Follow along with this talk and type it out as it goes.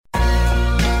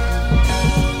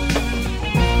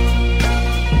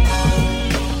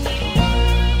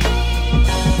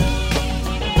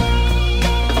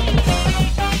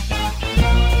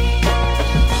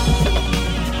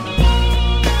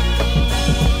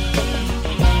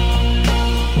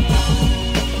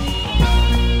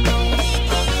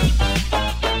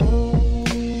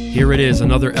Here it is,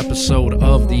 another episode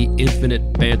of the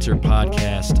Infinite Banter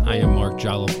podcast. I am Mark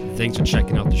Jollo. Thanks for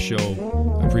checking out the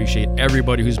show. I appreciate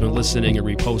everybody who's been listening and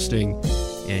reposting,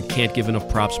 and can't give enough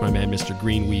props to my man, Mr.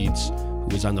 Greenweeds, who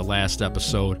was on the last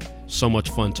episode. So much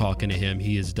fun talking to him.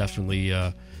 He is definitely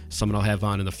someone I'll have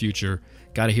on in the future.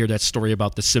 Got to hear that story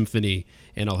about the symphony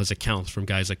and all his accounts from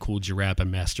guys like Cool G-Rap and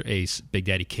Master Ace, Big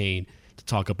Daddy Kane, to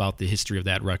talk about the history of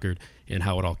that record and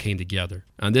how it all came together.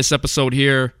 On this episode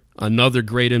here, another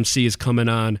great MC is coming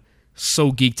on.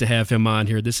 So geeked to have him on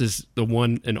here. This is the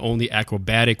one and only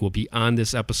Akrobatik will be on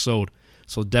this episode,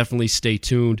 so definitely stay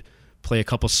tuned. Play a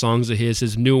couple songs of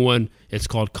his new one. It's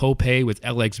called Copay with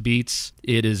LX Beats.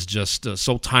 It is just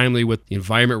so timely with the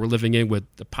environment we're living in, with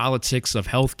the politics of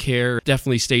healthcare.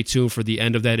 Definitely stay tuned for the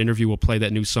end of that interview. We'll play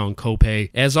that new song,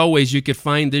 Copay. As always, you can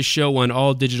find this show on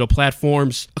all digital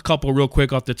platforms. A couple real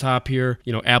quick off the top here.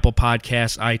 Apple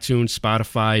Podcasts, iTunes,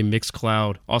 Spotify,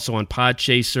 Mixcloud. Also on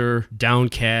Podchaser,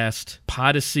 Downcast,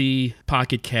 Podyssey,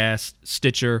 Pocket Cast,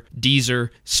 Stitcher,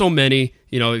 Deezer. So many.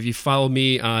 If you follow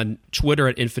me on Twitter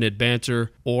at Infinite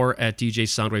Banter or at DJ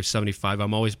Soundwave 75,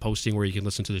 I'm always posting where you can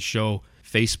listen to the show.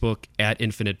 Facebook at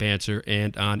Infinite Banter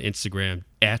and on Instagram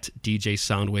at DJ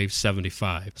Soundwave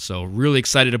 75. So really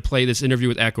excited to play this interview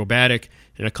with Akrobatik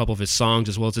and a couple of his songs,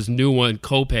 as well as his new one,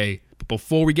 Copay. But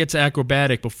before we get to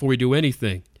Akrobatik, before we do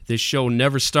anything, this show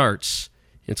never starts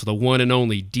until the one and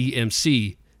only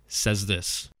DMC says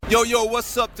this. Yo,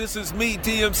 what's up? This is me,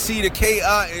 DMC, the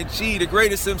K-I-N-G, the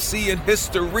greatest MC in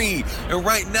history. And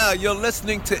right now, you're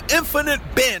listening to Infinite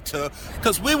Banter,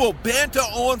 because we will banter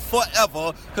on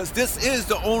forever, because this is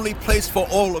the only place for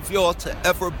all of y'all to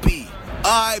ever be.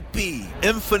 I be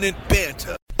Infinite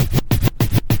Banter.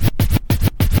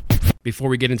 Before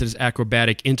we get into this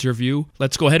Akrobatik interview,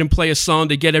 let's go ahead and play a song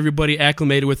to get everybody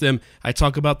acclimated with him. I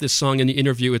talk about this song in the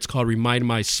interview. It's called Remind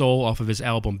My Soul off of his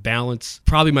album Balance.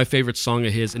 Probably my favorite song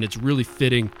of his, and it's really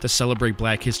fitting to celebrate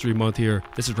Black History Month here.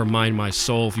 This is Remind My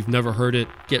Soul. If you've never heard it,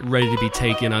 get ready to be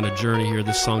taken on a journey here.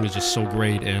 This song is just so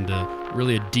great, and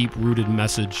really a deep-rooted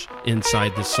message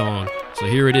inside this song. So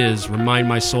here it is, Remind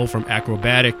My Soul from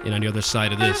Akrobatik. And on the other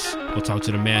side of this, we'll talk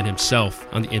to the man himself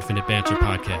on the Infinite Banter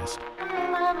podcast.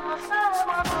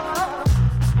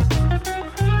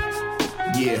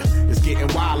 Yeah, it's getting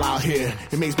wild out here.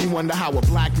 It makes me wonder how a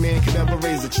black man could ever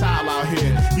raise a child out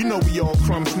here. We all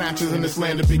crumb snatchers in this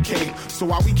land of big cake. So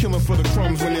why we killing for the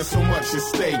crumbs when there's so much at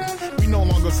stake? We no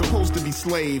longer supposed to be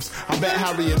slaves. I bet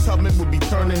Harriet Tubman would be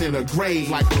turning in a grave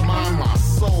like Remind My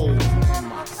Soul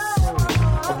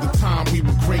of the time we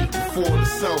were great before the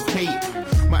self-hate.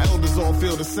 My elders all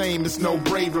feel the same, it's no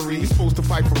bravery. You're supposed to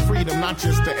fight for freedom, not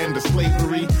just to end the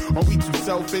slavery. Are we too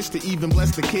selfish to even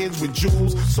bless the kids with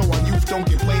jewels, so our youth don't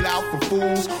get played out for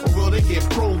fools? Or will they get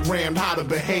programmed how to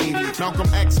behave?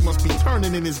 Malcolm X must be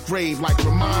turning in his grave like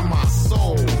Remind My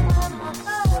Soul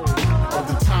of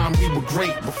the time we were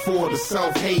great before the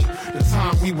self-hate. The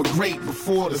time we were great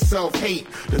before the self-hate.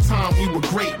 The time we were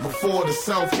great before the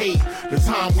self-hate. The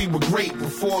time we were great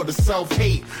before the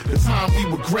self-hate. The time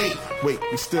we were great. Wait,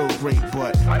 we still great,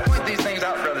 but I point these things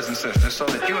out, brothers and sisters, so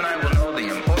that you and I will know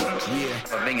the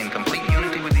importance of being in complete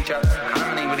unity with each other,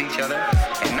 harmony with each other,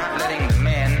 and not letting the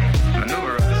man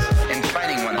maneuver us in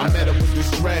fighting one another. I met him with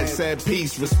this dread, said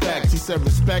peace, respect. He said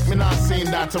respect, man, I seen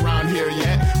that around here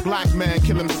yet. Black man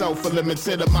kill himself for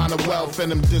limited amount of wealth,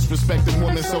 and him disrespecting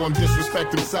women, so him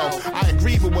disrespect himself. I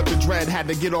agree with what the dread had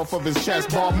to get off of his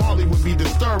chest. Bob Marley would be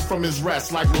disturbed from his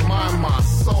rest, like Remind My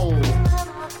Soul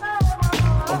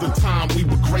of the time we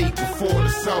were great before the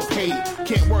self-hate.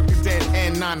 Can't work a dead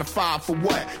end 9 to 5 for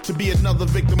what? To be another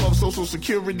victim of social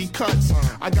security cuts?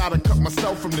 I gotta cut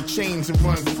myself from the chains and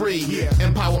run free.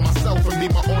 Empower myself and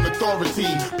be my own authority.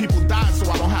 People died so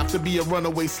I don't have to be a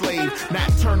runaway slave. Nat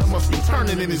Turner must be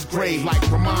turning in his grave like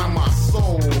Remind My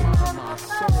Soul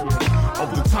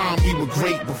of the time we were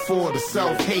great before the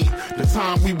self-hate. The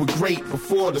time we were great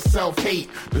before the self-hate.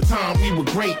 The time we were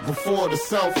great before the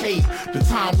self-hate. The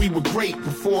time we were great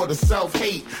before the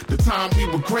self-hate. The time we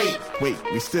were great. Wait,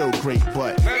 we still great,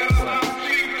 but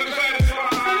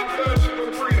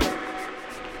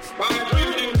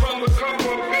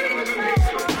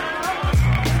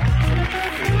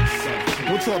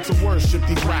we're taught to worship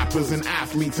these rappers and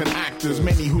athletes and actors.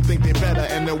 Many who think they're better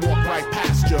and they'll walk right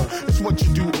past you. It's what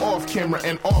you do off camera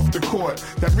and off the court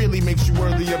that really makes you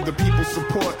worthy of the people's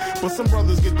support. But some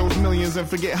brothers get those millions and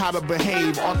forget how to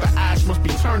behave. Arthur Ashe must be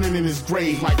turning in his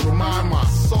grave like Remind My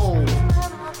Soul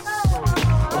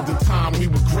of the time we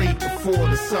were great before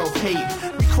the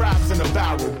self-hate. We crabs in a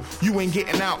barrel. You ain't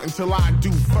getting out until I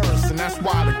do first, and that's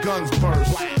why the guns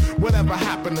burst. Where Whatever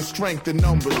happened to strength in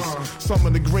numbers? Some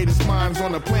of the greatest minds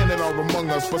on the planet are among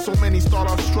us, but so many start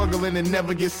off struggling and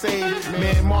never get saved.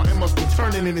 Man, Martin must be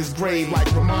turning in his grave like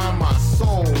remind my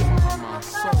soul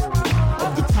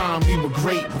of the time we were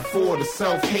great before the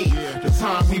self-hate. The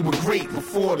time we were great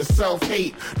before the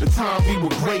self-hate. The time we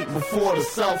were great before the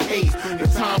self-hate.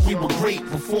 The time we were great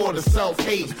before the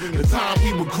self-hate. The time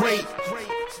we were great.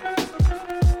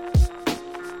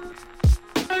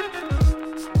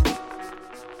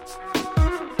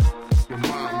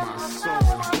 Remind my soul.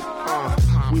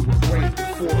 We were great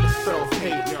before the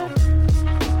self-hate, yo.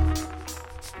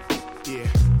 Yeah.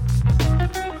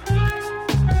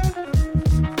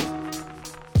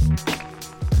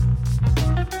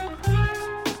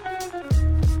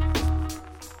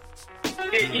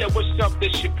 Yeah, what's up?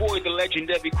 This your boy, the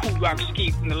legendary Cool Rock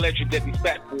Ski from the legendary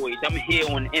Fat Boys. I'm here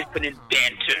on Infinite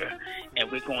Banter, and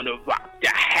we're going to rock the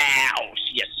house.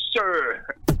 Yes, sir.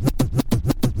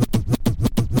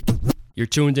 You're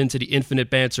tuned into the Infinite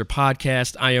Banter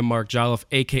podcast. I am Mark Jolliffe,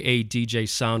 a.k.a. DJ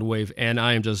Soundwave, and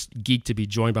I am just geeked to be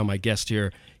joined by my guest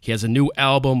here. He has a new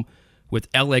album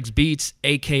with LX Beats,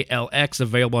 AKLX,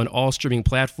 available on all streaming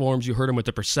platforms. You heard him with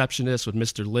The Perceptionist, with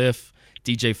Mr. Liff,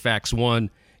 DJ Fax One.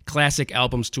 Classic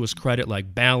albums to his credit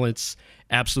like Balance,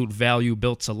 Absolute Value,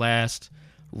 Built to Last.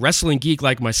 Wrestling geek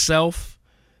like myself,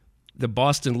 the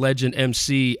Boston legend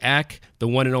MC the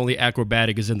one and only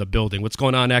Akrobatik is in the building. What's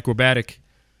going on, Akrobatik?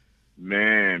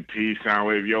 Man, peace,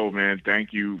 Soundwave. Yo, man,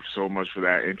 thank you so much for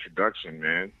that introduction,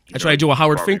 man. I try to do a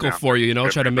Howard Finkel for you,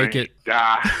 try to make it.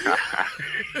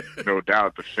 No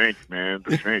doubt, the Fink, man.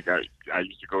 The Fink. I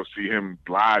used to go see him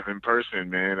live in person,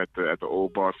 man, at the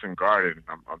old Boston Garden.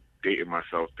 I'm dating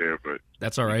myself there, but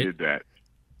that's all right. Did that.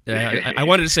 Yeah, I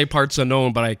wanted to say parts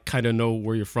unknown, but I kind of know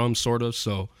where you're from, sort of.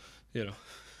 So,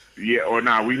 Yeah, or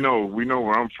not. We know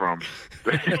where I'm from.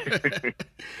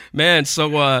 Man,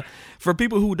 so for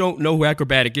people who don't know who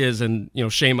Akrobatik is, and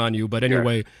shame on you, but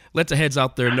anyway, let the heads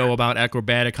out there know about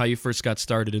Akrobatik, how you first got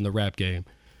started in the rap game.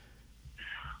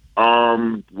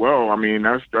 Well, I mean,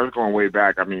 that's going way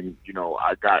back. I mean,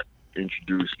 I got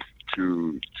introduced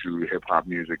to hip hop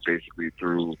music basically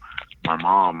through my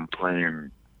mom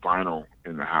playing vinyl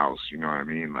in the house. You know what I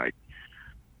mean? Like,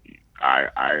 I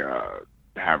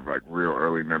have like real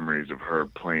early memories of her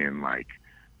playing like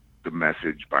The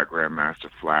Message by Grandmaster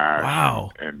Flash.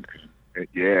 Wow. And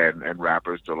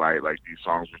Rapper's Delight. Like, these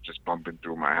songs were just bumping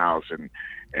through my house,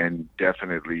 and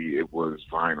definitely it was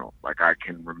vinyl. Like, I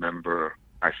can remember,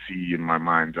 I see in my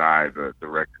mind's eye the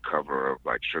record cover of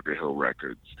like Sugar Hill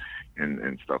Records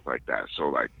and stuff like that. So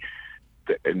like,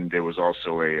 and there was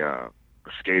also a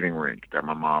skating rink that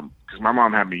my mom, because my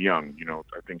mom had me young,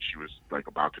 I think she was like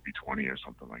about to be 20 or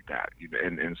something like that.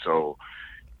 And so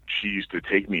she used to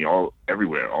take me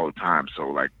everywhere all the time. So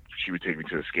like, she would take me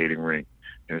to the skating rink,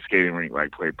 and the skating rink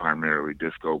like played primarily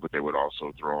disco, but they would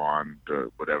also throw on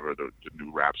whatever the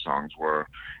new rap songs were.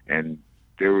 And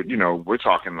they were, we're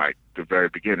talking like the very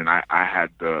beginning. I had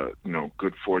the,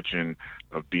 good fortune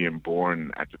of being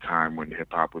born at the time when hip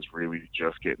hop was really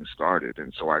just getting started.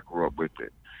 And so I grew up with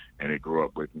it, and it grew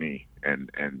up with me. And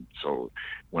so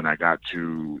when I got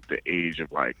to the age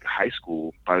of like high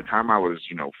school, by the time I was,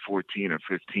 14 or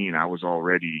 15, I was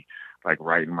already like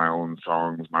writing my own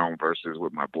songs, my own verses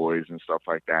with my boys and stuff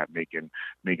like that,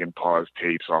 making pause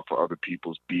tapes off of other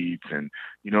people's beats. And,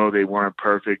 they weren't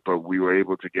perfect, but we were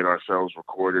able to get ourselves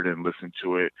recorded and listen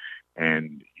to it.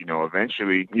 And,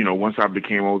 eventually, once I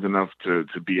became old enough to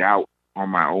be out on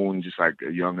my own, just like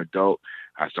a young adult,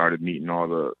 I started meeting all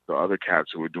the other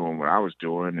cats who were doing what I was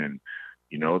doing. And,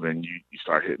 then you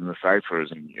start hitting the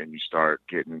ciphers, and you start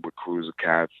getting with crews of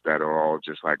cats that are all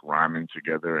just like rhyming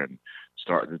together, and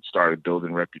started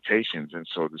building reputations. And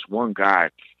so this one guy,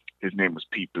 his name was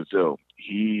Pete Bazil.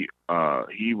 He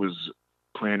was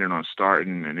planning on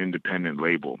starting an independent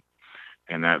label,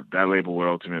 and that label would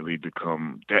ultimately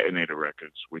become Detonator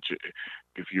Records, which,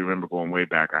 if you remember going way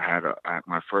back,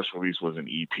 my first release was an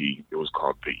EP. It was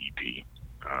called The EP.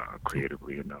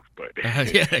 Creatively enough, but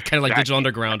yeah, kind of like Digital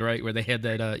Underground, right, where they had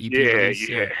that EP.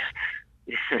 Yeah.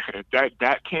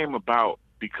 That came about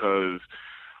because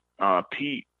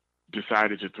Pete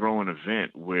decided to throw an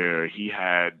event where he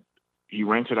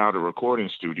rented out a recording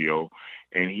studio,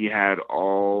 and he had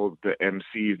all the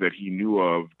MCs that he knew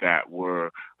of that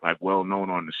were like well known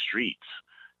on the streets,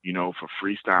 for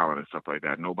freestyling and stuff like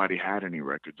that. Nobody had any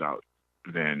records out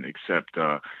then, except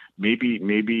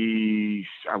maybe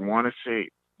I want to say,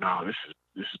 no, this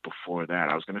is before that.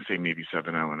 I was going to say maybe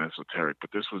 7L and Esoteric, but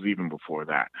this was even before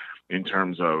that in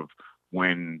terms of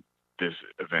when this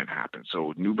event happened.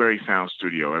 So Newberry Sound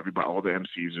Studio, everybody, all the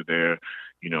MCs are there.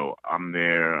 I'm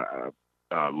there.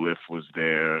 Liff was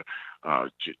there.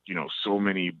 So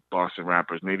many Boston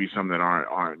rappers, maybe some that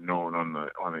aren't known on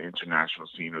the international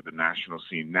scene or the national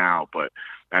scene now, but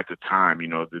at the time,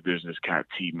 the business cat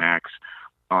T-Max.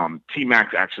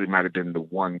 T-Max actually might have been the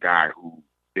one guy who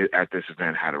at this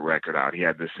event had a record out. He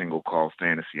had this single called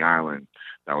Fantasy Island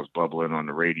that was bubbling on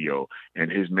the radio, and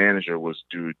his manager was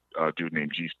dude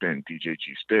named G-Spin, DJ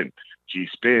G-Spin.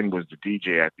 G-Spin was the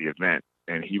DJ at the event,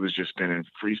 and he was just spinning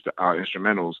freestyle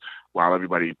instrumentals while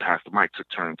everybody passed the mic, took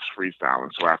turns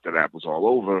freestyling. So after that was all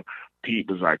over, Pete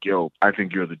was like, yo, I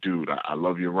think you're the dude. I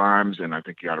love your rhymes, and I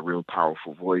think you got a real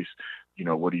powerful voice.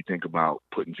 What do you think about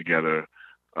putting together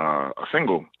a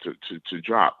single to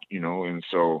drop, And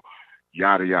so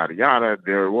yada, yada, yada,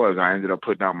 there it was. I ended up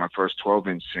putting out my first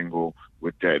 12-inch single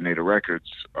with Detonator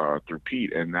Records through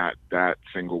Pete, and that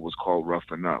single was called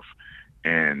Rough Enough.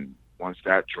 And once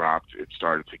that dropped, it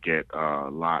started to get a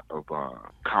lot of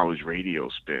college radio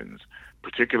spins,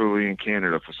 particularly in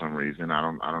Canada for some reason. I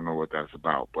don't know what that's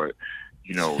about, but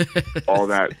all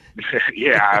that.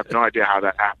 Yeah, I have no idea how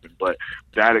that happened, but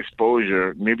that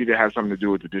exposure, maybe that has something to do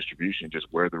with the distribution, just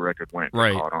where the record went,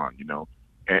 right, caught on,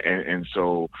 and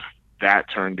so that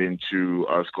turned into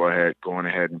us going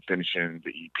ahead and finishing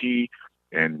the EP.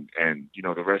 And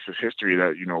the rest is history.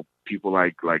 That people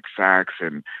like Sax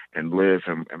and Liv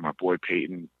and my boy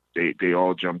Peyton, they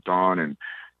all jumped on and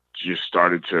just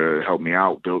started to help me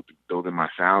out, building my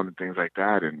sound and things like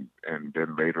that. And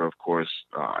then later, of course,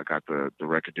 I got the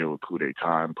record deal with Coup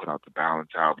d'Etat and put out the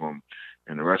Balance album,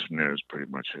 and the rest from there is pretty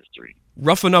much history.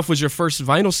 Rough Enough was your first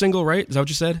vinyl single, right? Is that what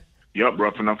you said? Yep,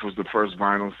 Rough Enough was the first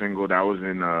vinyl single. That was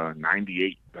in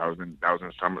 '98. That was in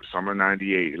summer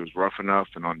 '98. It was Rough Enough,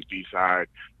 and on the B side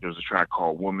there was a track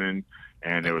called Woman,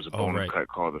 and there was a bonus cut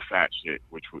called The Fat Shit,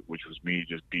 which was me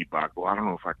just beatbox. Well, I don't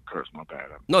know if I can curse. My bad.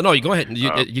 No, you go ahead.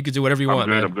 You can do whatever you want.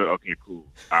 Good, man. I'm good. Okay, cool.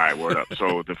 All right, word up.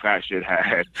 So The Fat Shit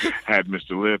had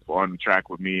Mr. Lip on the track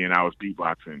with me, and I was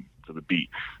beatboxing to the beat.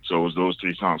 So it was those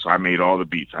three songs. So I made all the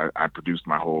beats. I produced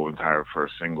my whole entire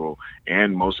first single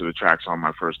and most of the tracks on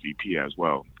my first EP as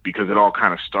well, because it all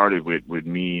kind of started with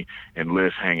me and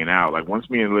Liv hanging out. Like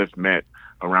once me and Liv met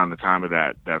around the time of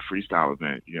that freestyle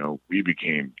event, we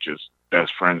became just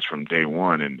best friends from day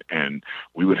one, and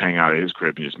we would hang out at his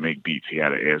crib and just make beats. He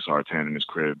had an ASR 10 in his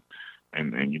crib,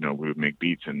 and we would make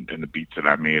beats, and the beats that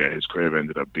I made at his crib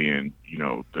ended up being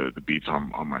the beats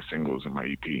on my singles and my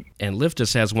EP. And Liv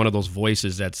just has one of those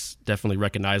voices that's definitely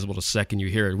recognizable the second you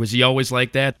hear it. Was he always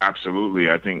like that? Absolutely.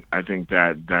 I think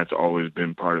that's always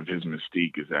been part of his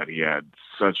mystique, is that he had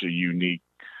such a unique,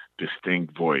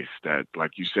 distinct voice that,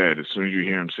 like you said, as soon as you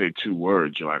hear him say two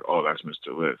words, you're like, oh, that's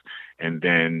Mr. Liv. And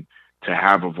then to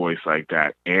have a voice like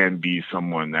that and be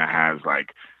someone that has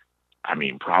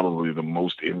probably the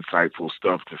most insightful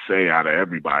stuff to say out of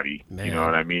everybody. Man. You know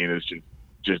what I mean? It's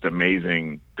just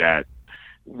amazing that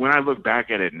when I look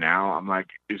back at it now, I'm like,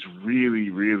 it's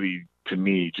really, really, to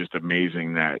me, just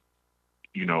amazing that,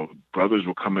 brothers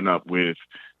were coming up with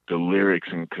the lyrics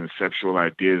and conceptual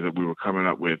ideas that we were coming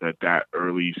up with at that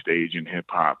early stage in hip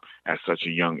hop at such a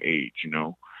young age,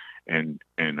 And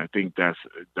I think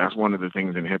that's one of the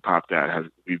things in hip hop that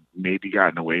we've maybe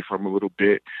gotten away from a little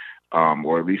bit,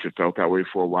 or at least it felt that way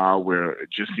for a while, where it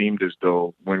just seemed as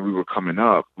though when we were coming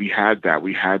up, we had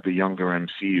the younger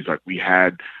MCs, like we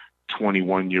had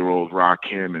 21-year-old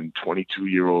Rakim and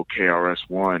 22-year-old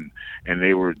KRS-One, and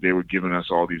they were giving us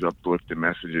all these uplifting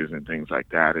messages and things like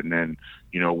that. And then,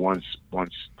 once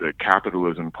the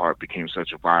capitalism part became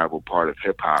such a viable part of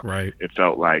hip hop, right, it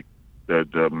felt like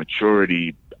the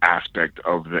maturity aspect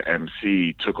of the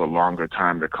MC took a longer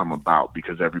time to come about,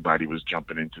 because everybody was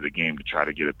jumping into the game to try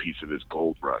to get a piece of this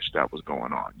gold rush that was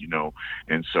going on,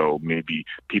 and so maybe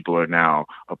people are now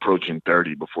approaching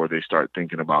 30 before they start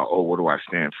thinking about, oh, what do I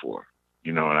stand for?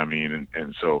 You know what I mean?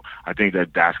 And so I think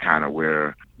that's kind of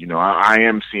where, I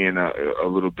am seeing a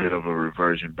little bit of a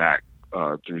reversion back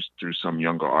through some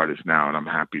younger artists now, and I'm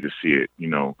happy to see it.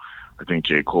 I think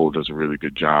J. Cole does a really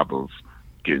good job of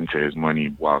getting to his money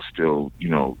while still,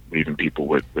 leaving people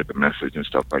with the message and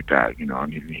stuff like that.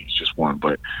 He's just one,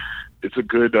 but it's a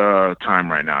good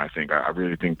time right now. I think I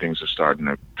really think things are starting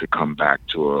to come back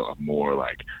to a more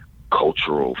like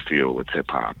cultural feel with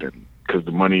hip hop, and because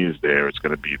the money is there, it's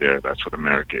going to be there. That's what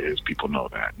America is. People know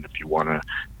that, and if you want to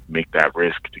make that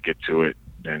risk to get to it,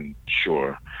 then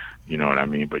sure. You know what I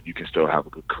mean? But you can still have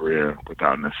a good career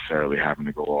without necessarily having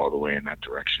to go all the way in that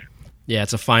direction. Yeah,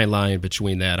 it's a fine line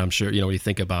between that. I'm sure, when you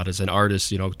think about it, as an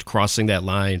artist, crossing that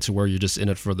line to where you're just in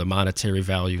it for the monetary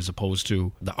value as opposed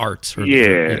to the art or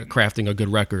crafting a good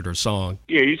record or song.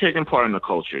 Yeah, you're taking part in the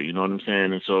culture, you know what I'm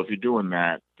saying? And so if you're doing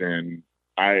that, then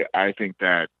I think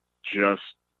that just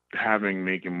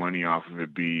making money off of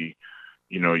it be,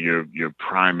 your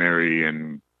primary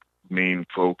and main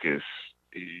focus,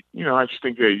 I just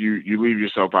think that you leave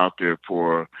yourself out there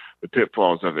for the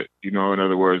pitfalls of it. In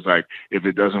other words, like if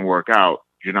it doesn't work out,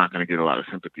 you're not going to get a lot of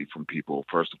sympathy from people,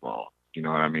 first of all. You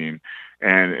know what I mean?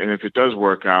 And if it does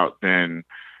work out, then,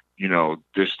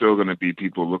 there's still going to be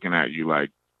people looking at you like,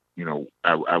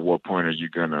 at what point are you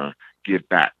going to give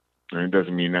back? And it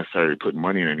doesn't mean necessarily put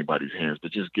money in anybody's hands,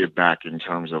 but just give back in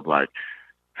terms of like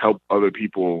help other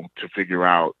people to figure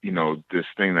out, this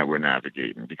thing that we're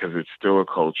navigating, because it's still a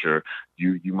culture.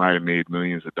 You might have made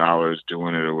millions of dollars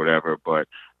doing it or whatever, but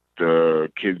the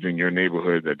kids in your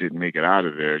neighborhood that didn't make it out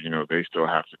of there, they still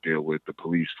have to deal with the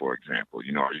police, for example. Are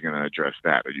you going to address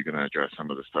that? Are you going to address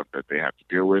some of the stuff that they have to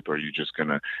deal with? Or are you just going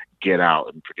to get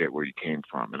out and forget where you came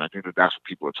from? And I think that that's what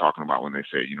people are talking about when they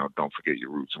say, don't forget your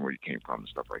roots and where you came from and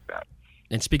stuff like that.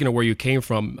 And speaking of where you came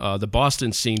from, the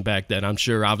Boston scene back then, I'm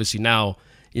sure obviously now,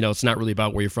 it's not really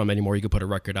about where you're from anymore. You could put a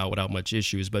record out without much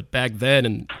issues. But back then,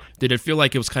 and did it feel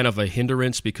like it was kind of a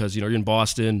hindrance because, you're in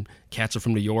Boston, cats are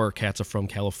from New York, cats are from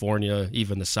California,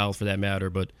 even the South for that matter.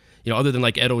 But, other than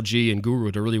like Ed O.G. and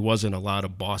Guru, there really wasn't a lot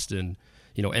of Boston,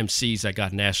 MCs that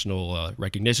got national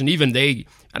recognition. Even I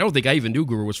don't think I even knew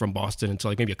Guru was from Boston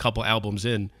until like maybe a couple albums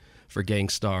in for Gang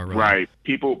Starr. Right.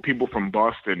 People from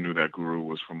Boston knew that Guru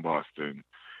was from Boston.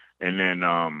 And then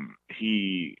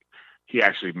he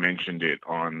actually mentioned it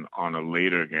on a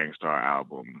later Gang Starr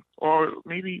album, or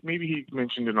maybe he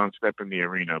mentioned it on Step in the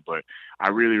Arena. But I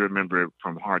really remember it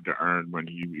from Hard to Earn when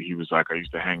he was like, I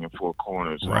used to hang in Four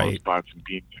Corners, and all the spots in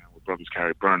Beantown with Brothers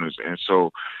Carry Burners. And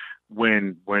so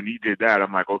when he did that,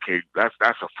 I'm like, okay, that's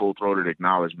a full-throated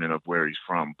acknowledgement of where he's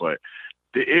from. But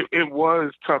it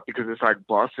was tough because it's like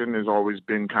Boston has always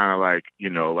been kind of like,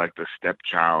 like the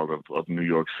stepchild of New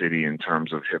York City in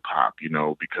terms of hip hop,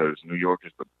 because New York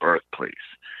is the birthplace.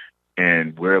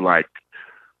 And we're like,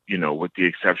 with the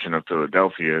exception of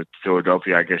Philadelphia,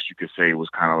 I guess you could say was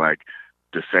kind of like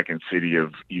the second city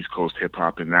of East Coast hip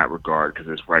hop in that regard,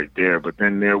 because it's right there. But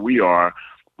then there we are,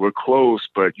 we're close,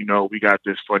 but we got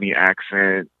this funny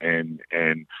accent and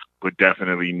we're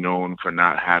definitely known for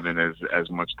not having as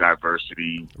much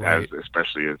diversity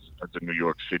especially as the New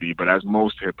York City, but as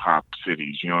most hip hop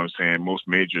cities, most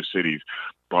major cities,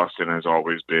 Boston has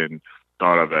always been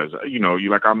thought of as,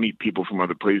 I'll meet people from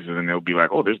other places and they'll be like,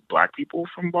 oh, there's black people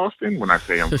from Boston when I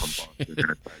say I'm from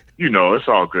Boston. It's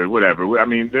all good, whatever. I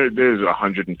mean, there's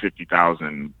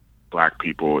 150,000 black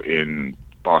people in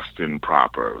Boston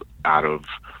proper out of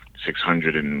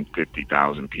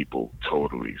 650,000 people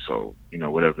totally. So,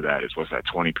 whatever that is, what's that,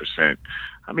 20%?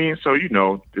 I mean, so,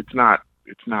 it's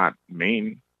not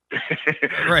Maine,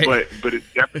 right. but it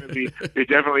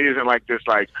definitely isn't like this,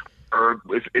 like,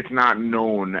 it's not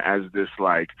known as this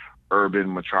like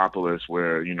urban metropolis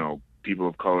where, people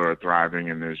of color are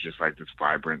thriving and there's just like this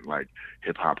vibrant, like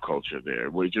hip hop culture there.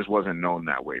 Well, it just wasn't known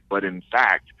that way. But in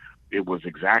fact, it was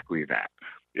exactly that.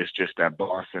 It's just that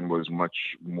Boston was much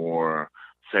more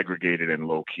segregated and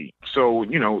low key. So,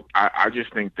 I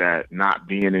just think that not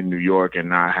being in New York and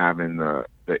not having the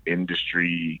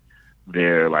industry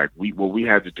there, like what we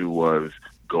had to do was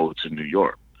go to New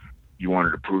York. You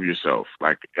wanted to prove yourself.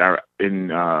 Like in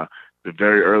the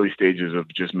very early stages of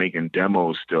just making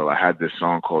demos still, I had this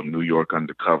song called New York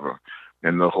Undercover.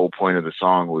 And the whole point of the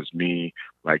song was me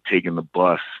like taking the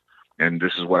bus. And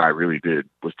this is what I really did,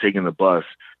 was taking the bus,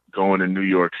 going to New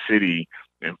York City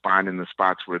and finding the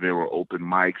spots where there were open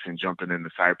mics and jumping in the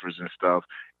ciphers and stuff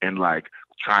and like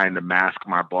trying to mask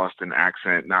my Boston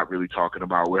accent, not really talking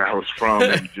about where I was from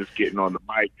and just getting on the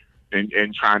mic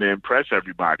and trying to impress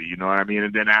everybody, you know what I mean?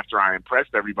 And then after I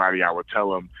impressed everybody, I would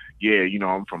tell them, yeah,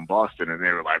 I'm from Boston. And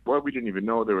they were like, well, we didn't even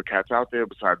know there were cats out there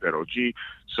besides Ed O.G.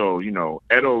 So,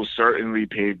 Edo certainly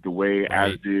paved the way,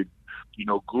 as did,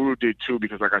 Guru did too,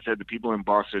 because like I said, the people in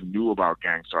Boston knew about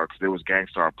Gang Starr because there was Gang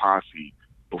Starr Posse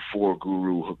before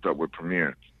Guru hooked up with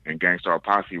Premier. And Gang Starr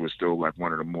Posse was still like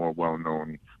one of the more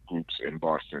well-known groups in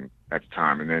Boston at the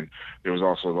time. And then there was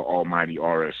also the almighty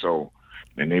RSO,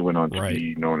 and they went on to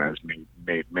be known as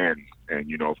Made Men.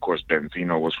 And, of course,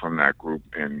 Benzino was from that group,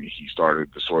 and he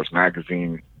started The Source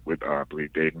magazine with, I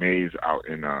believe, Dave Mays out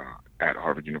at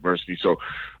Harvard University. So,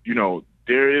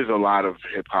 there is a lot of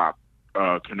hip-hop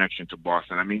connection to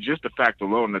Boston. I mean, just the fact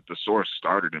alone that The Source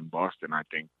started in Boston, I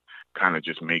think, kind of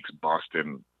just makes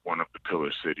Boston one of the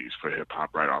pillar cities for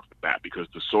hip-hop right off the bat, because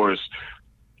The Source,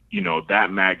 that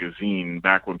magazine,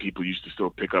 back when people used to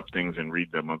still pick up things and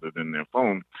read them other than their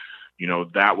phone,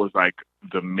 that was like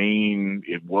the main,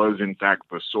 it was in fact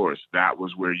The Source. That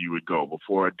was where you would go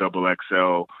before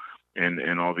XXL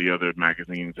and all the other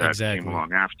magazines that came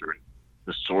along after it.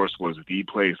 the Source was the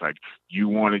place. Like, you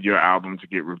wanted your album to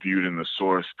get reviewed in the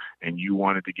Source, and you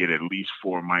wanted to get at least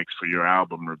 4 mics for your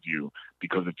album review,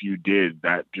 because if you did,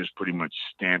 that just pretty much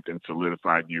stamped and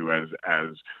solidified you as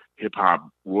hip hop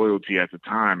royalty at the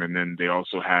time. And then they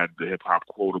also had the hip hop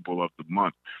quotable of the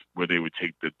month, where they would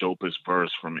take the dopest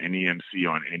verse from any MC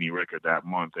on any record that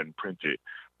month and print it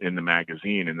in the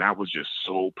magazine. And that was just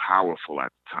so powerful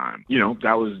at the time. You know,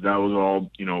 that was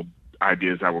all, you know,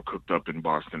 ideas that were cooked up in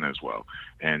Boston as well.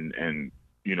 And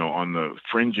you know, on the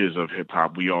fringes of hip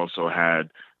hop, we also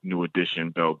had New Edition,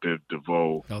 Bell Biv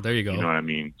DeVoe. Oh, there you go. You know what I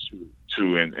mean?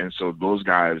 Too. And so those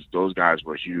guys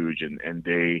were huge, and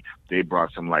they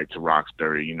brought some light to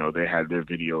Roxbury. You know, they had their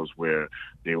videos where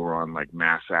they were on like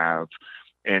Mass Ave.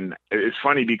 And it's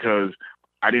funny because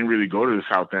I didn't really go to the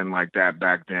South End like that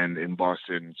back then in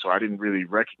Boston, so I didn't really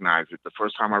recognize it. The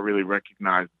first time I really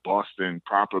recognized Boston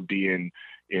proper being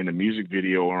in a music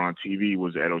video or on TV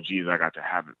was Edo G's I Got to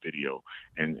Have It video.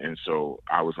 And so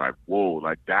I was like, whoa,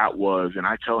 like that was, and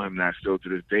I tell him that still to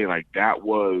this day, like that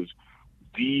was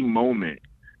the moment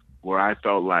where I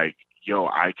felt like, yo,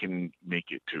 I can make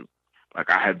it too. Like,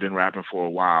 I had been rapping for a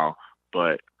while,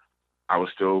 but I was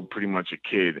still pretty much a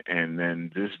kid. And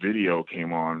then this video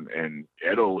came on, and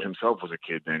Edo himself was a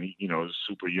kid then. He, you know, was a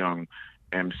super young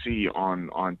MC on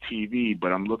TV,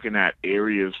 but I'm looking at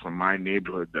areas from my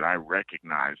neighborhood that I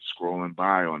recognized scrolling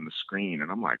by on the screen.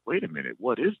 And I'm like, wait a minute,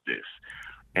 what is this?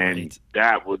 And Right.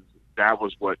 that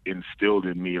was what instilled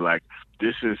in me, like,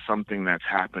 this is something that's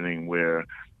happening where,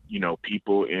 you know,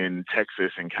 people in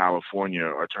Texas and California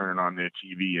are turning on their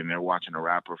TV and they're watching a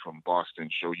rapper from Boston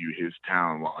show you his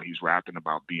town while he's rapping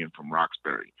about being from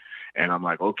Roxbury. And I'm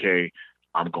like, okay,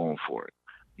 I'm going for it.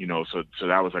 You know, so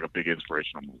that was like a big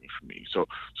inspirational movie for me.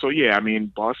 So yeah, I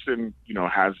mean, Boston, you know,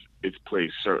 has its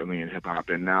place certainly in hip hop.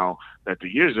 And now that the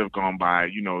years have gone by,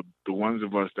 you know, the ones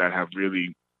of us that have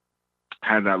really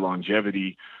had that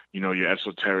longevity, you know, your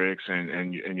Esoterics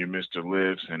and your Mr.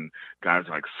 Lifts and guys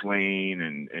like Slane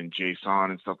and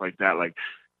Jason and stuff like that, like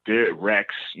their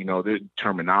Rex, you know, their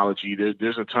terminology,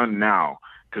 there's a ton now.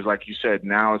 Because like you said,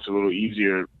 now it's a little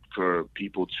easier for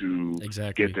people to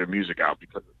Exactly. get their music out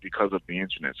because of the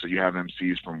internet. So you have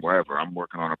MCs from wherever. I'm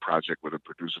working on a project with a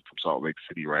producer from Salt Lake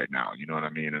City right now, you know what I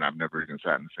mean? And I've never even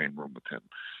sat in the same room with him.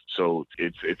 So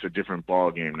it's a different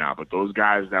ball game now. But those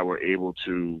guys that were able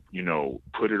to, you know,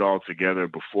 put it all together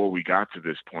before we got to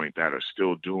this point that are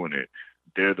still doing it,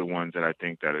 they're the ones that I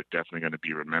think that are definitely going to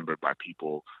be remembered by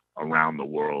people around the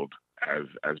world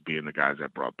as being the guys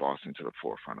that brought Boston to the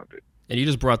forefront of it. And you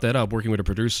just brought that up, working with a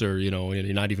producer, you know, and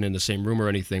you're not even in the same room or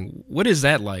anything. What is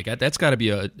that like? That's got to be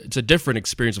it's a different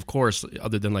experience, of course,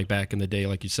 other than like back in the day,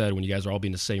 like you said, when you guys are all being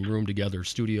in the same room together,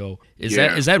 studio. Is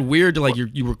that weird to like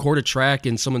you record a track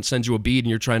and someone sends you a beat and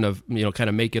you're trying to, you know, kind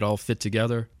of make it all fit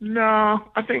together?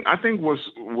 No, I think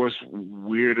what's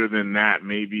weirder than that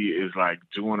maybe is like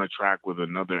doing a track with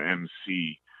another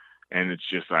MC, and it's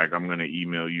just like, I'm gonna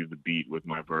email you the beat with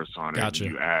my verse on it, Gotcha.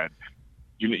 and you add.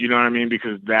 You know what I mean?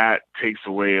 Because that takes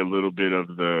away a little bit of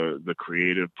the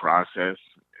creative process.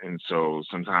 And so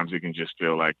sometimes it can just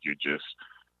feel like you're just,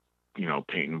 you know,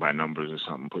 painting by numbers or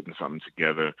something, putting something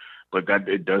together. But that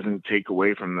it doesn't take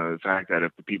away from the fact that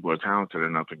if the people are talented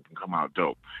enough, it can come out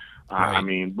dope. Right. I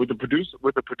mean, with the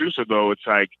producer though, it's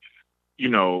like, you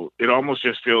know, it almost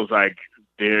just feels like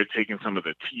they're taking some of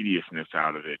the tediousness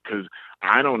out of it, because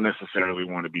I don't necessarily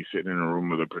want to be sitting in a room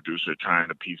with a producer trying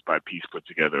to piece by piece put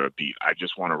together a beat. I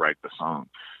just want to write the song.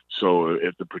 So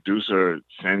if the producer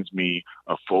sends me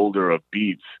a folder of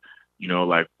beats, you know,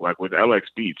 like with LX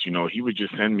Beats, you know, he would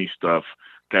just send me stuff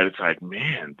that it's like,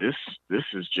 man, this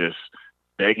is just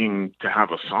begging to have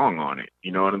a song on it.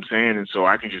 You know what I'm saying? And so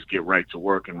I can just get right to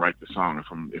work and write the song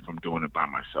if I'm doing it by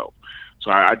myself. So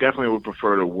I definitely would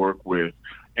prefer to work with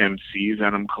MCs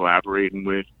that I'm collaborating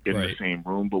with in Right. the same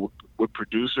room. But with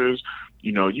producers,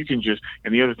 you know, you can just,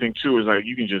 and the other thing too is like,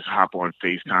 you can just hop on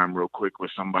FaceTime real quick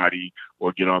with somebody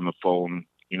or get on the phone.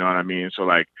 You know what I mean? So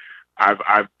like,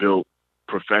 I've built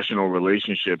professional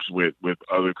relationships with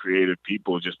other creative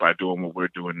people just by doing what we're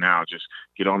doing now. Just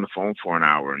get on the phone for an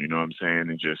hour, you know what I'm saying?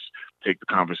 And just take the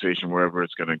conversation wherever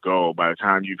it's going to go. By the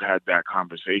time you've had that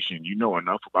conversation, you know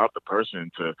enough about the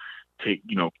person to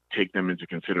take them into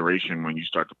consideration when you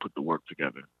start to put the work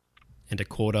together. And to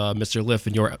quote Mr. Liff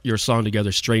and your song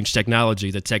together, Strange Technology,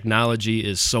 the technology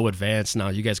is so advanced now.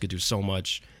 You guys could do so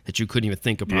much that you couldn't even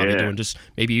think of probably doing just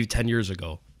maybe 10 years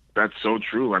ago. That's so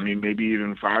true. I mean, maybe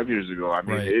even 5 years ago. I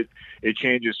mean, Right. it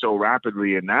changes so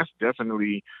rapidly, and that's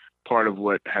definitely part of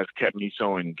what has kept me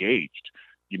so engaged.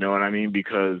 You know what I mean?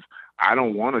 Because I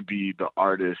don't want to be the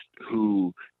artist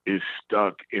who is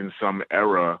stuck in some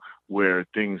era where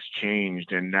things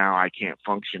changed and now I can't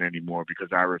function anymore because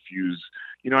I refuse.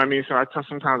 You know what I mean? So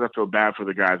sometimes I feel bad for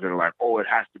the guys that are like, oh, it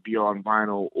has to be on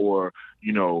vinyl, or,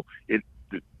 you know,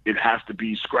 it has to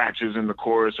be scratches in the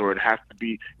chorus, or it has to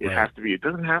be. It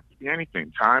doesn't have to be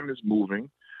anything. Time is moving.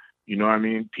 You know what I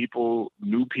mean?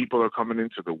 New people are coming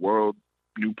into the world.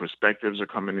 New perspectives are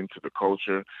coming into the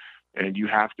culture, and you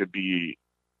have to be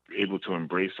able to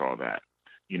embrace all that.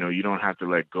 You know, you don't have to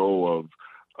let go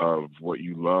of what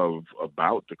you love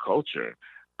about the culture,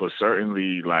 but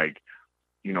certainly, like,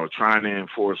 you know, trying to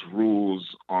enforce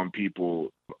rules on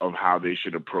people of how they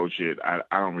should approach it, I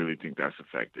don't really think that's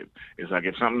effective. It's like,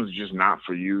 if something's just not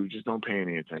for you, just don't pay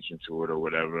any attention to it or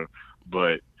whatever.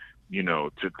 But, you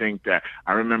know, to think that,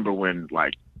 I remember when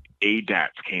like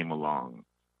ADATs came along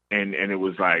and it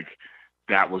was like,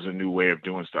 that was a new way of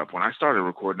doing stuff. When I started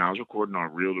recording, I was recording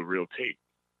on reel-to-reel tape,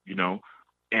 you know,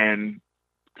 and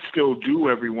still do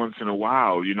every once in a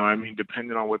while, you know what I mean?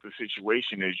 Depending on what the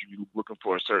situation is, you're looking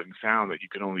for a certain sound that you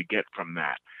can only get from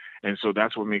that. And so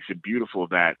that's what makes it beautiful,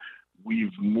 that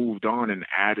we've moved on and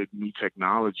added new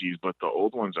technologies, but the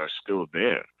old ones are still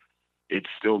there. It's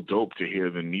still dope to hear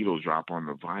the needle drop on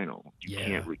the vinyl. You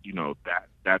can't, you know,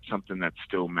 that's something that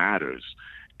still matters.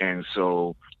 And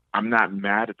so I'm not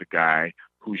mad at the guy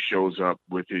who shows up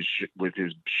with his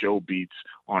show beats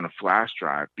on a flash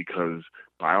drive, because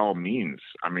by all means,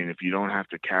 I mean, if you don't have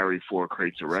to carry 4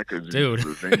 crates of records into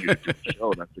the venue to do the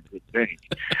show, that's a good thing.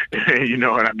 You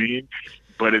know what I mean?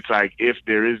 But it's like, if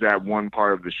there is that one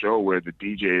part of the show where the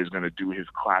DJ is going to do his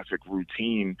classic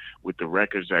routine with the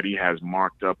records that he has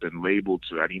marked up and labeled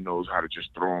so that he knows how to just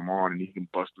throw them on and he can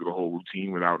bust through the whole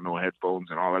routine without no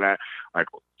headphones and all of that, like,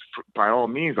 by all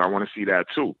means, I want to see that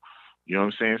too. You know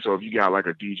what I'm saying? So if you got like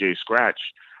a DJ Scratch,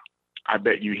 I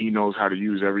bet you he knows how to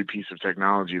use every piece of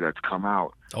technology that's come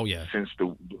out. Oh yeah. Since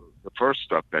the first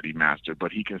stuff that he mastered,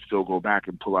 but he can still go back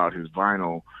and pull out his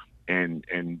vinyl and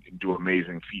do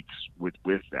amazing feats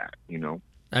with that, you know?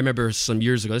 I remember some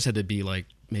years ago, this had to be like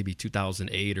maybe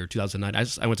 2008 or 2009.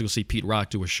 I went to go see Pete Rock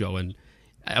do a show, and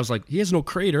I was like, he has no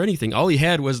crate or anything. All he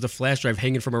had was the flash drive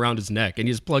hanging from around his neck, and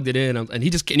he just plugged it in, and he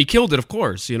killed it, of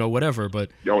course, you know, whatever. But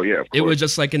oh yeah, it was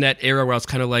just like in that era where I was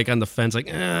kind of like on the fence, like,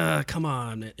 come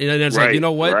on. And it's like, you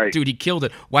know what, dude, he killed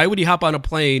it. Why would he hop on a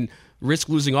plane, risk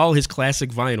losing all his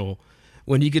classic vinyl,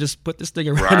 when he could just put this thing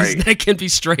around his neck and be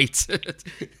straight?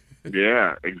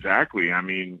 Yeah, exactly. I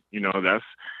mean, you know,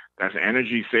 that's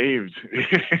energy saved.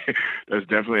 That's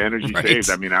definitely energy saved.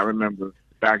 I mean, I remember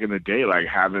back in the day, like,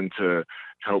 having to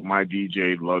help my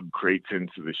DJ lug crates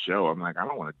into the show. I'm like, I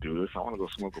don't want to do this. I want to go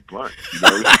smoke a blunt. You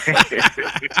know what I'm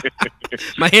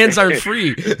saying? My hands aren't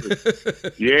free.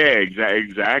 Yeah,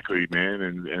 exactly, man.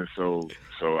 And so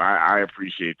I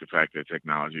appreciate the fact that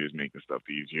technology is making stuff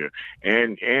easier.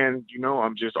 And you know,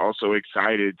 I'm just also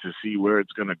excited to see where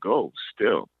it's gonna go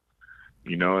still.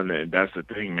 You know, and that's the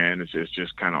thing, man. It's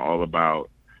just kind of all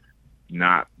about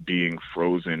not being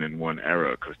frozen in one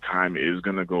era, because time is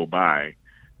gonna go by.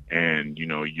 And, you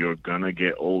know, you're going to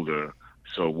get older.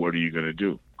 So what are you going to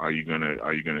do? Are you going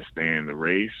to stay in the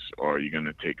race, or are you going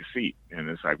to take a seat? And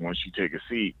it's like, once you take a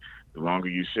seat, the longer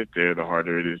you sit there, the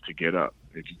harder it is to get up.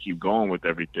 If you keep going with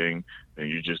everything, then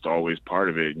you're just always part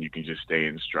of it, and you can just stay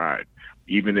in stride.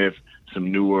 Even if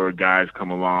some newer guys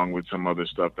come along with some other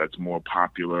stuff that's more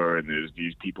popular, and there's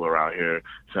these people are out here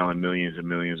selling millions and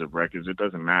millions of records, it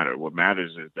doesn't matter. What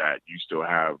matters is that you still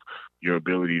have your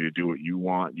ability to do what you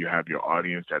want. You have your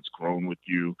audience that's grown with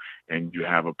you, and you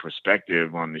have a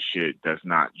perspective on the shit that's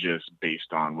not just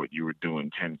based on what you were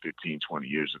doing 10, 15, 20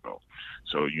 years ago.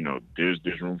 So, you know, there's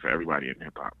room for everybody in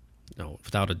hip hop. No,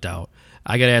 without a doubt.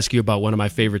 I got to ask you about one of my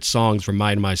favorite songs,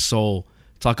 Remind My Soul.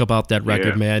 Talk about that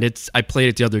record, man. I played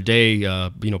it the other day, you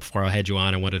know, before I had you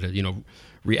on. I wanted to, you know,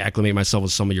 reacclimate myself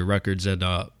with some of your records, and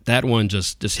that one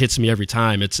just hits me every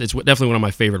time. It's definitely one of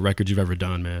my favorite records you've ever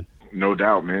done, man. No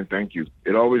doubt, man. Thank you.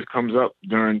 It always comes up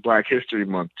during Black History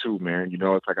Month too, man. You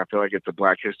know, it's like, I feel like it's a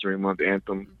Black History Month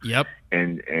anthem. Yep.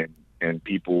 And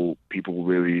people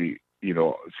really, you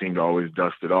know, seem to always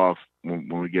dust it off when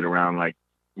we get around like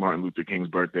Martin Luther King's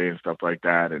birthday and stuff like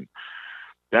that. And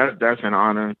that's an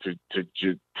honor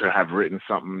to have written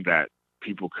something that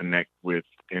people connect with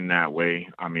in that way.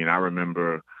 I mean, I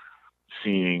remember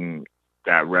seeing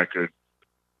that record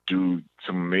do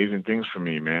some amazing things for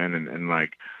me, man. And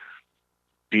like,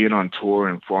 being on tour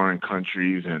in foreign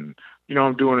countries, and, you know,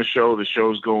 I'm doing a show, the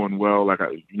show's going well. Like,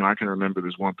 I can remember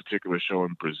this one particular show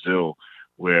in Brazil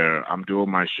where I'm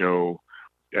doing my show,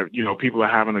 you know, people are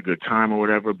having a good time or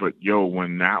whatever, but yo,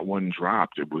 when that one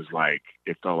dropped, it was like,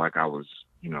 it felt like I was,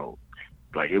 you know,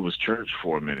 it was church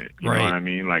for a minute. You Right. know what I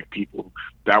mean? Like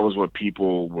that was what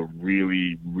people were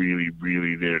really, really,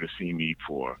 really there to see me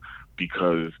for,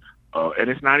 because, and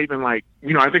it's not even like,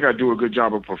 I think I do a good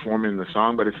job of performing the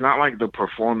song, but it's not like the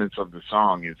performance of the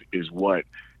song is what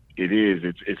it is.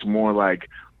 It's more like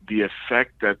the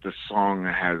effect that the song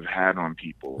has had on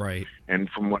people. Right. And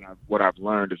from what I've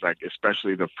learned is, like,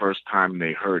 especially the first time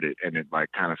they heard it and it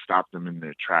like kind of stopped them in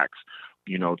their tracks,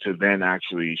 to then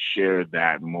actually share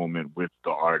that moment with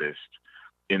the artist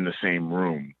in the same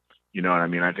room. You know what I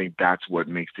mean? I think that's what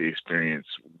makes the experience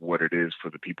what it is for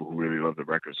the people who really love the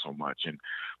record so much. And,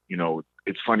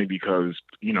 it's funny because,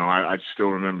 I still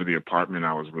remember the apartment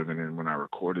I was living in when I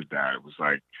recorded that. It was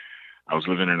like, I was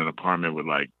living in an apartment with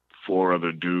like 4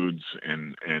 other dudes,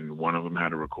 and one of them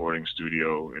had a recording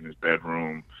studio in his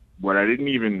bedroom. What I didn't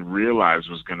even realize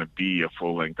was going to be a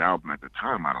full-length album at the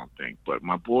time, I don't think. But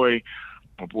my boy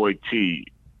T,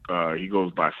 he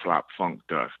goes by Slop Funk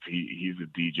Dust. He's a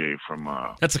DJ from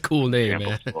That's a cool name, Tampa,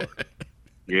 man. Florida.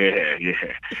 Yeah.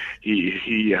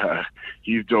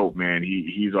 He's dope, man.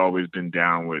 He's always been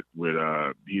down with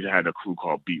he's had a crew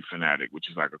called Beat Fanatic, which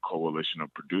is like a coalition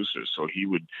of producers. So he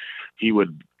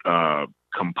would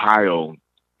compile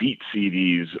beat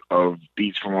CDs of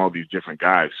beats from all these different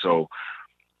guys. So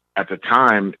at the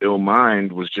time, Ill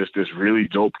Mind was just this really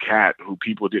dope cat who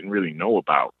people didn't really know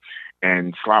about.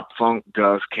 And Slop Funk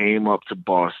Dust came up to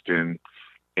Boston,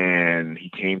 and he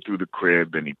came through the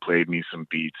crib and he played me some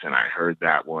beats, and I heard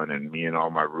that one, and me and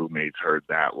all my roommates heard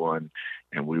that one,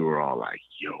 and we were all like,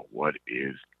 yo, what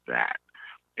is that?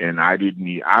 And I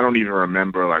don't even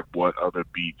remember like what other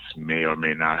beats may or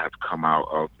may not have come out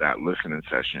of that listening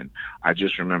session. I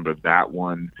just remember that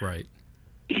one, Right.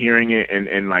 Hearing it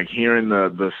and like hearing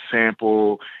the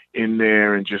sample in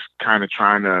there and just kind of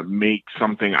trying to make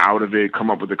something out of it,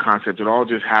 come up with the concept. It all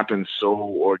just happened so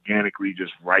organically,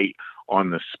 just right on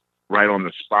the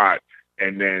spot.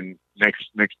 And then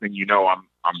next thing you know, I'm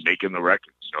making the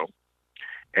record,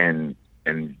 and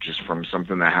just from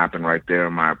something that happened right there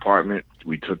in my apartment,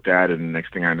 we took that, and the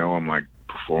next thing I know, I'm like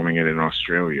performing it in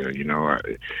Australia.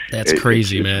 That's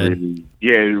crazy, man.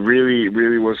 It really,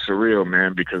 really was surreal,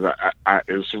 man, because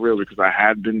it was surreal because I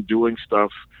had been doing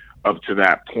stuff up to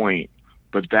that point,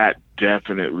 but that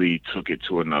definitely took it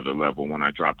to another level when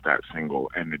I dropped that single,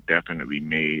 and it definitely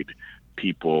made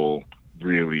people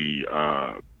really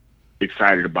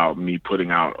excited about me putting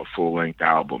out a full-length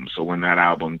album. So when that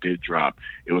album did drop,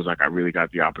 it was like I really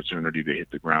got the opportunity to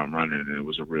hit the ground running, and it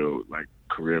was a real like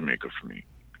career maker for me.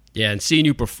 Yeah, and seeing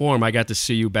you perform, I got to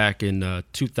see you back in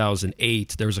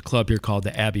 2008. There was a club here called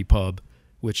the Abbey Pub,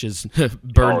 which is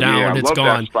burned down. Yeah, It's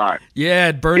gone. That spot. Yeah,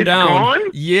 it burned down. Gone?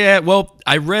 Yeah, well,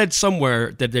 I read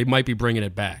somewhere that they might be bringing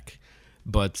it back.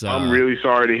 But I'm really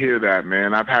sorry to hear that,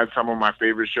 man. I've had some of my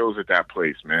favorite shows at that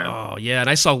place, man. Oh yeah, and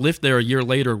I saw Lift there a year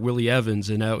later, Willie Evans,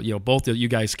 and both of you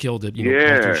guys killed it. Both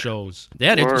your shows.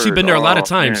 Yeah, you've been there a lot of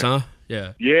times, man. Huh?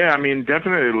 Yeah. Yeah, I mean,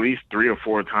 definitely at least 3 or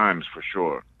 4 times for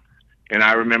sure. And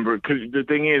I remember, because the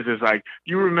thing is like,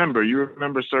 you remember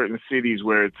certain cities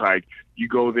where it's like, you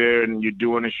go there and you're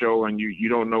doing a show and you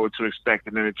don't know what to expect,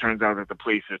 and then it turns out that the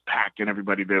place is packed and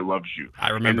everybody there loves you. I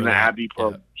remember and the that. Abbey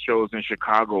Pub shows in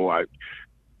Chicago, I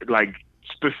like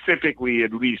specifically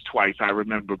at least twice, I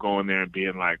remember going there and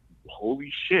being like,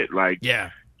 holy shit, like,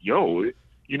 yeah, yo,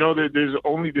 there's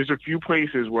a few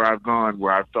places where I've gone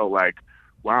where I felt like,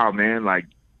 wow, man, like,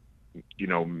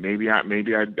 maybe I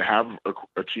have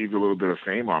achieved a little bit of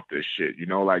fame off this shit,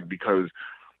 like, because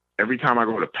every time I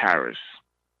go to Paris,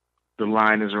 the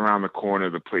line is around the corner,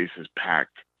 the place is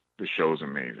packed, the show's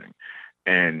amazing.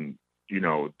 And,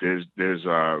 there's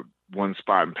one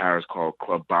spot in Paris called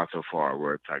Club Banter,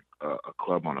 where it's like a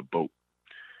club on a boat.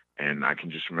 And I can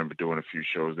just remember doing a few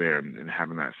shows there and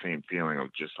having that same feeling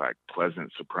of just like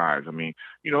pleasant surprise. I mean,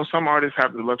 some artists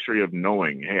have the luxury of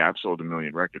knowing, hey, I've sold 1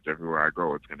 million records everywhere I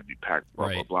go. It's going to be packed, blah,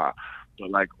 blah, blah.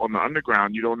 But like on the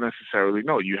underground, you don't necessarily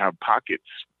know. You have pockets,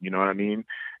 you know what I mean?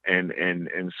 And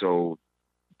so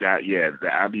that, yeah,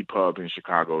 the Abbey Pub in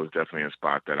Chicago is definitely a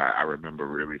spot that I remember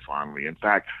really fondly. In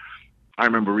fact, I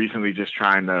remember recently just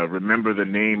trying to remember the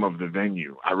name of the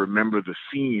venue. I remember the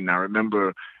scene. I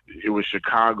remember it was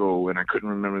Chicago, and I couldn't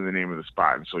remember the name of the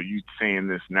spot. And so you saying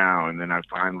this now, and then I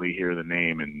finally hear the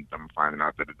name, and I'm finding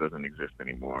out that it doesn't exist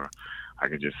anymore. I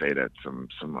can just say that some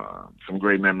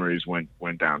great memories went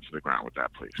down to the ground with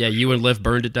that place. Yeah, you and Lift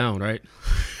burned it down, right?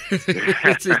 No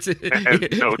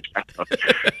doubt,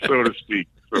 so to speak.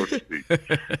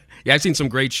 Yeah, I've seen some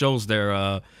great shows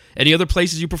there. Any other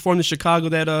places you performed in Chicago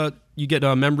that you get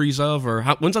memories of? Or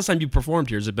when's the last time you performed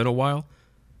here? Has it been a while?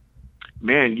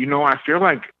 Man, I feel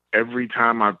like every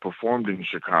time I've performed in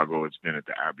Chicago, it's been at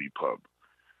the Abbey Pub.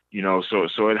 You know, so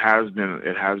it has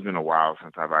been a while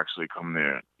since I've actually come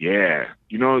there. Yeah,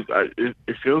 you know,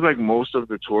 it feels like most of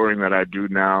the touring that I do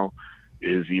now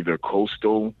is either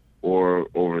coastal or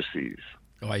overseas.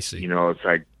 Oh, I see. You know, it's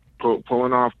like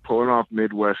pulling off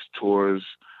Midwest tours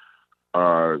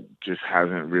just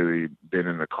hasn't really been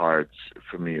in the cards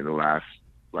for me in the last,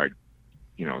 like,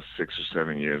 you know, 6 or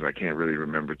 7 years. I can't really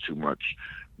remember too much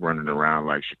running around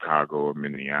like Chicago or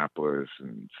Minneapolis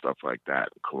and stuff like that,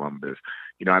 Columbus.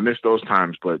 You know, I miss those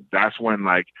times, but that's when,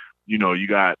 like, you know, you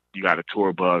got a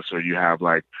tour bus, or you have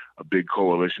like a big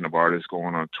coalition of artists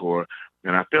going on tour.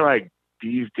 And I feel like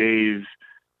these days,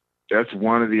 that's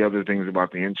one of the other things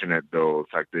about the internet, though.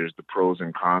 It's like there's the pros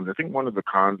and cons. I think one of the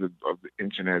cons of the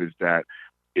internet is that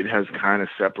it has kind of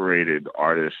separated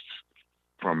artists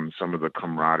from some of the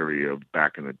camaraderie of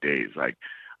back in the days. Like,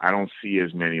 I don't see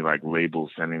as many like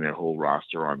labels sending their whole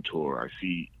roster on tour. I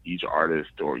see each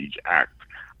artist or each act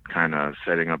kind of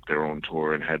setting up their own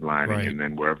tour and headlining, Right. and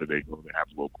then wherever they go, they have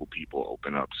local people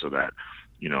open up so that,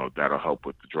 you know, that'll help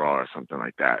with the draw or something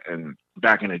like that. And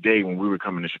back in the day when we were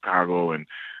coming to Chicago and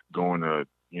going to,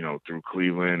 you know, through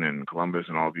Cleveland and Columbus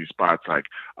and all these spots, like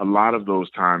a lot of those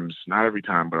times, not every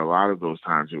time, but a lot of those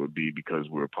times it would be because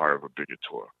we were part of a bigger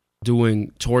tour.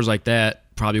 Doing tours like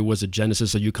that probably was a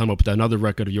genesis. So you come up with another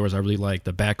record of yours I really like,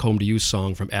 the Back Home to You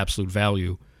song from Absolute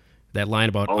Value. That line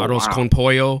about Arroz con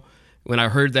Pollo. When I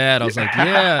heard that, I was like,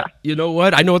 yeah, you know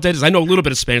what? I know what that is. I know a little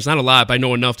bit of Spanish, not a lot, but I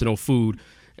know enough to know food.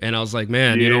 And I was like,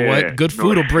 man, you know what? Good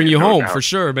food will bring you home for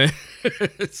sure, man.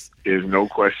 There's no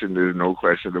question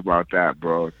about that,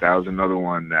 bro. That was another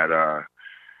one that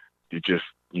it just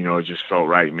felt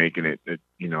right making it.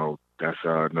 You know, that's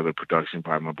another production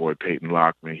by my boy Peyton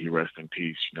Locke, man. He rest in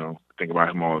peace. You know, I think about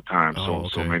him all the time.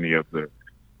 So many of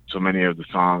the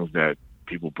songs that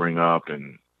people bring up,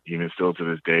 and even still to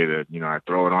this day, that, you know, I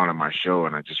throw it on at my show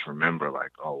and I just remember,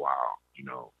 like, oh wow, you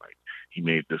know, like he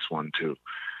made this one too.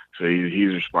 So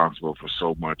he's responsible for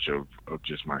so much of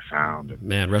just my sound. And,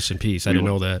 man, rest in peace. I didn't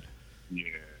know that. Yeah,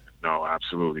 no,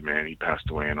 absolutely, man. He passed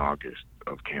away in August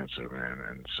of cancer, man.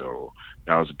 And so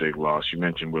that was a big loss. You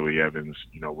mentioned Willie Evans.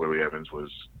 You know, Willie Evans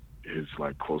was his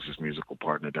like closest musical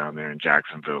partner down there in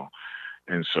Jacksonville.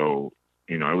 And so,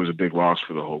 you know, it was a big loss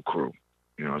for the whole crew.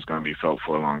 You know, it's going to be felt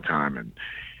for a long time. And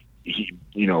he,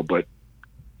 you know, but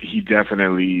he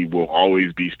definitely will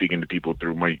always be speaking to people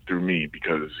through me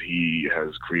because he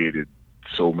has created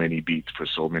so many beats for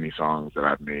so many songs that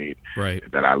I've made, right,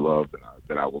 that I love,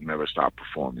 that I will never stop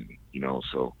performing, you know.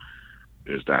 So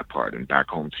there's that part. And Back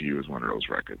Home to You is one of those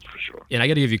records for sure. And I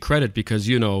got to give you credit because,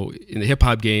 you know, in the hip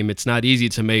hop game, it's not easy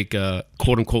to make a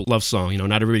quote unquote love song. You know,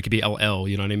 not everybody could be LL,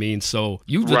 you know what I mean? So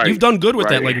you've done good with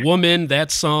that, like Woman, that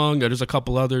song, there's a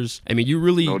couple others. I mean, you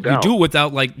really, you do it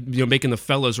without like, you know, making the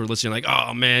fellas who are listening like,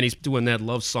 oh man, he's doing that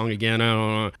love song again. I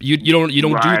don't know. You don't do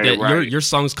that. Right. Your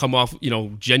songs come off, you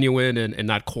know, genuine and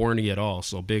not corny at all.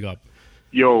 So big up.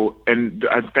 Yo, and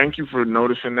I thank you for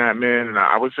noticing that, man. And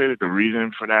I would say that the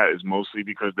reason for that is mostly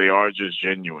because they are just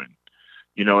genuine.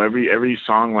 You know, every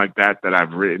song like that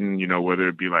I've written, you know, whether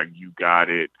it be like You Got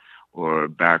It or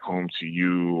Back Home to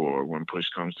You or When Push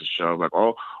Comes to Shove, like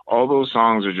all those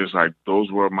songs are just like, those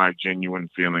were my genuine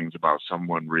feelings about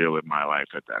someone real in my life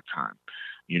at that time.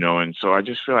 You know, and so I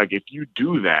just feel like if you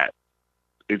do that,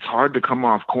 it's hard to come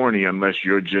off corny unless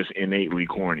you're just innately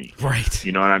corny. Right.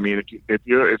 You know what I mean? If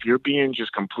you're being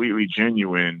just completely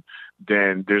genuine,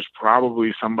 then there's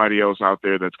probably somebody else out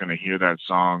there that's going to hear that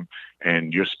song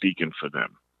and you're speaking for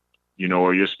them, you know,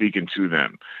 or you're speaking to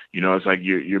them. You know, it's like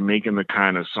you're making the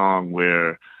kind of song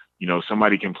where, you know,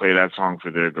 somebody can play that song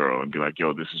for their girl and be like,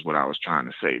 yo, this is what I was trying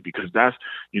to say. Because that's,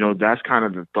 you know, that's kind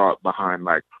of the thought behind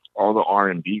like all the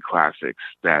R&B classics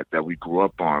that we grew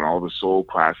up on, all the soul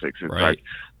classics. It's right. Like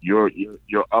you're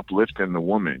uplifting the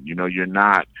woman. You know, you're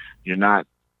not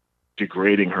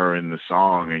degrading her in the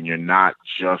song, and you're not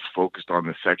just focused on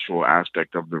the sexual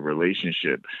aspect of the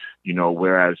relationship. You know,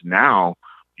 whereas now,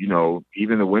 you know,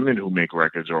 even the women who make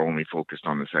records are only focused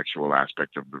on the sexual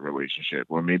aspect of the relationship,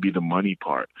 or maybe the money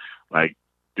part. Like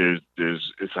there's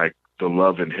it's like the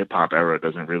love and hip hop era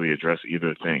doesn't really address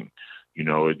either thing. You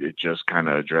know, it just kind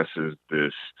of addresses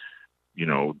this, you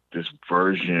know, this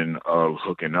version of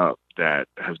hooking up that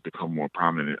has become more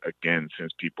prominent again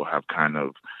since people have kind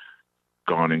of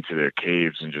gone into their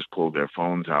caves and just pulled their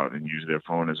phones out and used their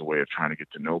phone as a way of trying to get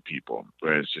to know people,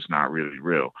 where it's just not really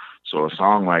real. So a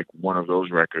song like one of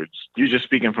those records, you're just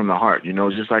speaking from the heart. You know,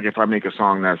 just like if I make a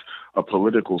song that's a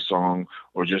political song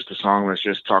or just a song that's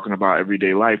just talking about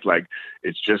everyday life, like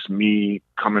it's just me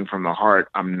coming from the heart.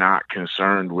 I'm not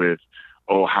concerned with,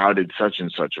 oh, how did such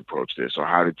and such approach this? Or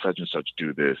how did such and such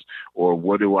do this? Or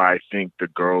what do I think the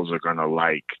girls are going to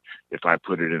like if I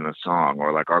put it in a song?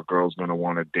 Or like, are girls going to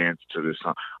want to dance to this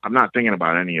song? I'm not thinking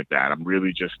about any of that. I'm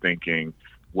really just thinking,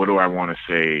 what do I want to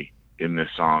say in this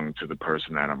song to the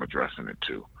person that I'm addressing it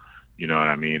to? You know what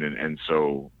I mean? And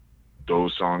so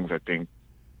those songs, I think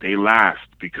they last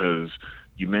because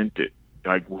you meant it.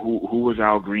 Like, who was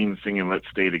Al Green singing Let's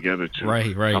Stay Together to?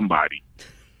 Right. Somebody.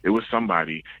 It was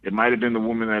somebody. It might have been the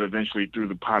woman that eventually threw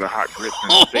the pot of hot grits in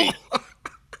his face.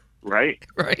 Right?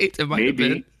 Right. It might have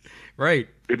been. Right.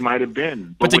 It might have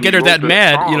been. But to get her that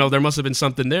mad, there must have been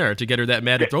something there to get her that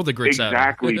mad to throw the grits at her.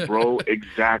 Exactly, bro.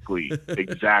 Exactly.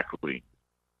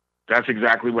 That's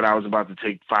exactly what I was about to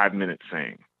take 5 minutes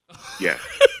saying. Yes.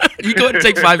 You go ahead and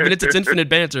take 5 minutes. It's infinite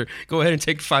banter. Go ahead and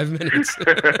take 5 minutes.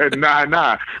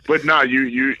 Nah. But no,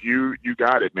 you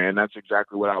got it, man. That's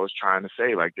exactly what I was trying to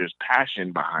say. Like, there's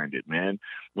passion behind it, man.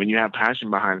 When you have passion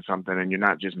behind something and you're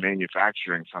not just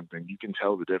manufacturing something, you can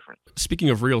tell the difference. Speaking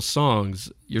of real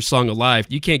songs, your song Alive,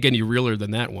 you can't get any realer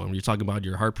than that one. When you're talking about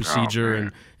your heart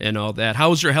procedure and all that.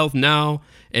 How's your health now?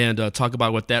 And talk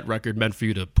about what that record meant for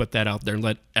you to put that out there and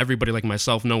let everybody like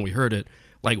myself know we heard it,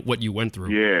 like what you went through.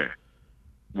 Yeah.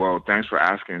 Well, thanks for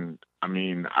asking. I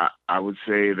mean, I would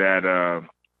say that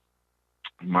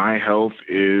my health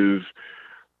is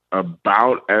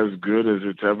about as good as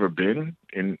it's ever been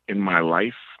in my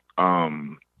life.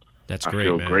 That's great. I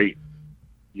feel great.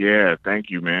 Yeah, thank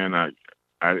you, man.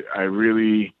 I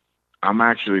really, I'm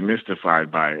actually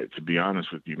mystified by it, to be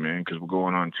honest with you, man, because we're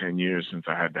going on 10 years since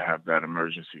I had to have that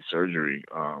emergency surgery.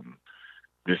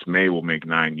 This May will make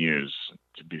 9 years,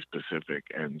 to be specific.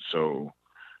 And so,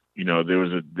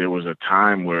 there was a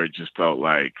time where it just felt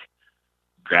like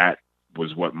that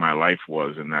was what my life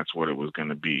was, and that's what it was going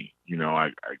to be.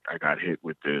 I got hit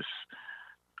with this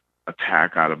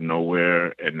attack out of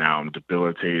nowhere, and now I'm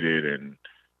debilitated, and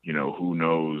who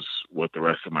knows what the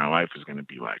rest of my life is going to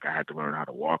be like. I had to learn how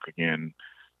to walk again.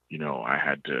 I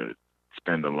had to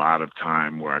spend a lot of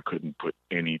time where I couldn't put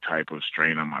any type of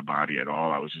strain on my body at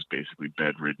all. I was just basically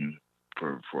bedridden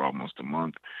for almost a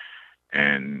month,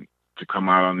 and to come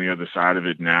out on the other side of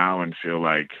it now and feel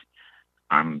like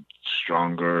I'm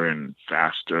stronger and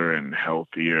faster and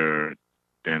healthier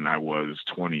than I was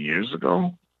 20 years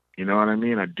ago. You know what I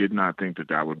mean? I did not think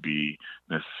that would be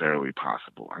necessarily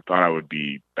possible. I thought I would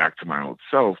be back to my old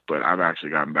self, but I've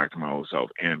actually gotten back to my old self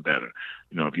and better.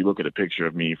 If you look at a picture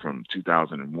of me from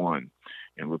 2001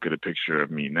 and look at a picture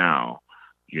of me now,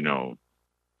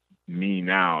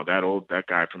 that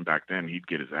guy from back then, he'd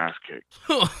get his ass kicked.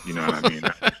 You know what I mean?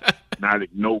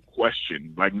 No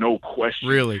question.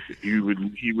 Really?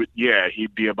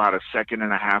 He'd be about a second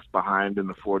and a half behind in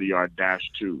the 40-yard dash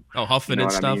too. Oh, huffing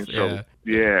and stuff. I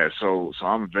mean? So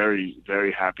I'm very,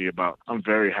 very happy about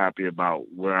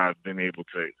where I've been able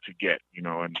to get,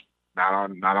 and not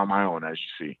on my own, as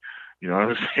you see. You know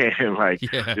what I'm saying?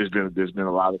 There's been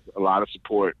a lot of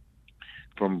support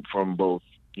from both,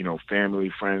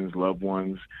 family, friends, loved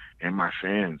ones, and my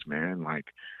fans, man. Like,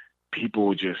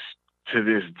 people just to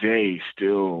this day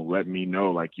still let me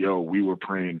know, like, yo, we were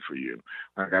praying for you.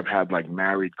 Like, I've had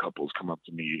married couples come up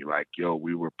to me like, yo,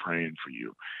 we were praying for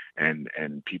you. And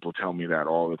people tell me that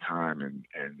all the time. And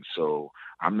so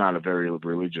I'm not a very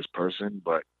religious person,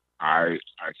 but I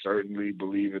certainly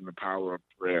believe in the power of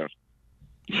prayer.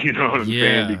 You know what I'm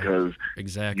saying? Because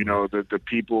exactly. The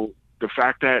people, the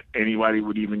fact that anybody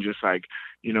would even just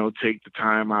take the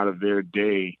time out of their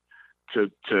day to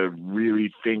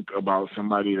really think about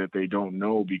somebody that they don't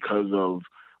know because of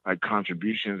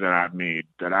contributions that I've made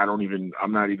that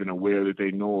I'm not even aware that they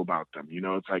know about them.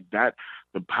 It's like that,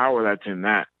 the power that's in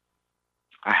that.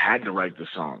 I had to write the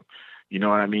song. You know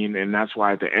what I mean? And that's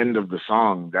why at the end of the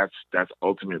song, that's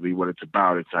ultimately what it's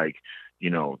about. It's like,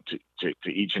 to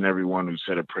each and every one who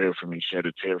said a prayer for me, shed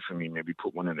a tear for me, maybe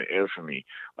put one in the air for me.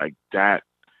 Like, that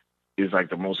is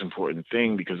the most important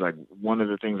thing, because one of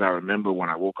the things I remember when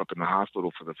I woke up in the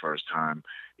hospital for the first time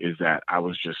is that I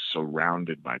was just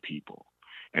surrounded by people,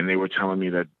 and they were telling me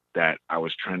that I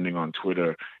was trending on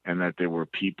Twitter and that there were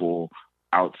people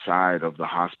outside of the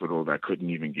hospital that couldn't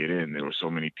even get in. There were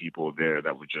so many people there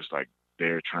that were just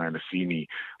there trying to see me.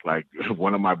 Like,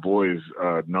 one of my boys,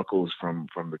 Knuckles from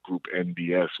the group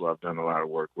NBS, who I've done a lot of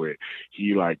work with,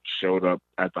 he showed up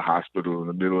at the hospital in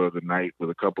the middle of the night with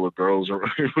a couple of girls, with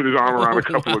his arm around a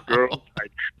couple of girls,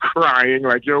 crying,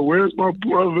 yo, where's my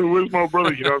brother? Where's my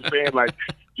brother? You know what I'm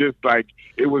saying?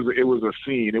 It was a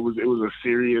scene. It was a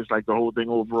serious, the whole thing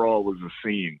overall was a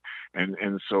scene.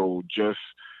 And so just,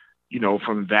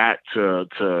 from that to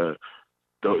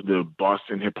the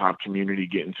Boston hip hop community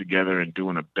getting together and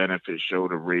doing a benefit show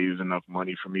to raise enough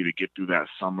money for me to get through that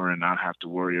summer and not have to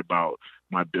worry about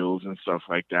my bills and stuff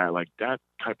like that. Like that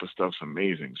type of stuff's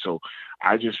amazing. So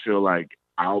I just feel like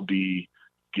I'll be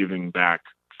giving back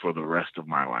for the rest of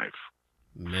my life.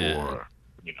 Man. For,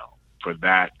 you know, for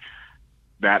that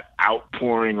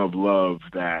outpouring of love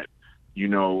that, you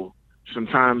know,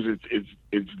 sometimes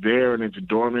it's there and it's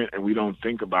dormant and we don't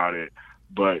think about it.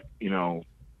 But, you know,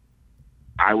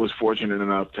 I was fortunate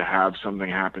enough to have something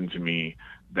happen to me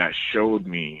that showed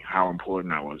me how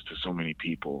important I was to so many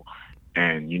people,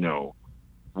 and, you know,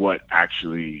 what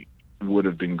actually would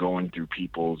have been going through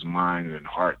people's minds and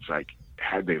hearts, like,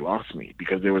 had they lost me,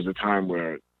 because there was a time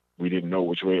where we didn't know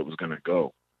which way it was going to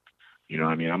go. You know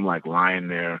what I mean? I'm like lying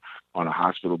there on a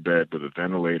hospital bed with a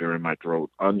ventilator in my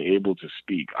throat, unable to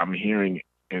speak. I'm hearing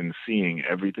and seeing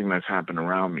everything that's happening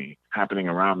around me,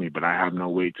 but I have no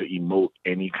way to emote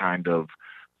any kind of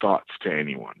thoughts to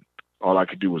anyone. All I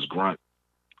could do was grunt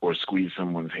or squeeze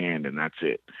someone's hand, and that's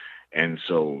it. And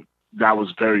so that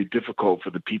was very difficult for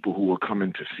the people who were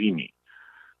coming to see me.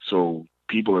 So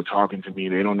people are talking to me.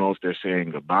 They don't know if they're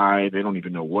saying goodbye. They don't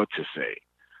even know what to say.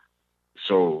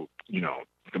 So, you know,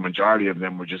 the majority of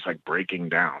them were just like breaking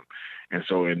down. And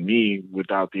so in me,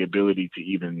 without the ability to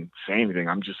even say anything,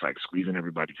 I'm just like squeezing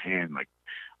everybody's hand. Like,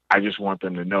 I just want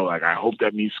them to know, like, I hope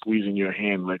that me squeezing your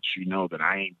hand lets you know that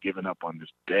I ain't giving up on this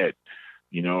bed,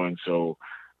 you know? And so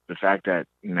the fact that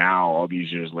now, all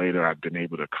these years later, I've been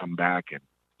able to come back and,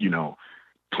 you know,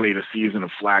 played a season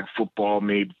of flag football,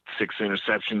 made 6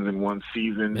 interceptions in one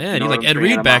season. Man, you know you like Ed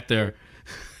Reed back there.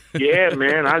 Yeah,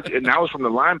 man. And that was from the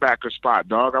linebacker spot,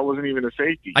 dog. I wasn't even a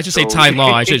safety. I should say Ty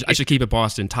Law. I should keep it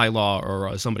Boston. Ty Law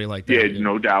or somebody like that. Yeah,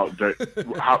 no doubt.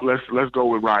 Let's go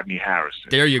with Rodney Harrison.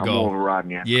 There you I'm go. Over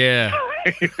Rodney Harrison. Yeah.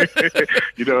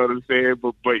 You know what I'm saying?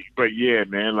 But yeah,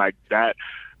 man. Like that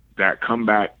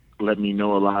comeback let me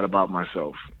know a lot about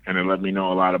myself, and it let me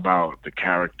know a lot about the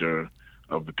character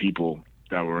of the people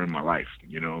that were in my life.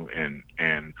 You know,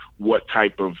 and what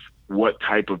type of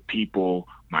people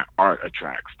my art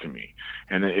attracts to me.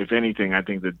 And if anything, I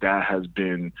think that has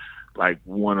been like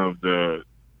one of the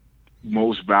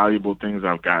most valuable things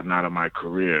I've gotten out of my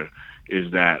career,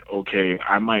 is that, okay,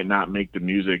 I might not make the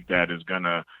music that is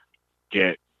gonna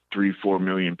get 3-4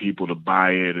 million people to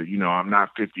buy it, or, you know, I'm not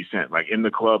 50 Cent. Like In the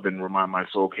Club and Remind My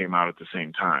Soul came out at the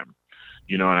same time.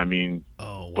 You know what I mean?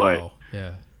 Oh, wow. But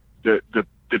yeah.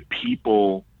 The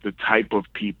people, the type of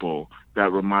people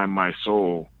that Remind My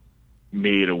Soul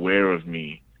made aware of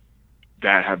me,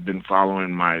 that have been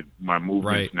following my movements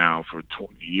right now for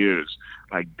 20 years.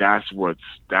 Like that's what's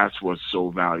so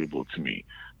valuable to me.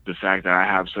 The fact that I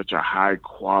have such a high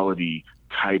quality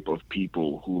type of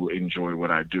people who enjoy what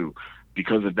I do.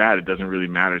 Because of that, it doesn't really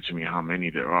matter to me how many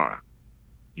there are.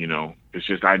 You know, it's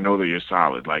just, I know that you're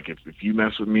solid. Like if you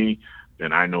mess with me,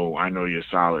 then I know you're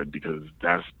solid, because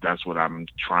that's what I'm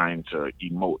trying to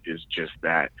emote, is just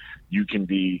that you can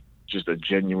be just a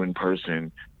genuine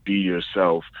person, be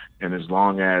yourself, and as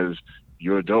long as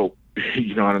you're dope,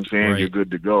 you know what I'm saying, right, you're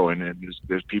good to go. And then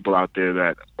there's people out there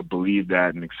that believe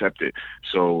that and accept it.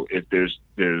 So if there's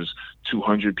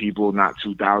 200 people, not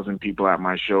 2,000 people at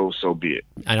my show, so be it.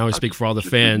 I know I speak for all the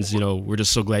fans. You know, we're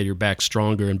just so glad you're back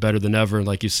stronger and better than ever.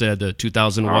 Like you said, the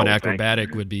 2001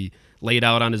 Akrobatik would be laid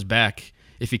out on his back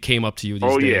if he came up to you these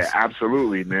days. Oh yeah,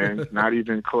 absolutely, man. Not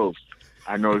even close.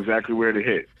 I know exactly where to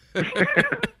hit.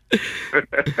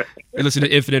 Hey, listen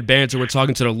to Infinite Banter. We're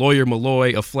talking to the lawyer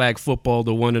Malloy of flag football,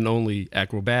 the one and only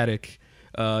Akrobatik.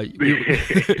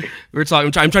 We're talking.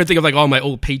 I'm trying to think of like all my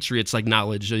old Patriots like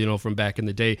knowledge, you know, from back in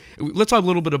the day. Let's talk a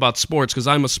little bit about sports, because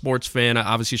I'm a sports fan.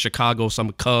 Obviously, Chicago,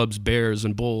 some Cubs, Bears,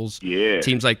 and Bulls,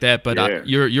 teams like that. But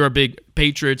you're a big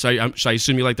Patriots. Should I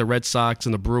assume you like the Red Sox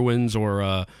and the Bruins,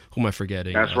 or who am I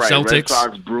forgetting? That's right. Celtics? Red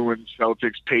Sox, Bruins,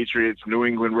 Celtics, Patriots, New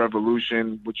England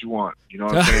Revolution. What you want? You know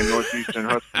what I'm saying? Northeastern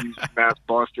Huskies, Mass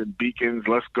Boston Beacons.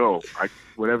 Let's go.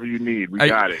 Whatever you need, we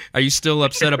got it. Are you still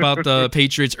upset about the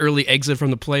Patriots' early exit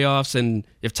from the playoffs? And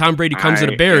if Tom Brady comes to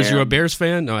the Bears, you're a Bears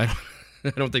fan? No, I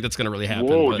don't think that's going to really happen.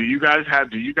 Whoa! But. Do you guys have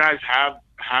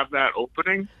that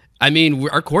opening? I mean,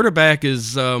 our quarterback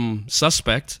is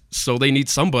suspect, so they need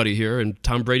somebody here. And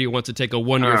Tom Brady wants to take a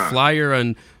one-year flyer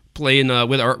and playing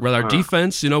with our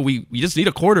defense. You know, we just need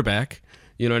a quarterback.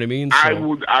 You know what I mean?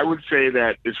 So. I would say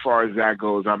that as far as that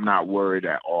goes, I'm not worried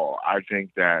at all. I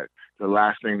think that the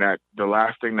last thing that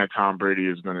Tom Brady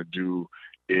is going to do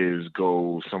is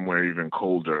go somewhere even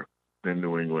colder than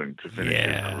New England to finish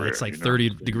his career. It's like 30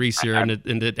 degrees here, and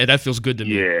that feels good to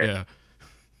me.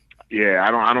 Yeah,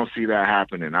 I don't see that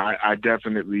happening. I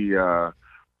definitely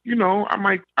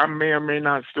I may or may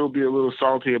not still be a little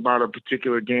salty about a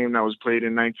particular game that was played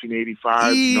in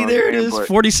 1985. You know what There I'm it saying? is, But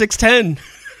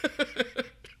 46-10.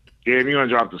 Damn, you gonna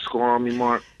drop the score on me,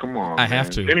 Mark? Come on, I man. have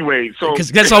to. Anyway, so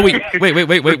because that's all we.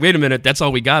 Wait a minute. That's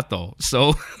all we got though.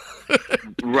 So.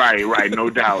 Right, no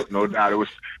doubt.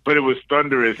 But it was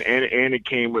thunderous, and it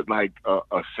came with like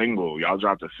a single. Y'all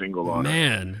dropped a single on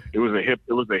it. It was a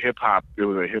hip hop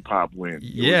win.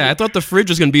 Yeah, I thought the Fridge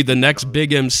was gonna be the next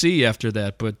big MC after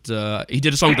that, but he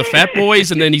did a song with the Fat Boys,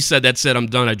 and then he said, "That's it, I'm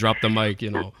done. I dropped the mic."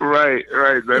 Right.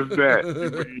 That's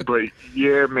that. But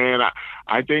yeah, man,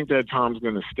 I think that Tom's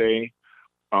gonna stay.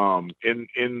 In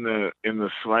the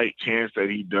slight chance that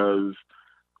he does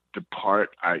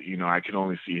depart, I can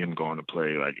only see him going to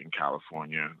play like in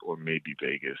California or maybe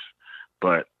Vegas,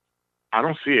 but I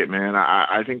don't see it, man.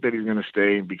 I think that he's going to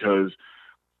stay because,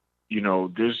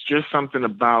 there's just something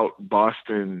about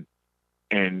Boston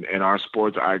and our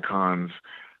sports icons,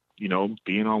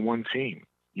 being on one team.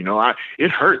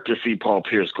 It hurt to see Paul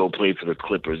Pierce go play for the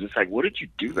Clippers. It's like, what did you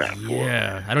do that for?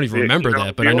 Yeah, I don't even remember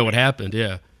that, but I know what happened.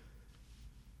 Yeah.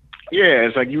 Yeah,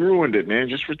 it's like you ruined it, man.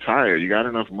 Just retire. You got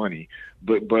enough money.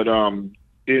 But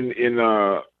in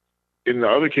the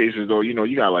other cases though,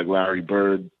 you got like Larry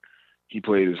Bird. He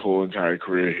played his whole entire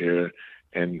career here,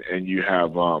 and you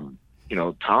have Tom,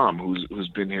 who's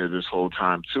been here this whole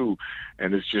time too,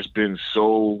 and it's just been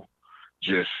so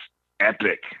just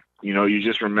epic. You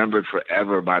just remembered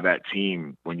forever by that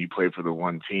team when you played for the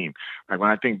one team. Like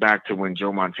when I think back to when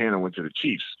Joe Montana went to the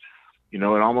Chiefs. It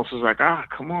almost was like,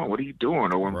 come on, what are you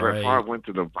doing? Or when Brett Favre went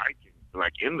to the Vikings,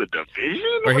 like in the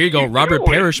division. Or here you go, Robert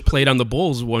Parrish played on the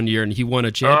Bulls one year and he won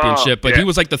a championship, but he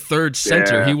was like the third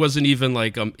center. Yeah. He wasn't even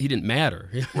like he didn't matter.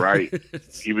 Right.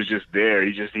 He was just there.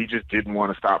 He just didn't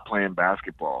want to stop playing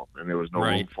basketball, and there was no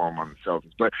room for him on the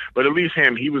Celtics. But at least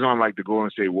he was on like the Golden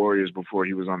State Warriors before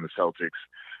he was on the Celtics.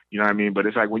 You know what I mean? But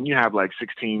it's like when you have like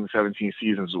 16, 17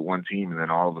 seasons with one team and then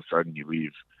all of a sudden you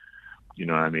leave. You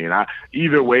know what I mean?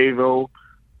 Either way, though,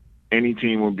 any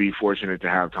team would be fortunate to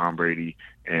have Tom Brady,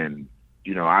 and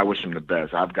I wish him the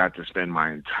best. I've got to spend my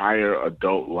entire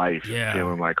adult life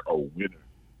feeling like a winner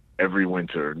every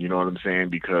winter. You know what I'm saying?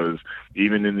 Because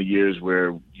even in the years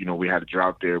where we had a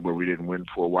drought there where we didn't win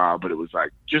for a while, but it was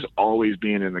like just always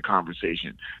being in the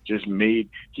conversation.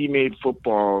 He made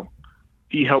football.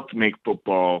 He helped make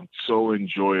football so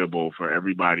enjoyable for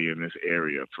everybody in this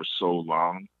area for so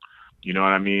long. You know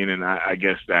what I mean? And I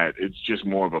guess that it's just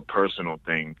more of a personal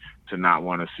thing to not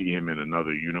want to see him in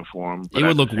another uniform. It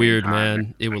would look weird,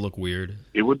 man. It would look weird.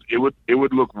 It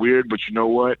would look weird, but you know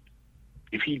what?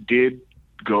 If he did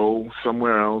go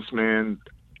somewhere else, man,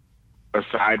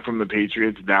 aside from the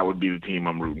Patriots, that would be the team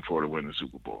I'm rooting for to win the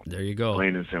Super Bowl. There you go.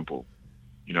 Plain and simple.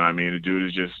 You know what I mean? The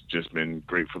dude has just been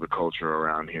great for the culture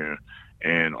around here,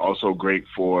 and also great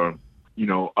for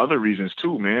other reasons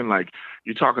too, man. Like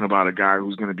you're talking about a guy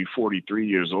who's going to be 43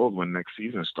 years old when next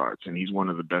season starts, and he's one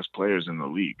of the best players in the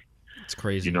league. It's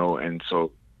crazy, And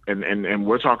so, and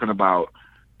we're talking about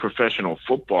professional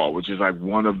football, which is like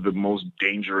one of the most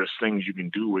dangerous things you can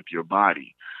do with your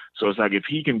body. So it's like if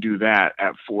he can do that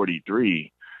at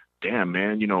 43, damn,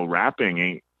 man, rapping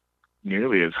ain't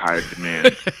nearly as high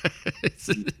demand.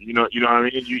 you know what I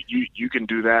mean? You can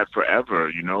do that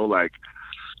forever. Like.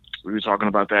 We were talking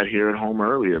about that here at home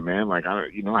earlier, man. Like,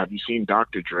 have you seen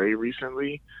Dr. Dre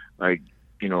recently? Like,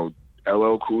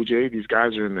 LL Cool J. These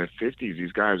guys are in their 50s.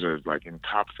 These guys are like in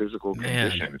top physical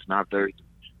condition. It's not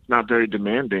very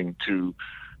demanding to,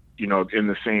 in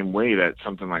the same way that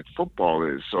something like football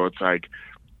is. So it's like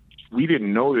we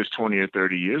didn't know this 20 or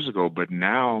 30 years ago, but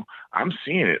now I'm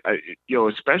seeing it.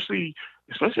 Especially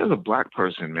as a black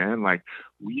person, man. Like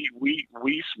we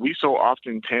so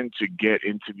often tend to get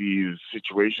into these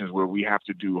situations where we have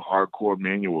to do hardcore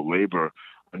manual labor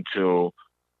until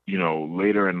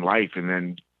later in life, and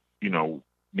then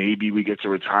maybe we get to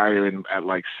retire at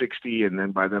like 60, and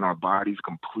then by then our body's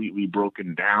completely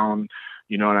broken down.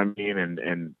 You know what I mean?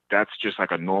 And that's just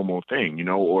like a normal thing,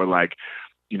 or like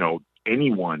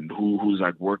anyone who's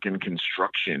like working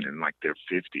construction in like their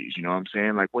 50s, you know what I'm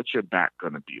saying? Like, what's your back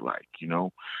gonna be like,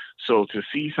 So to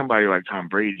see somebody like Tom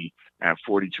Brady at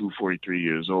 42, 43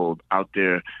 years old out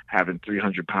there having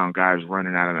 300-pound guys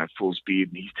running at him at full speed,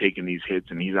 and he's taking these hits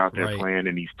and he's out there playing,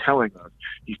 and he's telling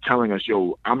us,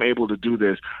 yo, I'm able to do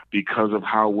this because of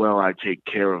how well I take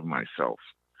care of myself.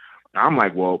 I'm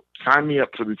like, well, sign me up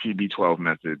for the TB12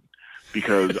 method,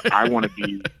 because I want to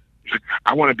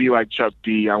be like Chuck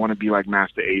D. I want to be like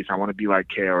Master Ace. I want to be like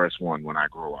KRS-One when I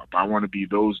grow up. I want to be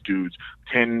those dudes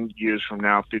 10 years from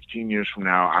now, 15 years from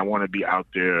now. I want to be out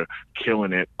there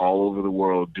killing it all over the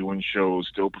world, doing shows,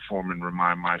 still performing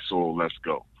Remind My Soul, Let's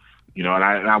Go. you know, and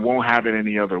I won't have it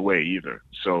any other way either.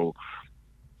 So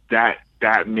that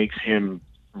makes him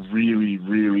really,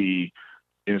 really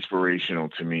inspirational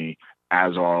to me,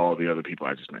 as are all the other people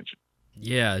I just mentioned.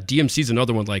 Yeah, DMC's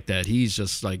another one like that. He's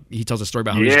just like, he tells a story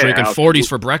about how he's drinking 40s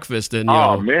for breakfast, and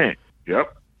man,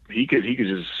 yep, he could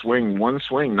just swing one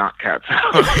swing, knock cats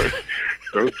out.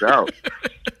 No doubt.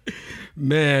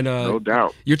 Man, no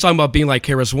doubt. You're talking about being like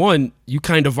KRS-One. You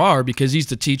kind of are, because he's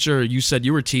the teacher. You said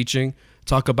you were teaching.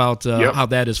 Talk about how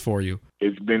that is for you.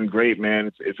 It's been great,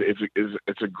 man.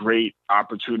 It's a great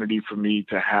opportunity for me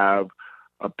to have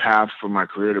a path for my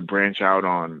career to branch out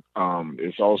on.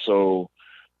 It's also,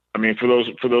 I mean, for those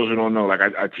who don't know, like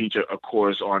I teach a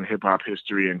course on hip hop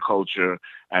history and culture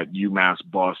at UMass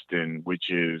Boston, which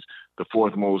is the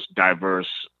fourth most diverse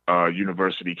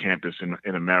university campus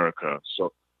in America.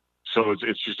 So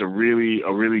it's just a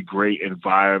really great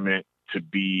environment to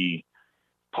be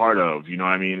part of, you know what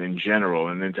I mean, in general,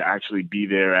 and then to actually be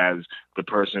there as the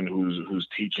person who's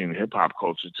teaching hip hop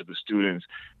culture to the students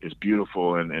is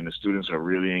beautiful, and the students are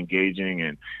really engaging,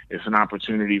 and it's an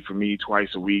opportunity for me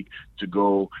twice a week to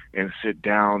go and sit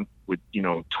down with, you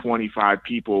know, 25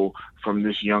 people from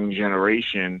this young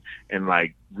generation and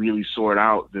like really sort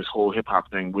out this whole hip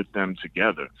hop thing with them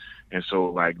together. And so,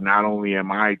 like, not only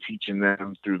am I teaching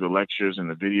them through the lectures and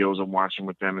the videos I'm watching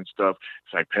with them and stuff,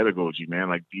 it's like pedagogy, man.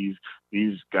 Like these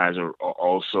guys are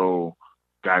also,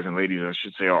 guys and ladies, I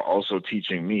should say, are also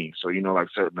teaching me. So, you know, like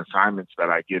certain assignments that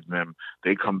I give them,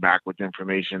 they come back with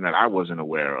information that I wasn't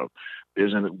aware of.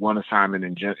 There's one assignment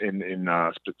in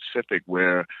specific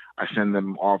where I send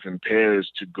them off in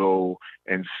pairs to go,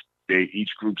 and each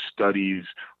group studies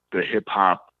the hip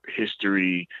hop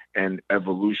history and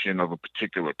evolution of a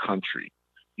particular country,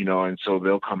 you know, and so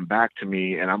they'll come back to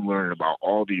me, and I'm learning about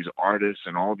all these artists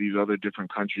and all these other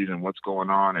different countries and what's going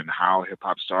on and how hip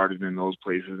hop started in those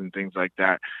places and things like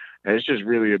that. And it's just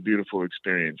really a beautiful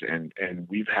experience. And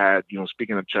we've had, you know,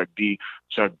 speaking of Chuck D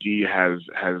has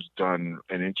done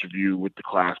an interview with the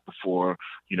class before,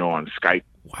 you know, on Skype.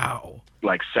 Wow.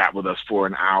 Like sat with us for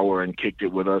an hour and kicked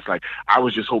it with us. Like I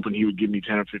was just hoping he would give me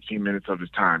 10 or 15 minutes of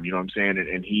his time, you know what I'm saying?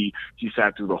 And he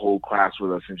sat through the whole class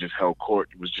with us and just held court.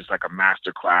 It was just like a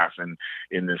master class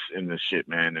in this shit,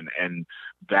 man. And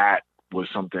that was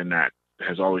something that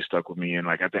has always stuck with me. And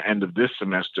like at the end of this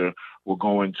semester, we're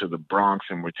going to the Bronx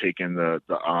and we're taking the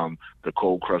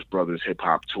Cold Crush Brothers hip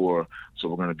hop tour. So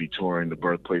we're going to be touring the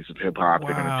birthplace of hip hop. Wow.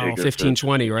 They're going to take us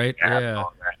 1520, right? Yeah.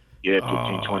 Yeah,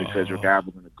 1520 Cedric Ave.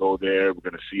 We're going to go there. We're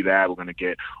going to see that. We're going to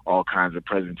get all kinds of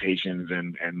presentations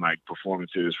and like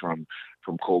performances from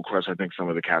Cold Crush. I think some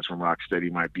of the cats from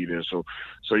Rocksteady might be there. So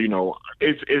you know,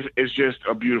 it's just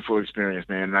a beautiful experience,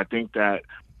 man. And I think that.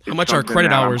 How much are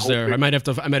credit hours there? I might have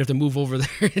to move over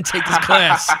there and take this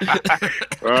class.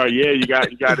 Yeah, you got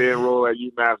to enroll at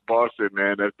UMass Boston,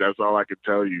 man. That's all I can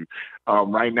tell you.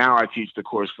 Right now, I teach the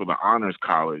course for the Honors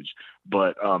College,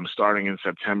 but starting in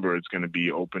September, it's going to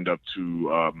be opened up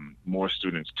to more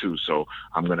students too. So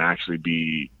I'm going to actually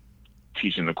be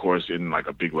teaching the course in like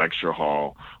a big lecture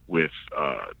hall with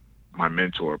my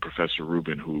mentor, Professor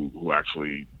Rubin, who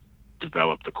actually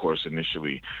developed the course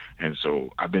initially. And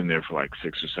so I've been there for like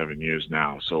 6 or 7 years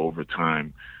now. So over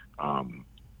time,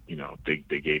 you know,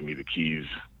 they gave me the keys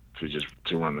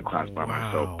to run the class by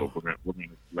myself, but we're gonna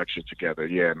lecture together.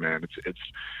 Yeah, man,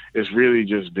 it's really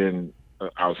just been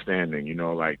outstanding. You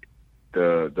know, like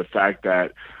the fact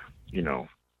that, you know,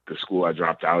 the school I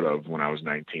dropped out of when I was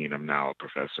 19, I'm now a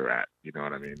professor at, you know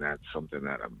what I mean? That's something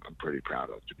that I'm pretty proud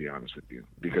of, to be honest with you,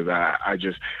 because I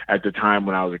just, at the time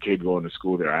when I was a kid going to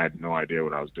school there, I had no idea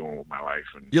what I was doing with my life.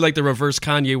 And you're like the reverse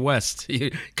Kanye West,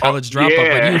 college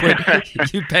dropout,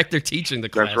 but you back there teaching the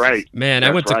classes. That's right. Man, I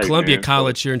went to Columbia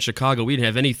College here in Chicago. We didn't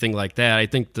have anything like that. I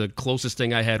think the closest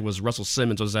thing I had was Russell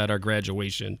Simmons was at our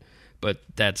graduation, but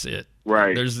that's it.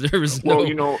 Right. There was no. Well,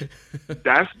 you know,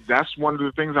 that's one of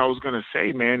the things I was gonna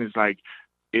say, man. Is like,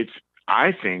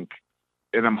 I think,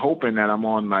 and I'm hoping that I'm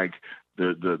on like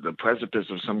the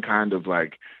precipice of some kind of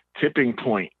like tipping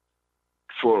point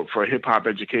for hip hop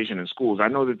education in schools. I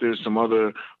know that there's some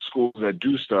other schools that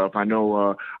do stuff. I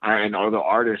know, and other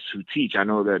artists who teach. I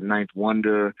know that Ninth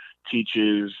Wonder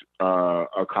teaches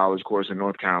a college course in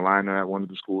North Carolina at one of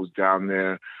the schools down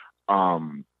there,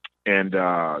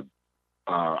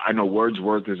 I know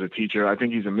Wordsworth is a teacher. I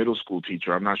think he's a middle school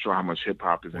teacher. I'm not sure how much hip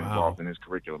hop is involved in his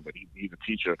curriculum, but he's a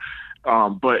teacher.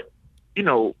 But, you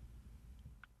know,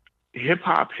 hip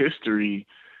hop history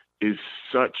is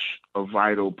such a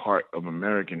vital part of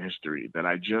American history that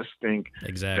I just think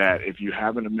that if you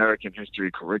have an American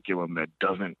history curriculum that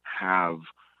doesn't have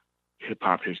hip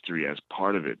hop history as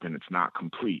part of it, then it's not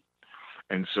complete.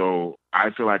 And so I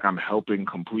feel like I'm helping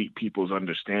complete people's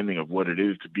understanding of what it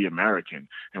is to be American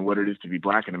and what it is to be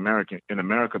Black in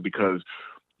America, because,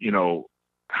 you know,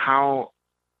 how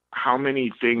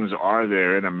many things are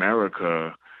there in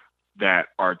America that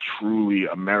are truly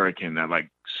American, that like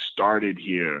started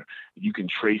here? You can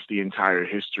trace the entire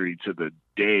history to the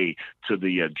day, to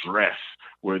the address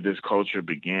where this culture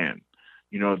began.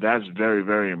 You know, that's very,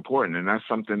 very important. And that's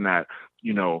something that,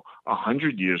 you know,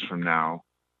 100 years from now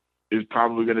is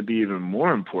probably going to be even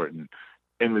more important.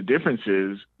 And the difference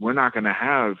is we're not going to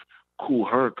have Kool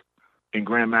Herc and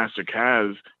Grandmaster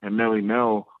Caz and Melly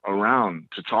Mel around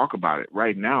to talk about it.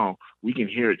 Right now, we can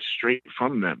hear it straight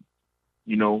from them.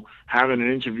 You know, having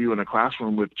an interview in a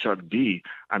classroom with Chuck D,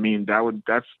 I mean,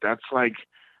 that's like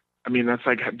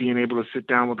being able to sit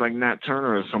down with like Nat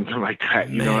Turner or something like that.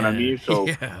 You know what I mean? So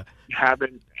yeah.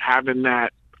 having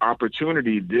that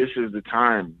opportunity, this is the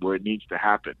time where it needs to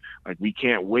happen. Like, we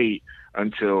can't wait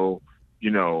until, you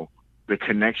know, the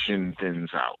connection thins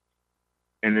out.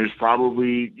 And there's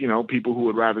probably, you know, people who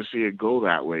would rather see it go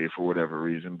that way for whatever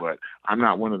reason, but I'm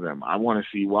not one of them. I want to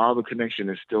see, while the connection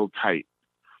is still tight,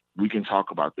 we can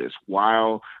talk about this.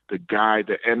 While the guy,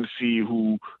 the MC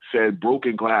who said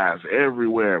broken glass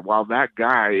everywhere, while that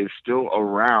guy is still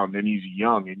around and he's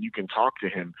young and you can talk to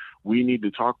him, we need to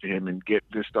talk to him and get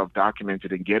this stuff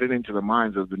documented and get it into the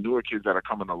minds of the newer kids that are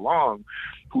coming along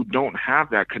who don't have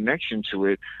that connection to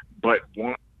it, but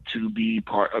want to be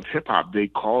part of hip hop. They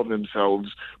call themselves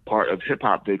part of hip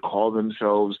hop. They call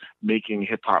themselves making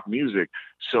hip hop music.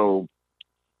 So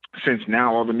since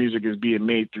now all the music is being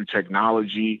made through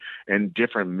technology and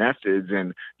different methods,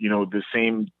 and, you know, the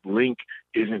same link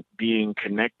isn't being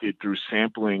connected through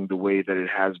sampling the way that it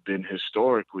has been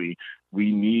historically,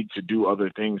 we need to do other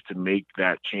things to make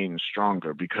that change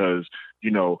stronger. Because,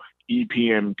 you know,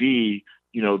 EPMD,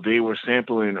 you know, they were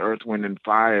sampling Earth, Wind and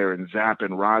Fire and Zapp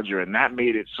and Roger, and that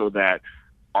made it so that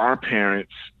our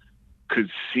parents could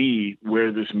see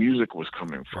where this music was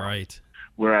coming from. Right.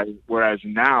 Whereas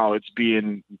now it's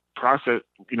being processed,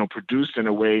 you know, produced in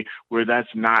a way where that's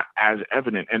not as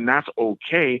evident. And that's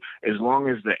okay, as long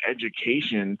as the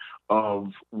education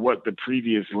of what the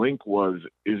previous link was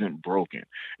isn't broken.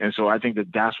 And so I think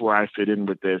that that's where I fit in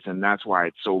with this. And that's why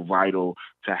it's so vital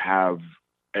to have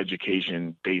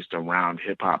education based around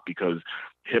hip hop, because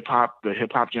the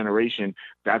hip hop generation,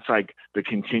 that's like the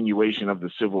continuation of the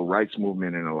civil rights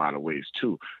movement in a lot of ways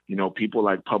too. You know, people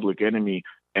like Public Enemy,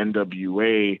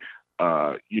 NWA,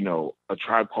 you know, A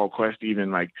Tribe Called Quest,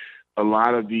 even like a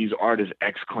lot of these artists,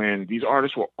 X-Clan, these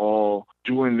artists were all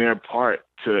doing their part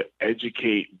to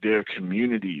educate their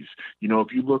communities. You know,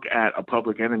 if you look at a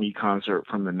Public Enemy concert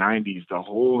from the 90s, the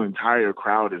whole entire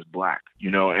crowd is Black,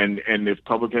 you know, and if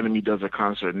Public Enemy does a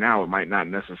concert now, it might not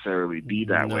necessarily be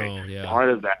that way. Yeah.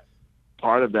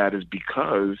 Part of that is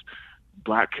because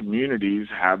Black communities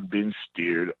have been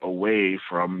steered away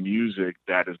from music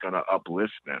that is going to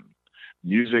uplift them,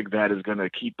 music that is going to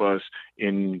keep us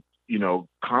in, you know,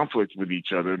 conflict with each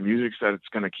other, music that's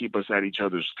going to keep us at each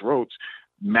other's throats,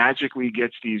 magically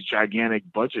gets these gigantic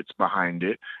budgets behind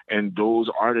it. And those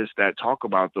artists that talk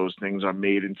about those things are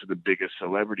made into the biggest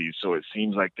celebrities. So it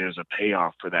seems like there's a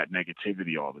payoff for that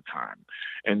negativity all the time.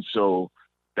 And so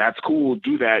that's cool,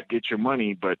 do that, get your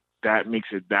money, but that makes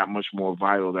it that much more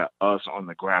vital that us on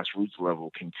the grassroots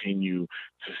level continue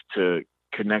to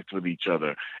connect with each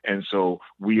other. And so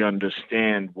we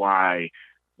understand why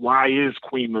is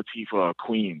Queen Latifah a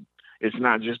queen? It's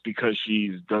not just because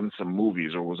she's done some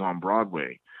movies or was on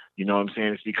Broadway. You know what I'm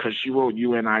saying? It's because she wrote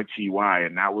UNITY,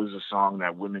 and that was a song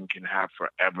that women can have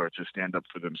forever to stand up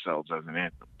for themselves as an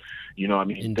anthem. You know what I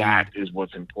mean? Indeed. That is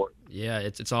what's important. Yeah,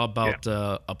 it's all about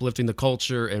uplifting the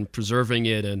culture and preserving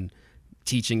it and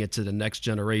teaching it to the next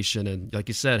generation. And like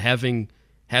you said, having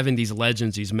these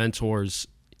legends, these mentors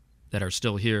that are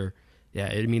still here, yeah,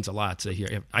 it means a lot to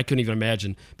hear. I couldn't even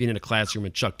imagine being in a classroom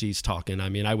and Chuck D's talking. I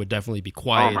mean, I would definitely be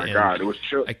quiet. Oh my God, it was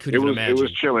chilling. I couldn't even imagine. It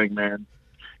was chilling, man.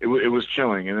 It was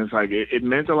chilling, and it's like it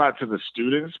meant a lot to the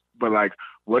students, but like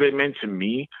what it meant to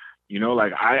me, you know,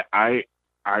 like I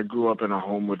grew up in a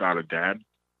home without a dad,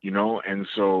 you know, and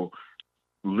so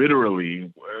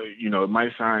literally, you know, it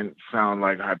might sound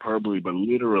like hyperbole, but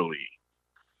literally,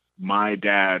 my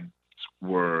dads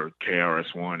were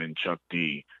KRS-One and Chuck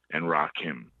D and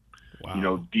Rakim. Wow. You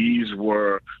know, these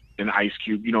were an Ice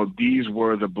Cube. You know, these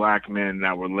were the Black men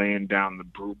that were laying down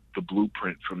the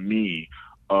blueprint for me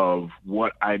of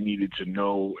what I needed to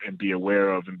know and be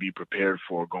aware of and be prepared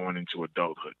for going into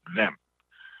adulthood. Them,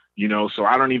 you know, so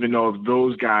I don't even know if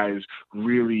those guys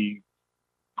really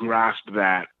grasped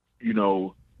that, you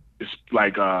know, it's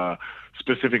like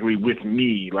specifically with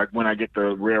me, like when I get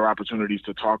the rare opportunities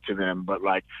to talk to them. But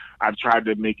like, I've tried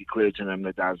to make it clear to them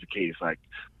that that's the case. Like,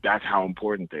 that's how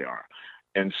important they are.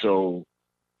 And so,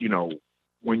 you know,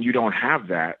 when you don't have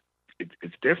that,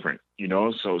 it's different, you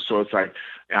know? So it's like,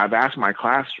 I've asked my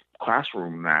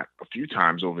classroom that a few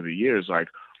times over the years, like,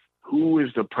 who is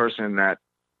the person that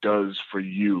does for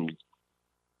you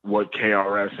what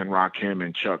KRS and Rakim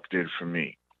and Chuck did for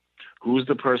me? Who's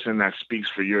the person that speaks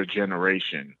for your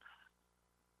generation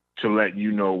to let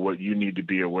you know what you need to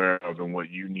be aware of and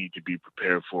what you need to be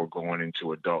prepared for going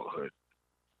into adulthood?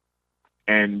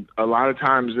 And a lot of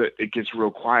times it gets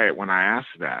real quiet when I ask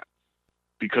that,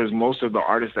 because most of the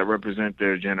artists that represent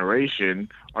their generation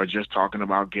are just talking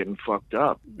about getting fucked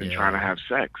up and trying to have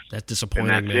sex. That's disappointing,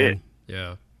 and that's man. it.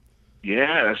 Yeah.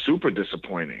 Yeah, that's super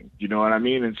disappointing. You know what I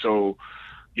mean? And so,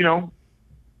 you know,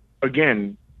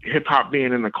 again, hip hop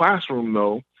being in the classroom,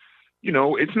 though, you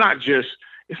know, it's not just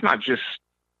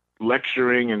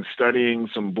lecturing and studying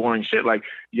some boring shit. Like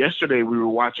yesterday we were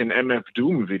watching MF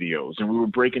Doom videos and we were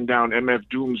breaking down MF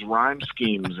Doom's rhyme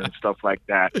schemes and stuff like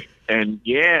that. And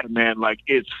yeah, man, like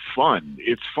it's fun.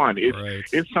 It's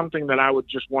It's something that I would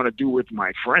just want to do with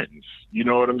my friends. You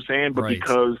know what I'm saying? But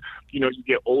because, you know, you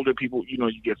get older people, you know,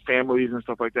 you get families and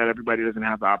stuff like that. Everybody doesn't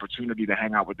have the opportunity to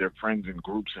hang out with their friends in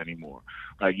groups anymore.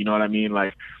 Like, you know what I mean?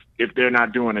 Like, if they're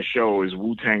not doing a show, is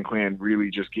Wu-Tang Clan really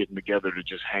just getting together to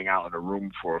just hang out in a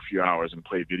room for a few hours and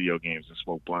play video games and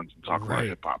smoke blunts and talk about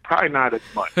hip-hop? Probably not as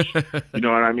much. You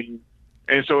know what I mean?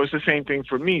 And so it's the same thing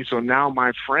for me. So now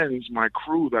my friends, my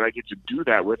crew that I get to do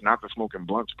that with, not the smoking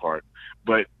blunts part,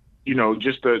 but, you know,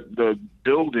 just the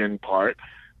build-in part,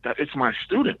 that it's my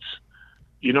students.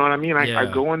 You know what I mean?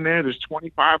 I go in there, there's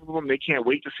 25 of them. They can't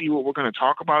wait to see what we're going to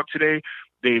talk about today.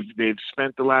 They've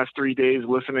spent the last 3 days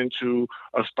listening to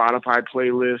a Spotify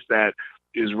playlist that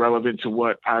is relevant to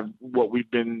what we've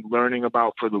been learning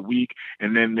about for the week.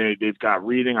 And then they've got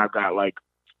reading. I've got like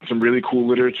some really cool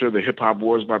literature, The Hip Hop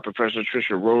Wars by Professor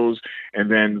Trisha Rose. And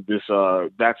then this,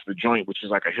 That's the Joint, which is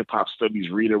like a hip hop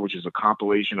studies reader, which is a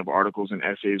compilation of articles and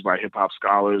essays by hip hop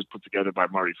scholars put together by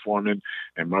Murray Foreman.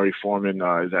 And Murray Foreman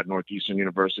is at Northeastern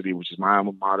University, which is my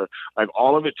alma mater. Like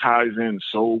all of it ties in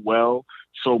so well,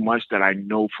 so much that I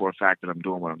know for a fact that I'm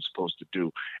doing what I'm supposed to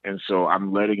do. And so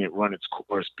I'm letting it run its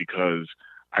course because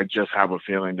I just have a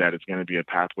feeling that it's going to be a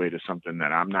pathway to something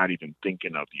that I'm not even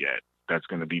thinking of yet. That's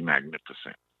going to be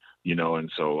magnificent. You know,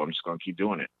 and so I'm just going to keep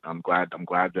doing it. I'm glad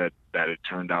that it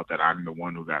turned out that I'm the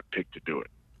one who got picked to do it.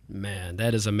 Man,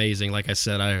 that is amazing. Like I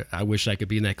said, I wish I could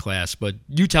be in that class, but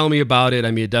you tell me about it. I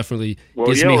mean, it definitely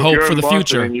gives me hope for the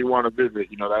future. And you want to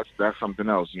visit, you know, that's something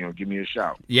else. You know, give me a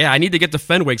shout. Yeah, I need to get to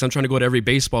Fenway because I'm trying to go to every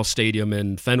baseball stadium,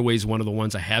 and Fenway's one of the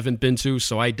ones I haven't been to,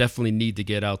 so I definitely need to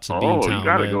get out to Beantown. You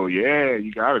gotta go. Yeah,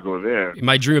 you gotta go there.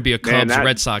 My dream would be a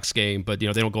Cubs-Red Sox game, but you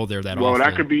know they don't go there that often. Well,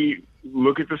 that could be.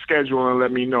 Look at the schedule and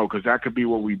let me know, because that could be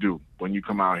what we do when you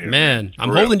come out here. Man,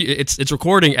 I'm holding you. It's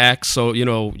recording, X, so, you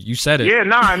know, you said it. Yeah,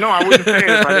 I know. I wouldn't say it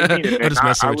if I didn't mean it. I'm just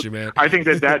messing with you, man. I think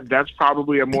that's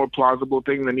probably a more plausible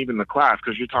thing than even the class,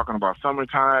 because you're talking about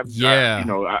summertime.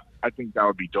 Yeah. I think that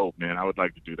would be dope, man. I would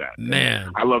like to do that.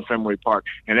 Man. I love Fenway Park.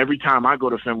 And every time I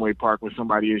go to Fenway Park with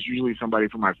somebody, it's usually somebody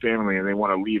from my family, and they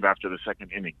want to leave after the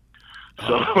second inning.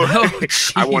 So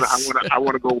I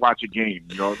want to go watch a game.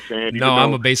 You know what I'm saying? No,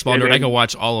 I'm a baseball nerd. I can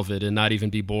watch all of it and not even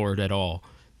be bored at all.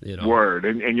 You know? Word.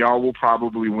 And y'all will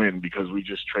probably win because we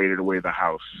just traded away the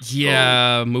house.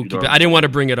 Yeah, so, Mookie. You know, I didn't want to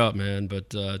bring it up, man, but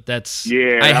that's.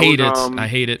 Yeah, I hate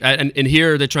it. And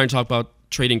here they're trying to talk about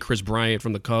trading Chris Bryant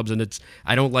from the Cubs, and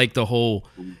I don't like the whole,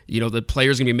 you know, the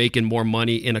player's gonna be making more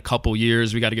money in a couple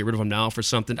years. We got to get rid of him now for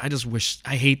something. I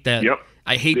hate that. Yep.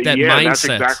 I hate that mindset. Yeah, that's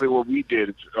exactly what we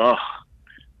did.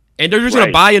 And they're just going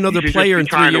to buy another player in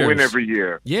 3 years. To win every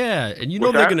year. Yeah, and you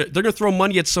know they're going to throw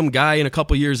money at some guy in a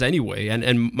couple years anyway.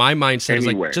 And my mindset is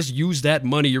like, just use that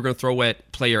money you're going to throw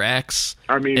at player X.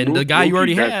 I mean, and the guy you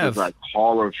already have. Is like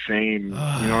Hall of Fame, you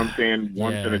know what I'm saying?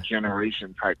 Once in a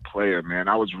generation type player, man.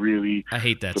 I was really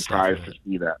surprised to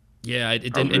see that. Yeah,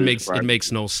 it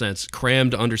makes no sense.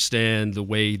 Cram to understand the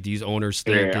way these owners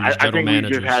think and these general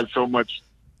managers.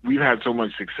 We've had so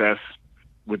much success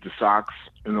with the Sox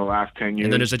in the last 10 years.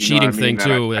 And then there's a cheating thing,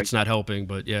 too, that's not helping,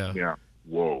 but yeah. Yeah.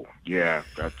 Whoa. Yeah,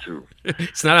 that too.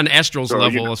 It's not on Astros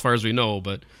level as far as we know,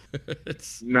 but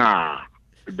it's... Nah,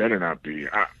 it better not be.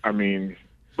 I mean,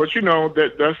 but you know,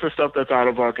 that's the stuff that's out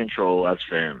of our control as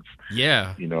fans.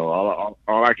 Yeah. You know,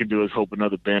 all I can do is hope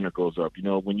another banner goes up. You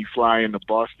know, when you fly into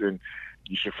Boston,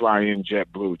 you should fly in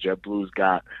JetBlue. JetBlue's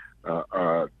got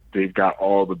they've got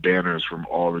all the banners from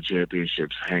all the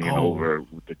championships hanging over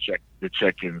with the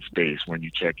check-in space when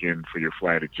you check in for your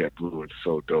flight at JetBlue. It's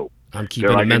so dope. I'm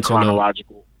keeping a mental note.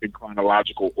 In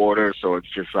chronological order, so it's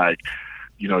just like,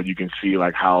 you know, you can see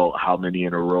like how many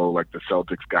in a row like the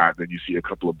Celtics got, then you see a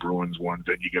couple of Bruins ones,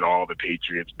 then you get all the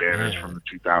Patriots banners from the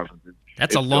 2000s.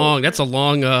 That's a long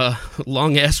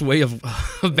ass way of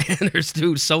banners,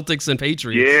 dude. Celtics and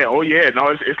Patriots. Yeah, oh yeah, no,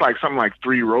 it's like something like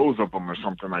 3 rows of them or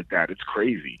something like that. It's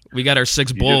crazy. We got our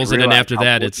 6 Bulls, and then after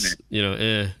that, it's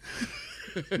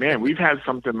Man, we've had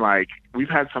something like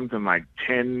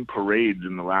 10 parades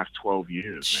in the last 12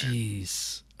 years.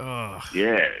 Jeez. Ugh.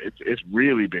 Yeah, it's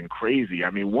really been crazy.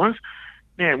 I mean, once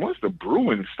the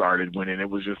Bruins started winning, it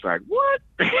was just like, what?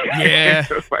 Yeah.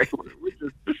 It's like,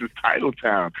 this is title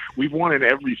town. We've won in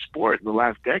every sport in the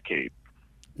last decade.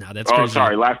 No, that's crazy.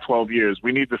 Last 12 years.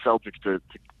 We need the Celtics to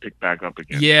pick back up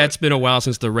again. Yeah, it's been a while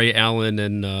since the Ray Allen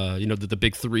and the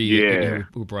big 3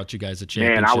 who brought you guys a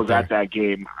championship. Man, I was at that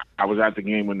game. I was at the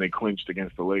game when they clinched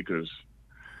against the Lakers.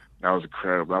 That was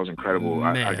incredible.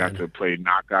 I got to play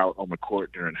knockout on the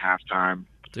court during halftime.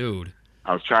 Dude,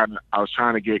 I was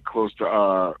trying to get close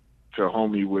to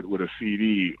homie with a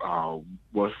CD.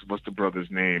 What's the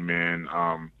brother's name, man?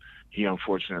 He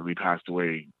unfortunately passed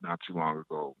away not too long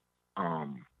ago.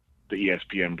 The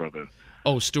ESPN brother.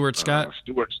 Oh, Stuart Scott?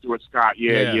 Stuart Scott,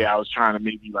 yeah. I was trying to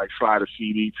maybe like slide a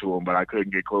CD to him, but I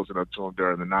couldn't get close enough to him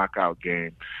during the knockout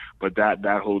game. But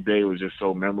that whole day was just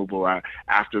so memorable.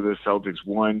 After the Celtics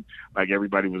won, like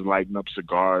everybody was lighting up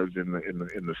cigars in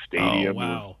the stadium. Oh,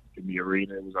 wow. In the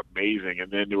arena. It was amazing.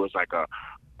 And then there was like a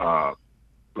how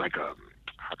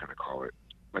can I call it?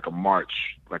 Like a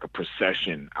march, like a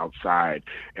procession outside,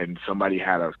 and somebody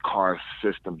had a car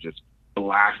system just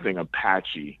blasting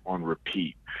Apache on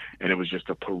repeat, and it was just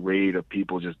a parade of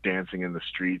people just dancing in the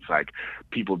streets, like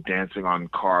people dancing on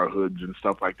car hoods and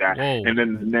stuff like that. Whoa. And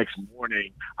then the next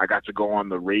morning I got to go on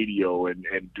the radio and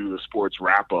do the sports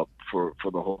wrap up for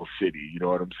the whole city. You know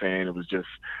what I'm saying? It was just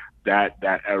that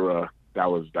era. That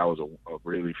was a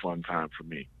really fun time for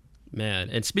me. Man,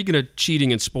 and speaking of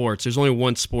cheating in sports, there's only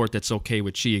one sport that's okay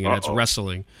with cheating, and that's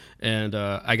wrestling. And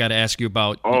I got to ask you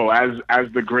about. Oh, as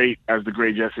the great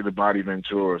Jesse the Body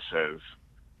Ventura says,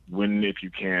 "Win if you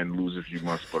can, lose if you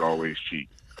must, but always cheat."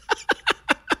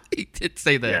 He did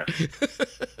say that.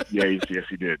 Yeah, yes,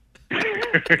 he did.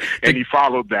 And he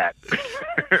followed that.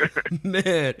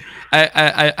 Man,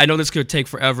 I know this could take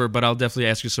forever, but I'll definitely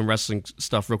ask you some wrestling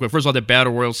stuff real quick. First of all, the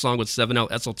Battle Royal song with 7L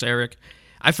Esoteric.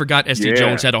 I forgot SD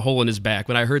Jones had a hole in his back.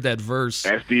 When I heard that verse,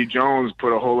 SD Jones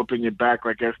put a hole up in your back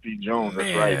like SD Jones.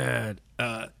 That's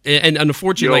right. And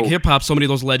unfortunately, like hip hop, so many of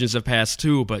those legends have passed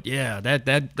too. But yeah,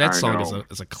 that song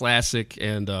is a classic.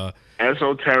 And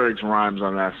Esoteric's rhymes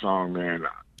on that song, man.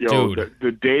 Yo,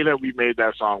 the day that we made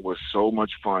that song was so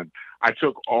much fun. I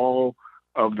took all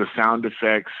of the sound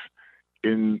effects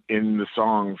in the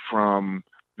song from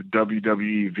the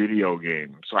WWE video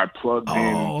game, so I plugged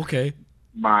in.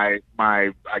 My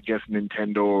I guess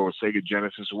Nintendo or Sega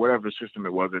Genesis or whatever system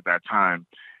it was at that time,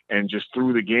 and just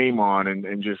threw the game on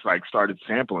and just like started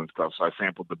sampling stuff. So I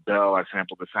sampled the bell, I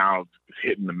sampled the sound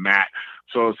hitting the mat.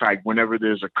 So it's like whenever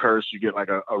there's a curse, you get like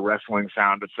a wrestling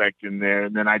sound effect in there.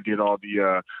 And then I did all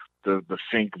the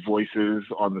sync voices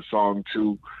on the song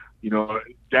too. You know,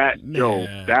 that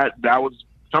was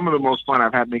some of the most fun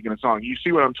I've had making a song. You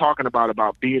see what I'm talking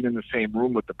about being in the same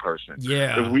room with the person.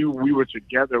 Yeah. Because we were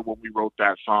together when we wrote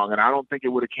that song, and I don't think it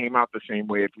would have came out the same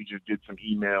way if we just did some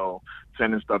email,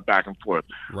 sending stuff back and forth.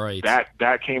 Right.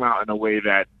 That came out in a way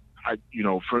that,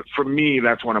 for me,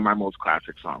 that's one of my most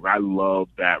classic songs. I love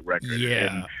that record.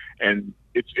 Yeah. And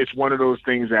it's one of those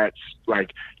things that's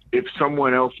like, if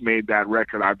someone else made that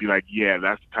record, I'd be like, yeah,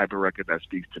 that's the type of record that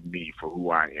speaks to me for who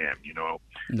I am, you know?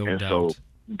 No doubt. So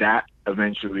that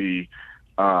eventually,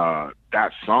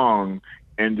 that song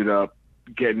ended up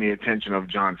getting the attention of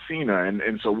John Cena.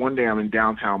 And so one day I'm in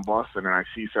downtown Boston and I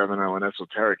see 7L and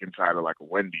Esoteric inside of like a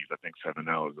Wendy's. I think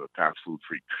 7L is a fast food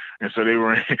freak. And so they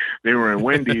were in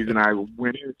Wendy's, and I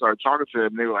went in and started talking to them.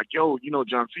 And they were like, yo, you know,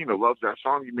 John Cena loves that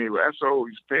song you made with Eso.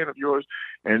 He's a fan of yours.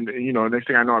 And, you know, next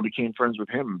thing I know, I became friends with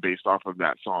him based off of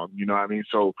that song. You know what I mean?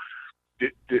 So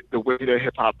the way that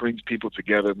hip hop brings people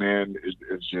together, man,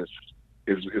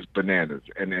 is bananas.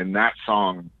 And that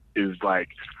song is like,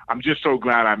 I'm just so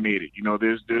glad I made it. You know,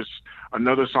 there's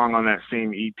another song on that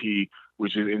same EP,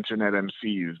 which is Internet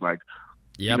MCs. Like,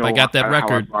 yep, you know, I got that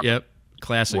record. Yep,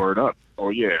 classic. Word up. Oh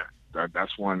yeah,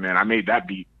 that's one, man. I made that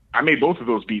beat. I made both of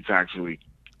those beats actually.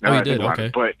 Oh, you did?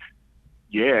 Okay. But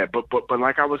yeah, but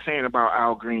like I was saying about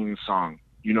Al Green's song,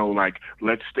 you know, like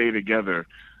Let's Stay Together.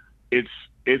 It's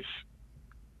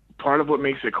part of what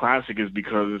makes it classic is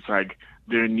because it's like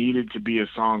there needed to be a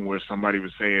song where somebody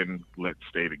was saying, let's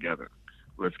stay together.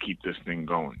 Let's keep this thing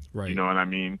going. Right. You know what I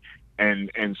mean?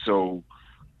 And so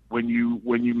when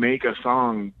you make a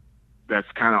song that's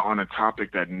kind of on a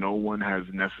topic that no one has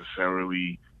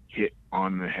necessarily hit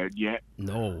on the head yet.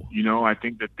 No. You know, I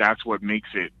think that's what makes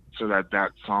it so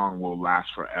that song will last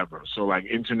forever. So like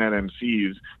Internet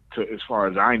MCs, as far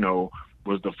as I know,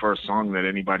 was the first song that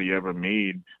anybody ever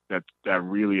made that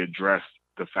really addressed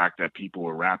the fact that people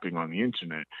were rapping on the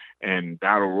internet. And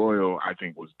Battle Royal, I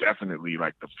think, was definitely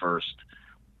like the first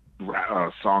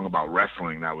song about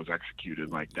wrestling that was executed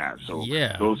like that. So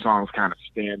those songs kind of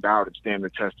stand out and stand the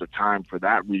test of time for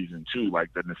that reason too,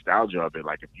 like the nostalgia of it.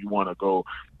 Like if you want to go,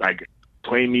 like,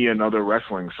 play me another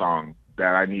wrestling song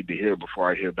that I need to hear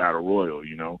before I hear Battle Royal,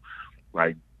 you know,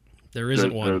 like there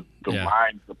isn't one. The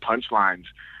lines, the punchlines.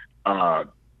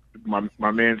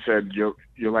 My man said you're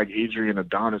like Adrian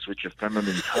Adonis with your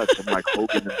feminine touch. I'm like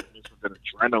Hogan with an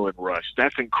adrenaline rush.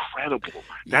 That's incredible.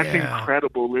 That's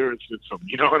incredible lyricism.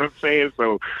 You know what I'm saying?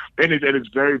 So and it's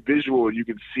very visual. You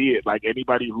can see it. Like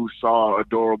anybody who saw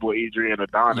adorable Adrian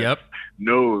Adonis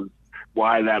knows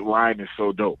why that line is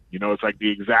so dope. You know, it's like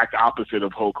the exact opposite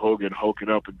of Hulk Hogan hulking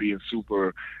up and being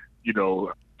super, you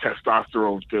know,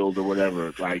 testosterone filled or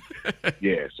whatever. Like,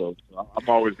 so I'm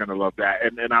always going to love that.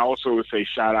 And I also would say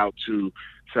shout out to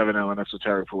 7L and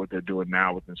Esoteric for what they're doing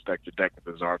now with Inspector Deck with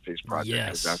the Czarface project.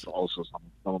 Because that's also some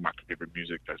of my favorite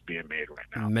music that's being made right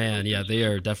now. Man, they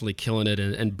are definitely killing it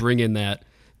and bringing that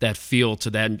feel to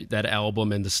that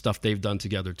album and the stuff they've done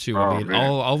together too. I mean,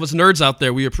 all of us nerds out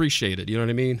there, we appreciate it. You know what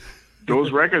I mean?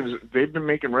 Those records, they've been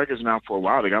making records now for a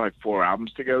while. They got like 4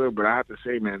 albums together, but I have to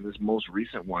say, man, this most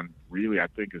recent one really, I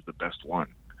think, is the best one.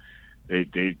 They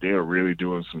are really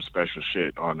doing some special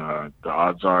shit on The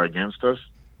Odds Are Against Us,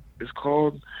 it's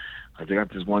called. They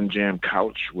got this one jam,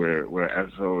 Couch, where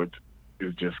Esso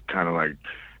is just kind of like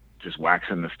just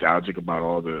waxing nostalgic about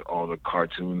all the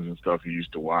cartoons and stuff he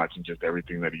used to watch and just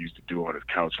everything that he used to do on his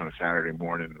couch on a Saturday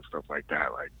morning and stuff like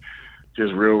that. Like,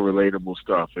 just real relatable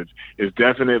stuff. It's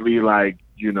definitely like,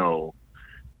 you know,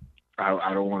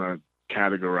 I don't want to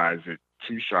categorize it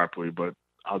too sharply, but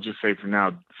I'll just say for now,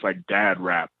 it's like dad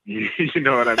rap. You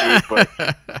know what I mean? But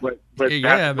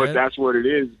that's what it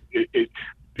is.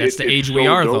 That's the age so we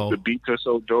are, dope. though. The beats are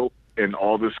so dope, and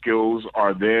all the skills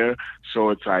are there.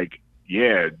 So it's like,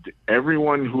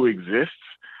 everyone who exists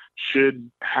should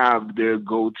have their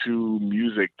go-to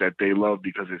music that they love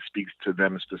because it speaks to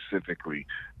them specifically.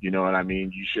 You know what I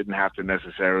mean? You shouldn't have to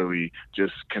necessarily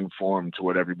just conform to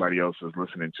what everybody else is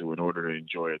listening to in order to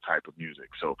enjoy a type of music.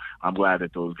 So I'm glad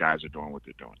that those guys are doing what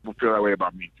they're doing. We'll feel that way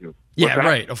about me too.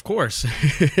 Right. Of course.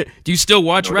 Do you still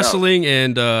watch wrestling?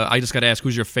 And I just got to ask,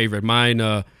 who's your favorite?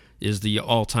 Mine is the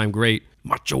all-time great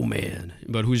Macho Man.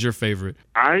 But who's your favorite?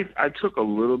 I took a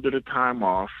little bit of time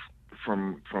off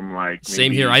from like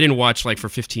same here. I didn't watch like for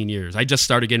 15 years. I just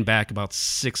started getting back about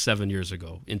 6-7 years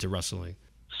ago into wrestling.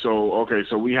 So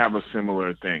we have a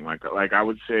similar thing. Like I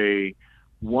would say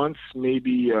once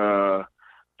maybe for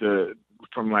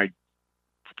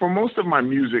most of my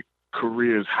music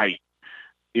career's height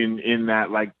in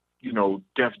that, like, you know,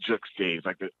 Def Jux days,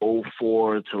 like the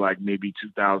 2004 to like maybe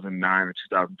 2009 or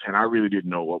 2010, I really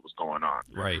didn't know what was going on.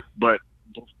 Right. But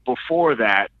before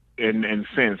that, and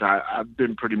since I've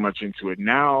been pretty much into it.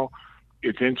 Now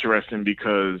it's interesting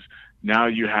because now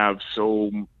you have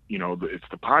it's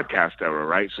the podcast era,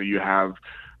 right? So you have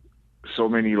so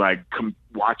many like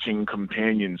watching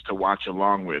companions to watch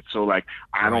along with. So like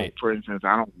for instance,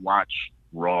 I don't watch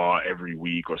Raw every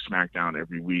week or SmackDown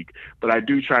every week, but I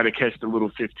do try to catch the little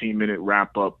 15-minute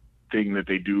wrap up thing that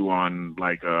they do on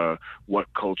like What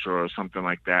Culture or something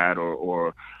like that,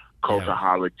 or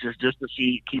Cultaholic, just to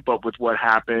keep up with what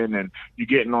happened, and you're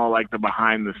getting all like the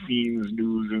behind the scenes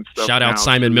news and stuff. Shout out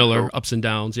Simon Miller, Ups and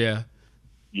Downs, shout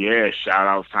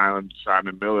out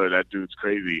Simon Miller, that dude's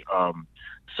crazy.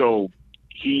 So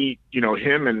he, you know,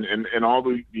 him and all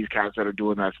these cats that are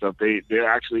doing that stuff, they're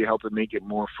actually helping make it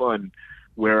more fun.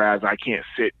 Whereas I can't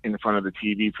sit in front of the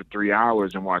TV for 3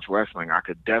 hours and watch wrestling. I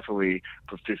could definitely,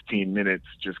 for 15 minutes,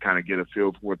 just kind of get a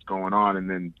feel for what's going on and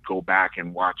then go back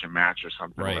and watch a match or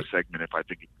something, or a segment if I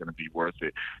think it's going to be worth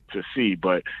it to see.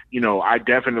 But, you know, I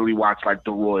definitely watch like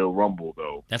the Royal Rumble,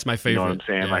 though. That's my favorite. You know what I'm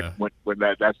saying? Yeah. Like when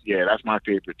that's my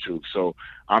favorite too. So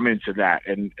I'm into that.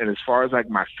 And as far as like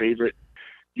my favorite,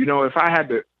 you know, if I had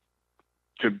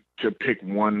to pick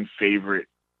one favorite,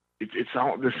 it's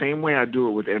all the same way I do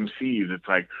it with MCs. It's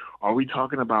like, are we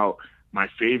talking about my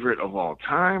favorite of all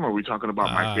time? Are we talking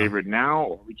about my favorite now?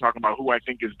 Or are we talking about who I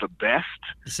think is the best?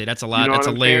 See, that's a lot. That's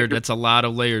a layered. That's a lot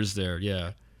of layers there.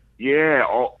 Yeah. Yeah,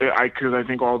 because I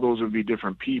think all those would be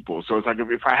different people. So it's like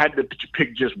if I had to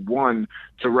pick just one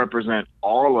to represent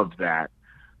all of that,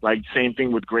 like same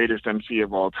thing with greatest MC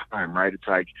of all time, right? It's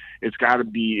like it's got to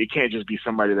be. It can't just be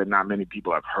somebody that not many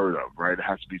people have heard of, right? It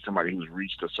has to be somebody who's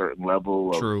reached a certain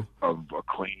level of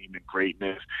acclaim and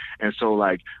greatness. And so,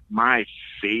 like my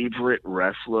favorite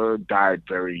wrestler died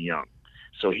very young.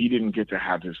 So he didn't get to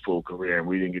have his full career, and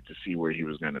we didn't get to see where he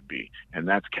was going to be. And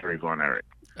that's Kerry Von Erich.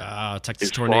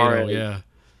 Texas Tornado,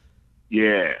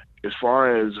 yeah. As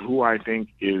far as who I think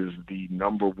is the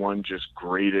number one, just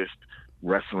greatest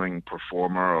wrestling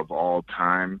performer of all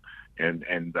time, and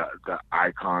the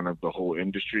icon of the whole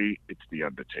industry, it's The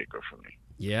Undertaker for me.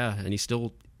 Yeah, and he's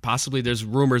still possibly. There's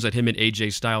rumors that him and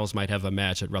AJ Styles might have a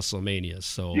match at WrestleMania.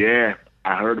 So yeah.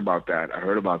 I heard about that,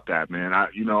 man.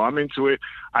 I'm into it.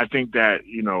 I think that,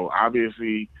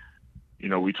 obviously,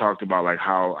 we talked about like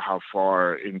how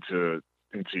far into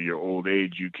your old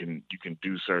age you can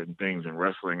do certain things, and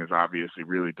wrestling is obviously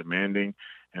really demanding,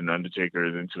 and The Undertaker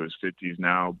is into his 50s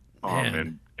now.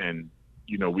 And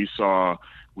we saw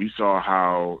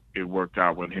how it worked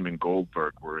out when him and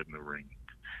Goldberg were in the ring.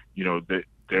 That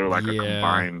they were like a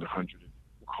combined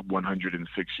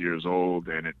 106 years old,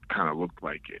 and it kind of looked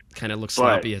like it. Kind of looked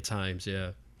sloppy at times,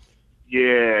 yeah.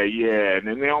 Yeah, and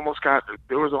then there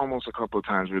was almost a couple of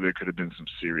times where there could have been some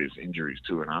serious injuries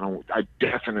too, and I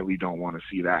definitely don't want to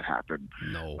see that happen.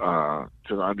 No.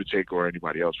 To The Undertaker or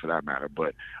anybody else for that matter.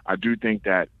 But I do think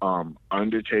that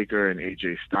Undertaker and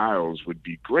AJ Styles would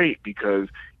be great, because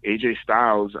AJ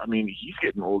Styles, I mean, he's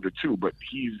getting older too, but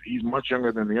he's much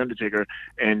younger than The Undertaker,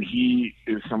 and he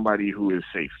is somebody who is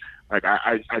safe. Like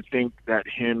I think that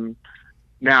him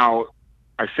now,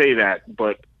 I say that,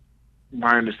 but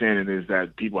my understanding is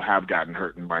that people have gotten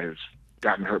hurt by his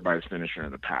finisher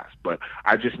in the past. But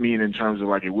I just mean in terms of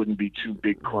like, it wouldn't be two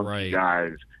big clunky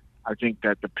guys. I think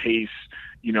that the pace,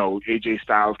 AJ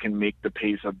Styles can make the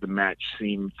pace of the match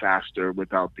seem faster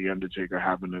without The Undertaker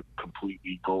having to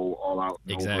completely go all out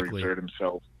and overexert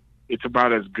himself. It's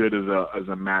about as good as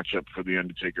a matchup for The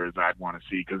Undertaker as I'd want to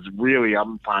see, because really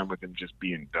I'm fine with him just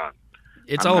being done.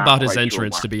 It's all about his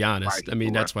entrance, to be honest. I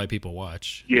mean, that's why people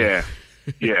watch. Yeah.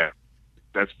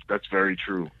 That's very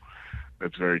true.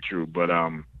 That's very true. But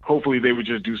hopefully they would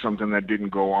just do something that didn't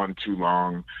go on too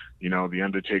long. The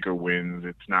Undertaker wins.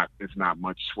 It's not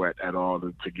much sweat at all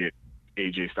to get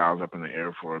AJ Styles up in the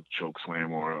air for a choke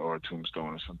slam or a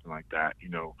tombstone or something like that.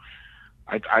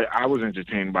 I was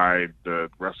entertained by the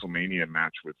WrestleMania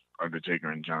match with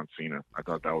Undertaker and John Cena. I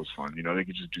thought that was fun. They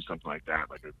could just do something like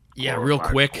that, like a real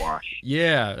quick squash.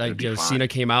 Yeah, like Cena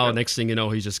came out. Next thing you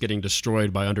know, he's just getting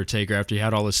destroyed by Undertaker after he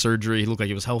had all his surgery. He looked like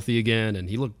he was healthy again, and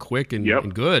he looked quick and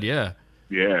good. Yeah,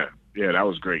 that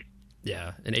was great.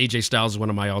 Yeah, and AJ Styles is one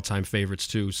of my all-time favorites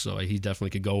too. So he definitely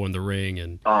could go in the ring.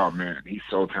 And oh man, he's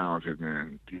so talented,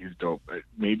 man. He's dope.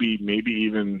 Maybe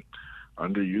even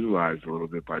underutilized a little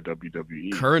bit by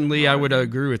WWE. Currently, I would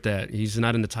agree with that. He's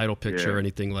not in the title picture or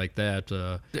anything like that.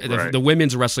 The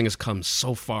women's wrestling has come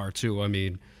so far too. I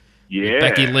mean,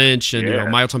 Becky Lynch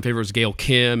and my all-time favorite was Gail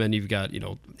Kim, and you've got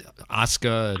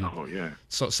Asuka and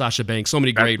Sasha Banks. So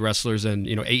many great wrestlers, and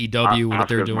AEW what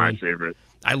they're doing. My favorite.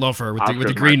 I love her with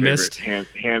the green mist. Hands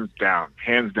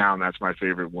down. That's my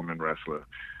favorite woman wrestler.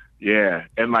 Yeah,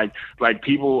 and like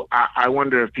people, I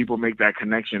wonder if people make that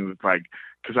connection with like.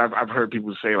 Because I've heard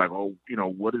people say like, oh,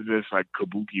 what is this like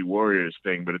Kabuki Warriors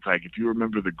thing? But it's like, if you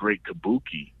remember the great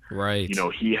Kabuki, right?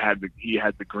 He had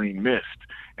the green mist,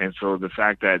 and so the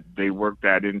fact that they worked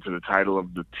that into the title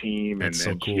of the team, and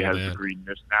she has the green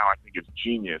mist now, I think it's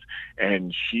genius.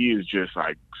 And she is just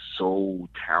like so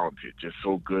talented, just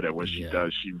so good at what she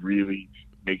does. She really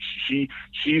makes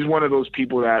she's one of those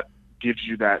people that gives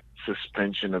you that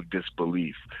suspension of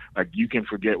disbelief. Like you can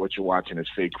forget what you're watching is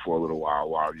fake for a little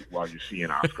while you're seeing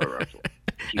Asuka wrestle.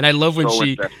 And I love when I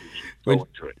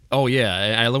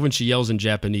love when she yells in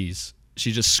Japanese.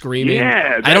 She's just screaming.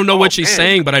 Yeah, I don't know what she's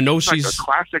saying, but I know she's like a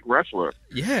classic wrestler.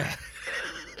 Yeah.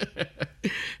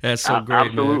 That's so great.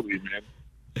 Absolutely, man.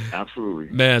 Absolutely.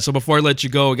 Man, so before I let you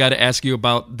go, I got to ask you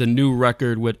about the new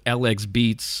record with LX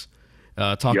Beats.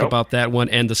 Talk about that one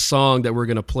and the song that we're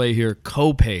going to play here,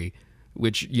 Copay,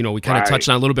 which, we kind of touched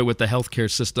on a little bit with the healthcare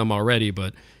system already,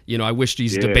 but, I wish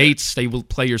these debates, they will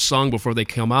play your song before they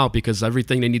come out, because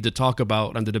everything they need to talk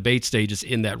about on the debate stage is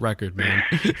in that record, man.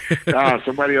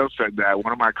 Somebody else said that.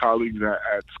 One of my colleagues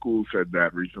at school said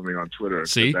that recently on Twitter.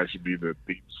 See? That should be the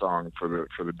theme song for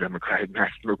the Democratic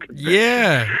National Convention.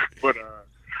 Yeah.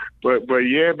 But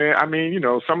yeah, man, I mean,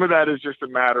 some of that is just a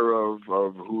matter of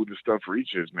who the stuff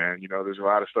reaches, man. There's a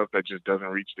lot of stuff that just doesn't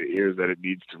reach the ears that it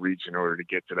needs to reach in order to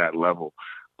get to that level.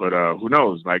 But who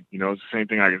knows? Like, you know, it's the same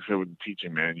thing I can say with the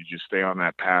teaching, man. You just stay on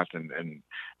that path and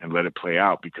let it play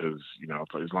out, because, you know,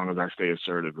 as long as I stay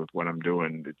assertive with what I'm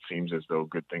doing, it seems as though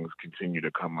good things continue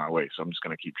to come my way. So I'm just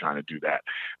going to keep trying to do that.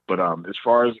 But as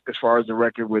far as the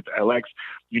record with LX,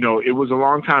 you know, it was a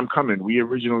long time coming. We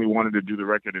originally wanted to do the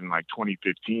record in like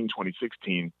 2015,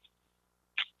 2016,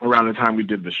 around the time we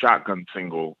did the Shotgun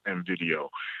single and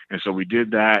video. And so we did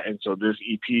that. And so this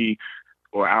EP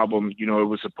or album, you know, it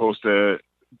was supposed to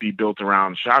be built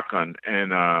around Shotgun.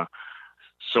 And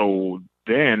so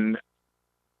then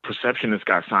Perceptionist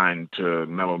got signed to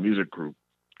Mellow Music Group.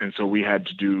 And so we had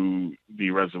to do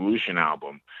the Resolution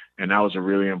album. And that was a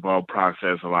really involved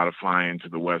process, a lot of flying to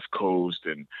the West Coast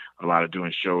and a lot of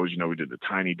doing shows. You know, we did the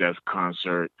Tiny Desk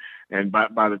concert. And by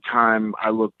the time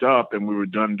I looked up and we were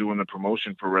done doing the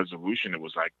promotion for Resolution, it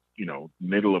was like, you know,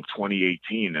 middle of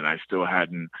 2018, and I still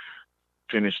hadn't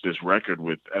finished this record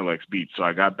with LX Beats. So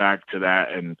I got back to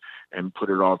that and put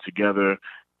it all together.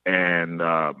 And,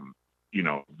 you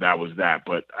know, that was that.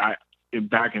 But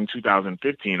back in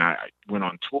 2015, I went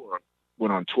on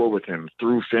tour with him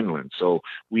through Finland. So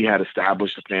we had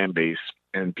established a fan base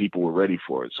and people were ready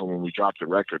for it. So when we dropped the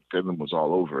record, Finland was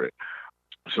all over it.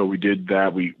 So we did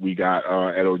that. We got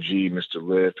LOG, Mr.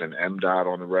 Liff, and M. Dot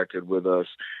on the record with us.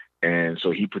 And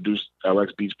so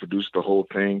LX Beats produced the whole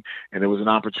thing. And it was an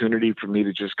opportunity for me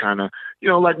to just kind of, you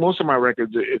know, like most of my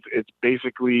records, it's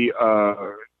basically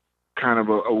kind of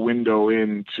a window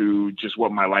into just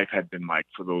what my life had been like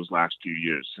for those last few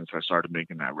years since I started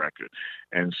making that record.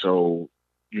 And so,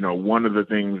 you know, one of the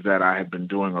things that I have been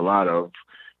doing a lot of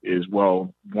is,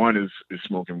 well, one is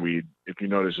smoking weed. If you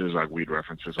notice, there's like weed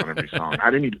references on every song. I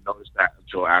didn't even notice that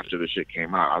until after the shit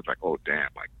came out. I was like, oh, damn,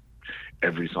 like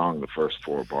every song, the first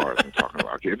 4 bars I'm talking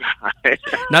about kids.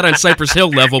 Not on Cypress Hill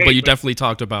level, but you definitely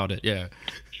talked about it. Yeah.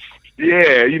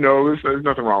 Yeah, you know, there's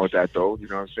nothing wrong with that, though. You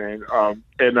know what I'm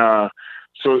saying?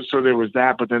 So there was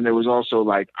that, but then there was also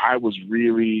like I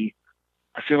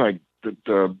feel like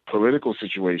the political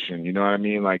situation. You know what I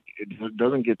mean? Like it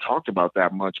doesn't get talked about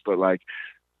that much, but like,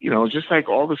 you know, just like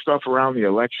all the stuff around the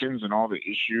elections and all the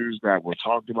issues that were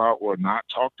talked about or not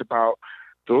talked about,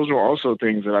 those were also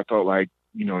things that I felt like,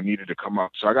 you know, needed to come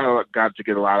up. So I got to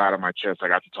get a lot out of my chest. I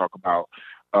got to talk about,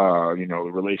 you know,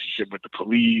 the relationship with the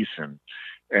police and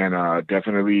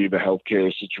definitely the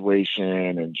healthcare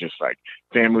situation and just like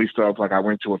family stuff. Like I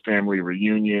went to a family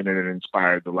reunion and it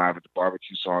inspired the Live at the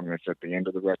Barbecue song that's at the end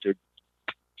of the record.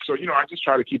 So, you know, I just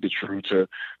try to keep it true to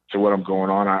what I'm going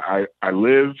on. I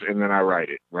live and then I write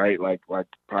it, right? Like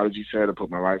Prodigy said, I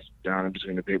put my life down in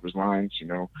between the paper's lines, you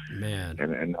know, man.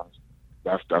 And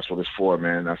that's what it's for,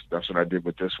 man. That's what I did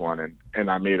with this one. And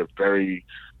I made a very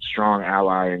strong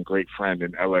ally and great friend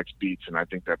in LX Beats. And I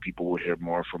think that people will hear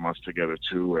more from us together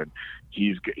too. And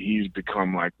he's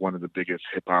become like one of the biggest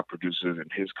hip hop producers in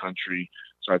his country.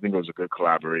 So I think it was a good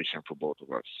collaboration for both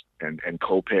of us. And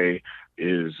Copay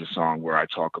is a song where I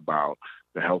talk about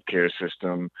the healthcare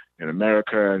system in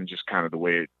America and just kind of the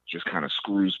way it just kind of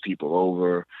screws people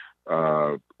over.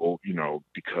 You know,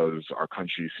 because our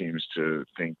country seems to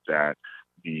think that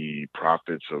the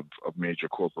profits of major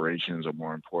corporations are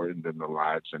more important than the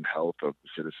lives and health of the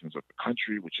citizens of the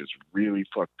country, which is really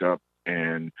fucked up.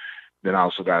 And then I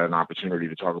also got an opportunity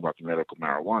to talk about the medical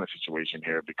marijuana situation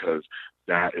here, because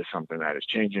that is something that is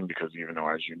changing, because even though,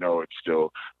 as you know, it's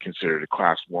still considered a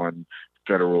class 1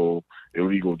 federal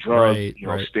illegal drug, right, you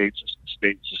know, right. states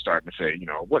are starting to say, you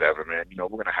know, whatever, man, you know,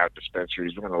 we're going to have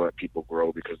dispensaries, we're going to let people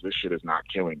grow because this shit is not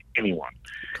killing anyone.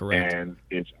 Correct. And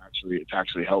it's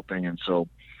actually helping. And so,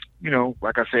 you know,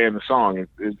 like I say in the song,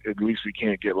 at least we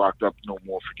can't get locked up no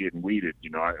more for getting weeded.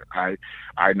 You know,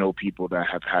 I know people that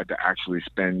have had to actually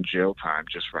spend jail time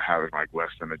just for having like less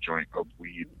than a joint of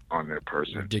weed on their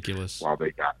person. Ridiculous. While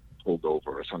they got pulled over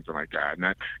or something like that. And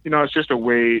that, you know, it's just a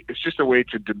way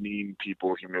to demean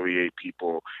people, humiliate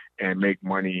people, and make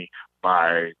money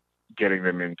by getting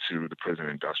them into the prison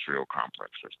industrial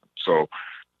complex system. So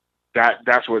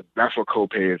that's what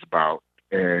Copay is about.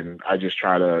 And I just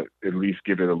try to at least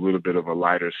give it a little bit of a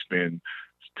lighter spin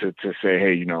to say,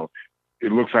 hey, you know,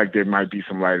 it looks like there might be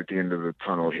some light at the end of the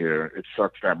tunnel here. It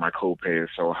sucks that my copay is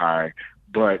so high,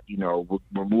 but, you know,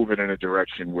 we're moving in a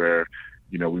direction where,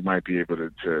 you know, we might be able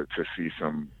to see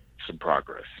some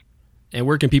progress. And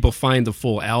where can people find the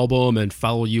full album and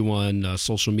follow you on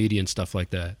social media and stuff like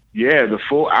that? Yeah, the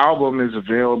full album is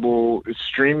available. It's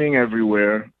streaming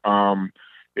everywhere.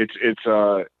 It's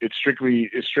strictly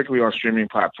on streaming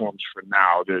platforms for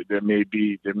now. There may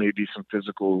be some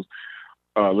physicals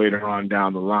later on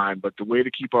down the line, but the way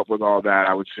to keep up with all that,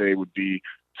 I would say, would be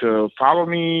to follow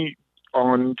me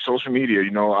on social media.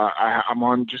 I'm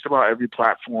on just about every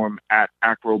platform at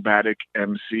Akrobatik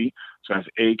MC. So that's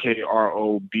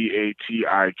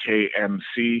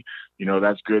AKROBATIKMC.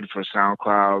 That's good for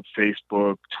SoundCloud,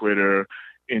 Facebook, Twitter,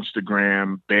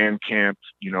 Instagram, Bandcamp.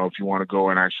 If you want to go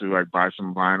and actually like buy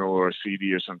some vinyl or a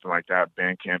CD or something like that,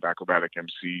 Bandcamp,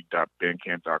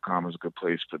 acrobaticmc.bandcamp.com is a good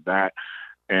place for that.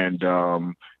 And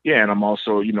and I'm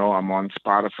also, I'm on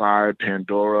Spotify,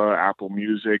 Pandora, Apple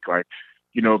Music. Like,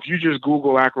 if you just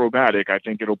Google Akrobatik, I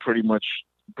think it'll pretty much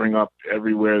bring up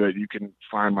everywhere that you can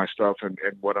find my stuff and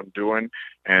what I'm doing.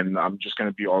 And I'm just going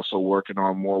to be also working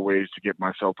on more ways to get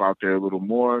myself out there a little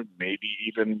more, maybe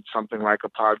even something like a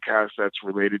podcast that's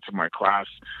related to my class.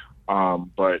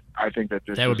 But I think that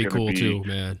this would be cool too,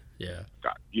 man. Yeah.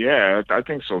 Yeah, I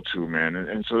think so too, man.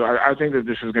 And so I think that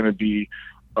this is going to be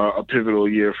a pivotal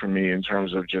year for me in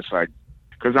terms of just like,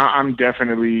 because I'm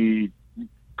definitely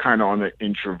kind of on the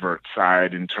introvert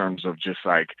side in terms of just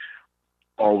like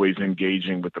always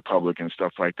engaging with the public and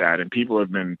stuff like that. And people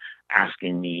have been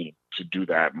asking me to do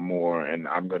that more. And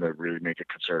I'm going to really make a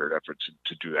concerted effort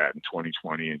to do that in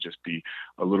 2020 and just be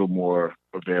a little more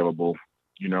available,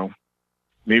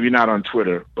 maybe not on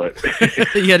Twitter, but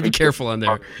you got to be careful on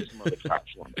there. Some other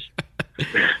platforms.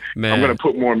 Man. I'm going to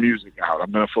put more music out.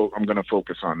 I'm going to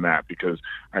focus on that because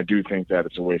I do think that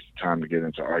it's a waste of time to get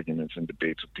into arguments and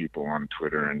debates with people on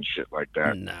Twitter and shit like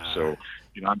that. Nah. So,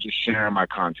 I'm just sharing my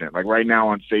content. Like right now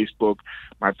on Facebook,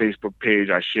 my Facebook page,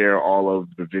 I share all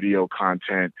of the video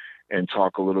content and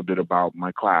talk a little bit about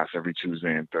my class every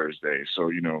Tuesday and Thursday. So,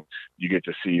 you get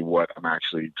to see what I'm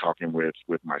actually talking with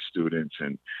my students,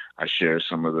 and I share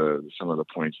some of the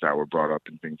points that were brought up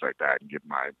and things like that and give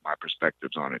my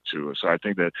perspectives on it too. So I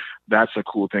think that that's a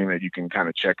cool thing that you can kind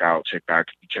of check my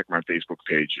Facebook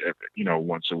page,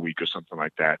 once a week or something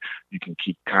like that. You can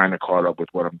keep kind of caught up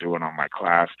with what I'm doing on my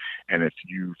class. And if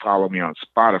you follow me on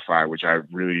Spotify, which I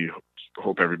really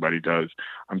hope everybody does,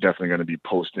 I'm definitely going to be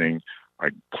posting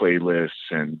like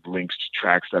playlists and links to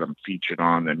tracks that I'm featured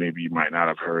on that maybe you might not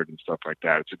have heard and stuff like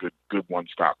that. It's a good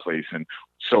one-stop place. And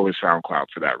so is SoundCloud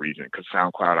for that reason, because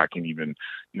SoundCloud, I can even,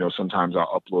 sometimes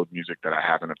I'll upload music that I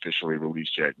haven't officially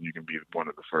released yet, and you can be one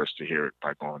of the first to hear it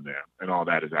by going there. And all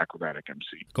that is Akrobatik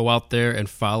MC. Go out there and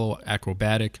follow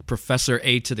Akrobatik, Professor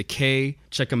A to the K.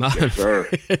 Check him out. Yes, sir.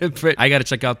 I got to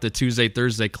check out the Tuesday,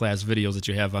 Thursday class videos that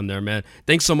you have on there, man.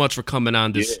 Thanks so much for coming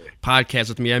on this podcast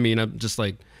with me. I mean, I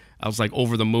was like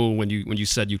over the moon when you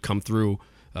said you'd come through.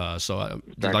 Like I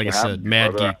said,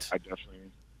 mad geeked. I definitely.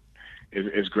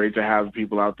 It's great to have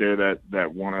people out there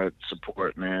that want to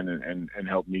support, man, and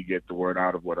help me get the word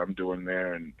out of what I'm doing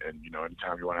there. And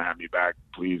anytime you want to have me back,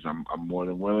 please, I'm more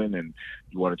than willing. And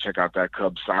you want to check out that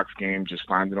Cubs Sox game, just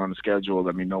find it on the schedule.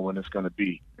 Let me know when it's going to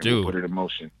be. And Dude, we'll put it in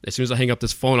motion. As soon as I hang up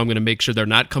this phone, I'm going to make sure they're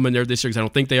not coming there this year, because I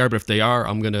don't think they are. But if they are,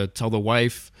 I'm going to tell the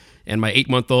wife and my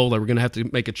 8-month-old that we're going to have to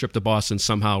make a trip to Boston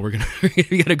somehow. We got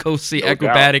to go see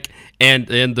Akrobatik and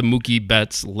the Mookie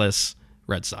Betts-less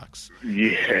Red Sox.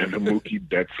 Yeah, the Mookie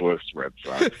Betts-less Red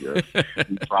Sox. Yes.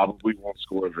 We probably won't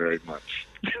score very much.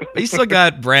 You still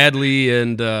got Bradley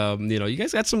and you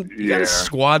guys got you got a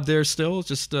squad there still.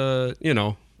 Just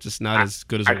just not as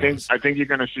good as it was. I think you're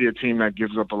going to see a team that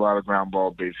gives up a lot of ground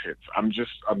ball base hits. I'm just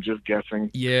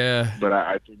guessing. Yeah, but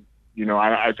I think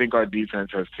I think our defense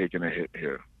has taken a hit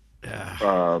here.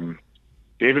 Yeah.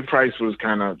 David Price was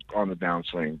kind of on the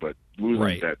downswing, but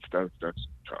losing Betts, that's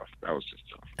tough. That was just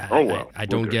tough. I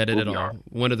don't get it at all.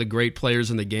 One of the great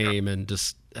players in the game, and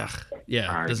just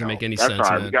it doesn't make any sense. That's all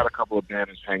right. Man. We got a couple of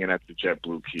banners hanging at the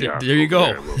JetBlue kiosk. There you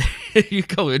go. There you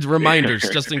go. It's reminders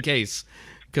just in case.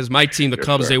 Because my team, the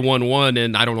Cubs, they won one,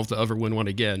 and I don't know if they'll ever win one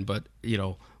again. But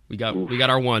we got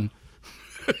our one,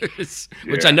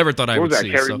 which I never thought I would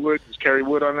see. Was Kerry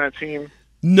Wood on that team?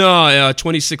 No,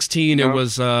 2016 it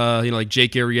was like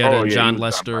Jake Arrieta and John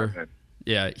Lester.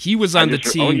 Yeah, he was on the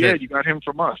team. Oh yeah, you got him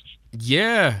from us.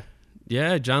 Yeah,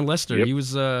 John Lester. Yep. He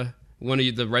was one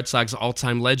of the Red Sox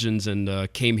all-time legends,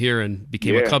 and came here and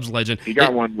became a Cubs legend. He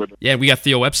got one with him. Yeah, we got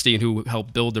Theo Epstein, who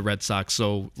helped build the Red Sox.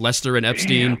 So Lester and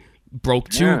Epstein broke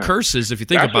two curses, if you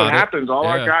think about it. That's what happens. All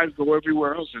our guys go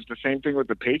everywhere else. It's the same thing with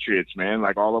the Patriots, man.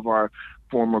 Like all of our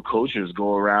former coaches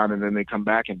go around, and then they come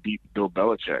back and beat Bill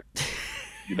Belichick.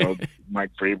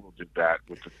 Mike Vrabel did that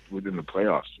within the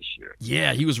playoffs this year.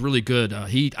 Yeah, he was really good.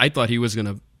 I thought he was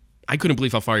gonna. I couldn't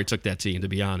believe how far he took that team. To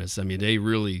be honest, I mean, they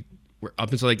really were up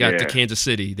until they got to Kansas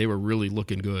City. They were really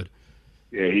looking good.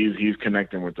 Yeah, he's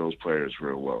connecting with those players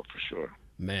real well for sure.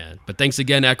 Man, but thanks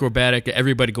again, Akrobatik.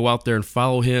 Everybody, go out there and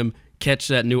follow him. Catch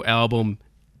that new album,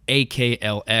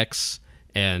 AKLX,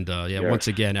 and once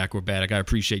again, Akrobatik. I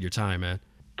appreciate your time, man.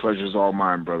 Pleasure's all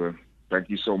mine, brother. Thank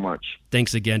you so much.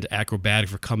 Thanks again to Akrobatik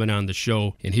for coming on the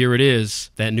show. And here it is,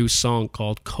 that new song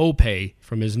called Copay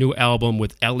from his new album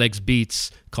with LX Beats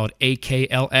called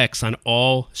AKLX on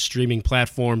all streaming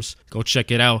platforms. Go check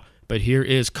it out. But here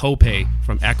is Copay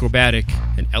from Akrobatik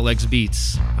and LX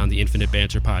Beats on the Infinite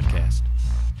Banter podcast.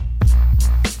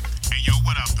 Hey, yo,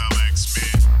 what up, LX,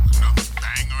 man? Another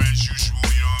banger as usual,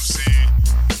 you know what I'm saying?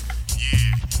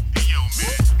 Yeah. Hey, yo,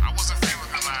 man, I wasn't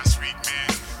feeling it last week, man.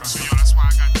 So, yo, that's why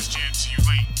I got this jam to you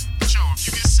late. But, yo, if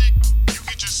you get sick, you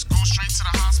can just go straight to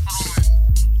the hospital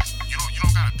and you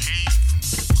don't gotta pay.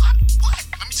 What?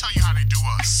 Let me tell you how they do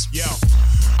us. Yo.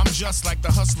 I'm just like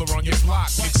the hustler on your block,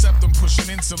 except I'm pushing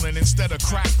insulin instead of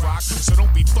crack rock. So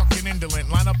don't be fucking indolent,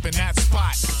 line up in that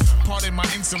spot. Pardon my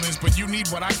insolence, but you need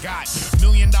what I got. $1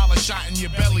 million shot in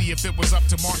your belly if it was up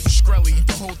to Martin Shkreli.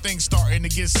 The whole thing's starting to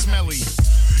get smelly.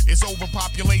 It's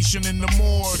overpopulation in the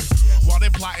morgue, while they're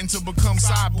plotting to become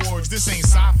cyborgs. This ain't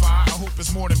sci-fi, I hope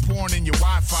it's more than porn in your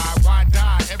Wi-Fi. Why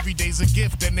die? Every day's a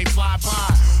gift and they fly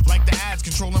by. Like the ads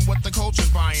controlling what the culture's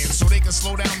buying, so they can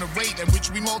slow down the rate at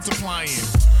which we multiplying.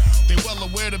 They well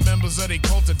aware the members of their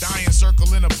cult are dying,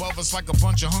 circling above us like a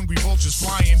bunch of hungry vultures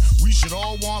flying. We should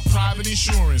all want private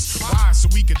insurance. Why? So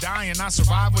we could die and not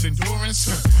survive with endurance?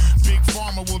 Big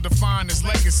Pharma will define this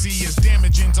legacy as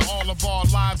damaging to all of our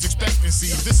lives'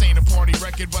 expectancies. This ain't a party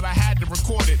record, but I had to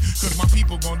record it, cause my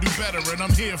people gon' do better and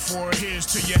I'm here for it. Here's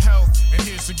to your health, and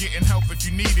here's to getting help if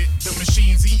you need it. The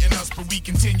machine's eating us, but we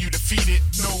continue to feed it.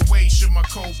 No way should my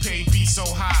copay be so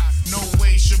high. No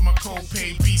way should my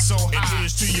copay be so high. And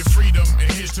here's to your freedom,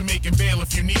 and here's to making bail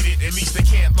if you need it. At least they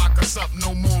can't lock us up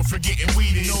no more for getting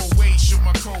weeded. No way should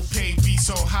my copay be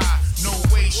so high. No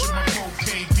way should my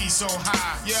copay be so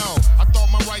high. Yo, I thought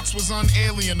my rights was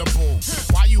unalienable.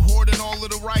 Why you hoarding all of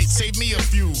the rights? Save me a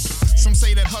few. Some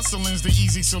say that hustling's the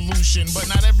easy solution, but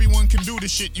not everyone can do the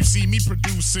shit you see me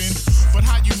producing. But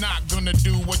how you not gonna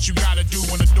do what you gotta do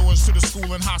when the doors to the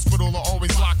school and hospital are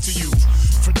always locked to you?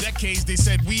 For decades they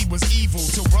said weed was evil,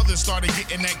 till brothers started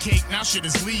getting that cake, now shit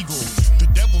is legal. The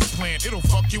devil's plant, it'll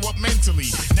fuck you up mentally.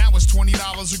 Now it's $20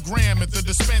 a gram at the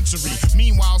dispensary.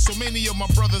 Meanwhile, so many of my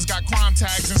brothers got crime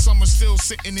tags, and some are still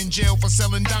sitting in jail for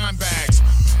selling dime bags.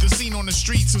 The scene on the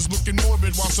streets is looking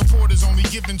morbid, while support is only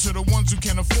given to the ones who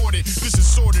can afford it. This is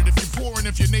sorted. If you're poor and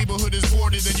if your neighborhood is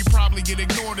boarded, then you probably get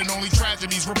ignored and only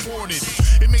tragedies reported.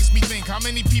 It makes me think, how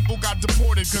many people got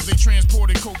deported cause they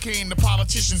transported cocaine the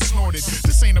politicians snorted?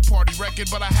 This ain't a party record,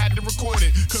 but I had to record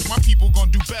it, cause my people gon'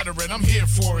 do better and I'm here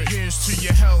for it. Here's to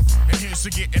your health, and here's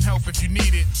to getting help if you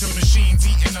need it. The machine's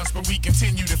eating us, but we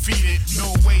continue to feed it.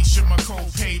 No way should my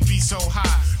copay be so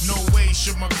high. No way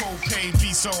should my copay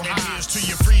be so high. And here's to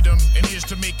your freedom, and here's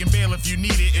to making bail if you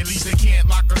need it. At least they can't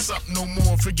lock us up no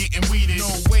more for getting weeded.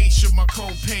 No way should my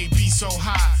copay be so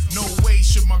high. No way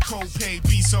should my copay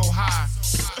be so high.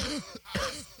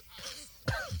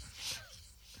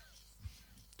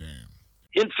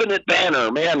 Infinite Banter,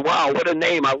 man, wow, what a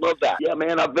name. I love that. Yeah,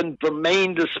 man, I've been from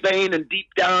Maine to Spain and deep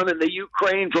down in the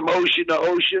Ukraine, from ocean to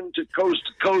ocean to coast,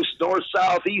 north,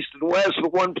 south, east, and west.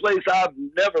 But one place I've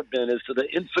never been is to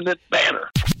the Infinite Banter.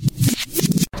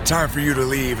 Time for you to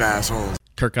leave, assholes.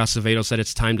 Kirk Acevedo said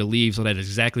it's time to leave, so that is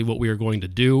exactly what we are going to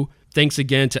do. Thanks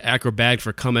again to Akrobatik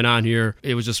for coming on here.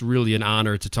 It was just really an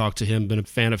honor to talk to him. Been a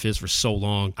fan of his for so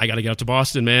long. I got to get out to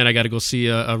Boston, man. I got to go see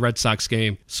a Red Sox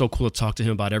game. So cool to talk to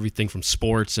him about everything from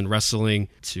sports and wrestling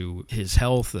to his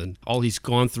health and all he's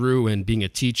gone through and being a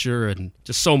teacher and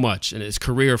just so much. And his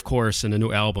career, of course, and a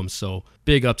new album. So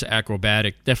big up to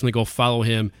Akrobatik. Definitely go follow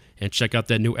him and check out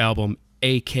that new album,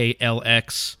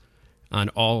 AKLX, on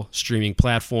all streaming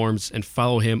platforms, and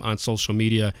follow him on social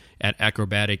media at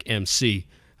AkrobatikMC.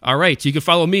 All right, so you can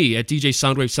follow me at DJ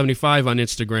Soundwave75 on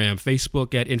Instagram,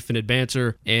 Facebook at Infinite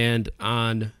Banter, and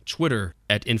on Twitter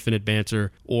at Infinite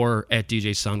Banter or at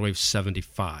DJ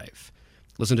Soundwave75.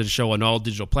 Listen to the show on all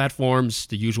digital platforms,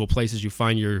 the usual places you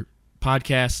find your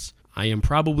podcasts. I am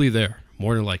probably there,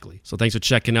 more than likely. So thanks for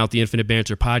checking out the Infinite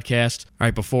Banter podcast. All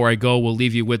right, before I go, we'll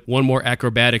leave you with one more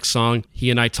Akrobatik song. He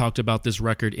and I talked about this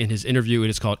record in his interview. It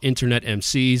is called Internet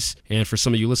MCs. And for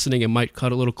some of you listening, it might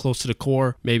cut a little close to the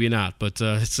core. Maybe not, but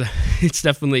it's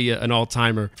definitely an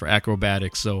all-timer for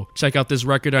Akrobatik. So check out this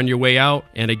record on your way out.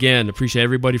 And again, appreciate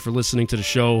everybody for listening to the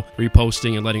show,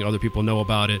 reposting, and letting other people know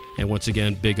about it. And once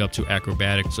again, big up to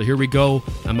Akrobatik. So here we go.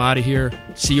 I'm out of here.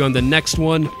 See you on the next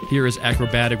one. Here is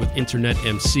Akrobatik with Internet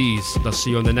MCs. I'll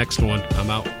see you on the next one. I'm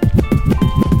out.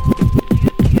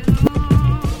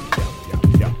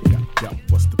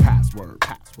 What's the password?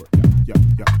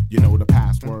 You know the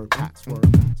password.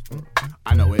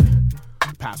 I know it.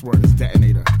 Password is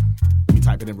detonator. Let me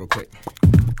type it in real quick.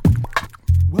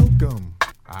 Welcome.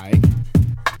 Alright.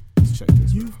 Let's Check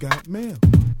this. You've got mail.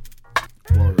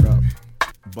 Word up.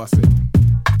 Bust it.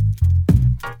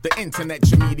 The internet,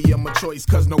 your medium of choice,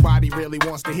 cause nobody really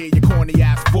wants to hear your corny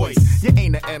ass voice. You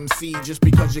ain't an MC just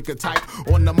because you could type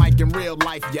on the mic in real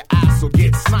life, your ass will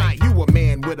get sniped. You a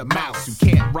man with a mouse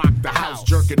who can't rock the house,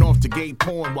 jerking off to gay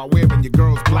porn while wearing your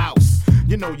girl's blouse.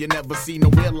 You know you never see no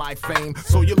real life fame,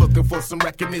 so you're looking for some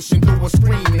recognition through a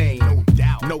screen name. No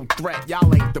doubt, no threat,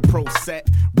 y'all ain't the pro set.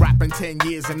 Rapping 10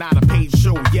 years and not a paid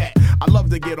show yet. I love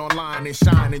to get online and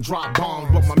shine and drop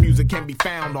bombs, but my music can be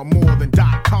found on more than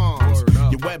 .coms.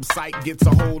 Your website gets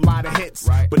a whole lot of hits,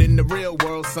 but in the real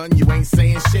world, son, you ain't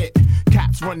saying shit.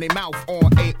 Cats run their mouth on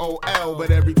AOL,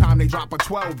 but every time they drop a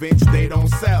 12-inch, they don't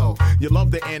sell. You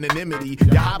love the anonymity,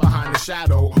 you hide behind the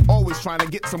shadow, always trying to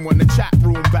get someone to chat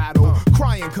room battle.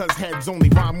 Crying cause heads only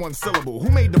rhyme one syllable. Who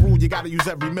made the rule you gotta use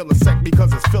every millisecond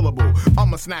because it's fillable?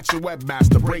 I'ma snatch your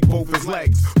webmaster, break both his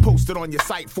legs, post it on your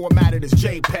site, formatted as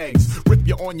JPEGs, rip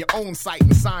you on your own site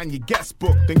and sign your guest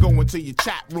book, then go into your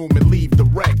chat room and leave the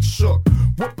reg shook.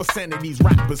 What percent of these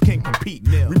rappers can compete?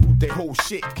 Reboot their whole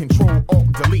shit, control,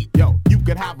 alt, delete. Yo, you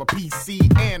could have a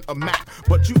PC and a Mac,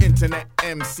 but you internet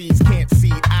MCs can't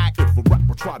see act. If a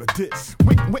rapper try to diss,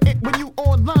 when you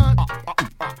online,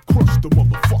 crush the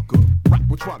motherfucker.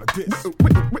 Rapper try to diss,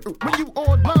 when you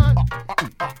online,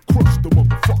 crush the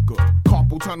motherfucker.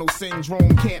 Carpal tunnel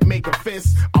syndrome, can't make a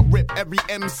fist. I rip every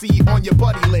MC on your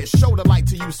buddy list. Show the light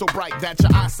to you so bright that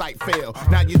your eyesight fail.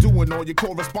 Now you're doing all your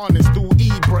correspondence through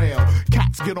e-braille.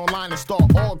 Cats get online and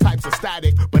start all types of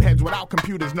static, but heads without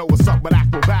computers know what's up with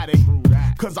Akrobatik.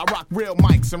 Cause I rock real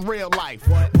mics in real life,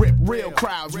 rip real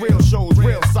crowds, real shows,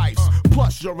 real sites.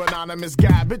 Plus you're anonymous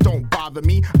gab, it don't bother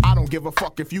me. I don't give a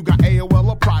fuck if you got AOL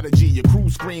or Prodigy. Your crew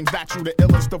screams that you the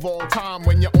illest of all time,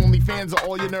 when your only fans are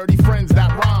all your nerdy friends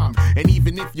that rhyme. And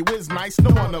even if you is nice,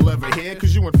 no one will ever hear,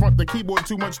 cause you in front the keyboard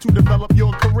too much to develop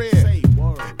your career.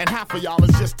 And half of y'all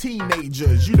is just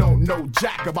teenagers. You don't know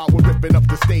jack about what ripping up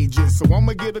the stages. So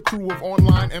I'ma get a crew of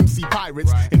online MC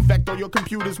pirates, infect all your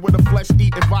computers with a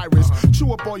flesh-eating virus,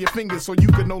 chew up all your fingers so you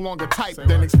can no longer type,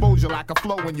 then expose your lack of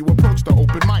flow when you approach the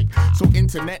open mic. So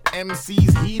internet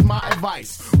MCs, heed my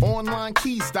advice. Online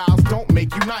key styles don't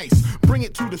make you nice. Bring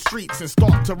it to the streets and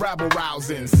start to rabble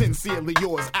rousing. Sincerely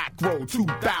yours, Acro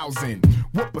 2000.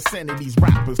 What percent of these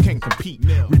rappers can compete?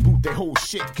 Reboot their whole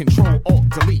shit, control, alt,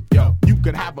 delete. Yo, you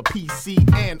could have a PC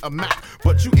and a Mac,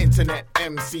 but you internet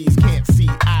MCs can't see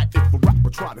act. If a rapper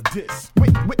try to diss,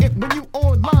 when you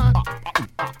online,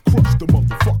 crush the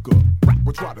motherfucker.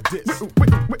 Rapper try to diss, when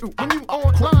you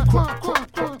online,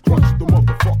 crush the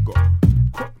motherfucker.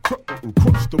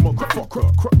 Crush the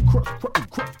motherfucker.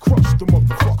 Crush the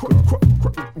motherfucker.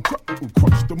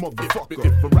 Crush the motherfucker.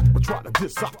 If a rapper try to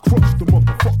diss, I crush the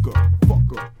motherfucker.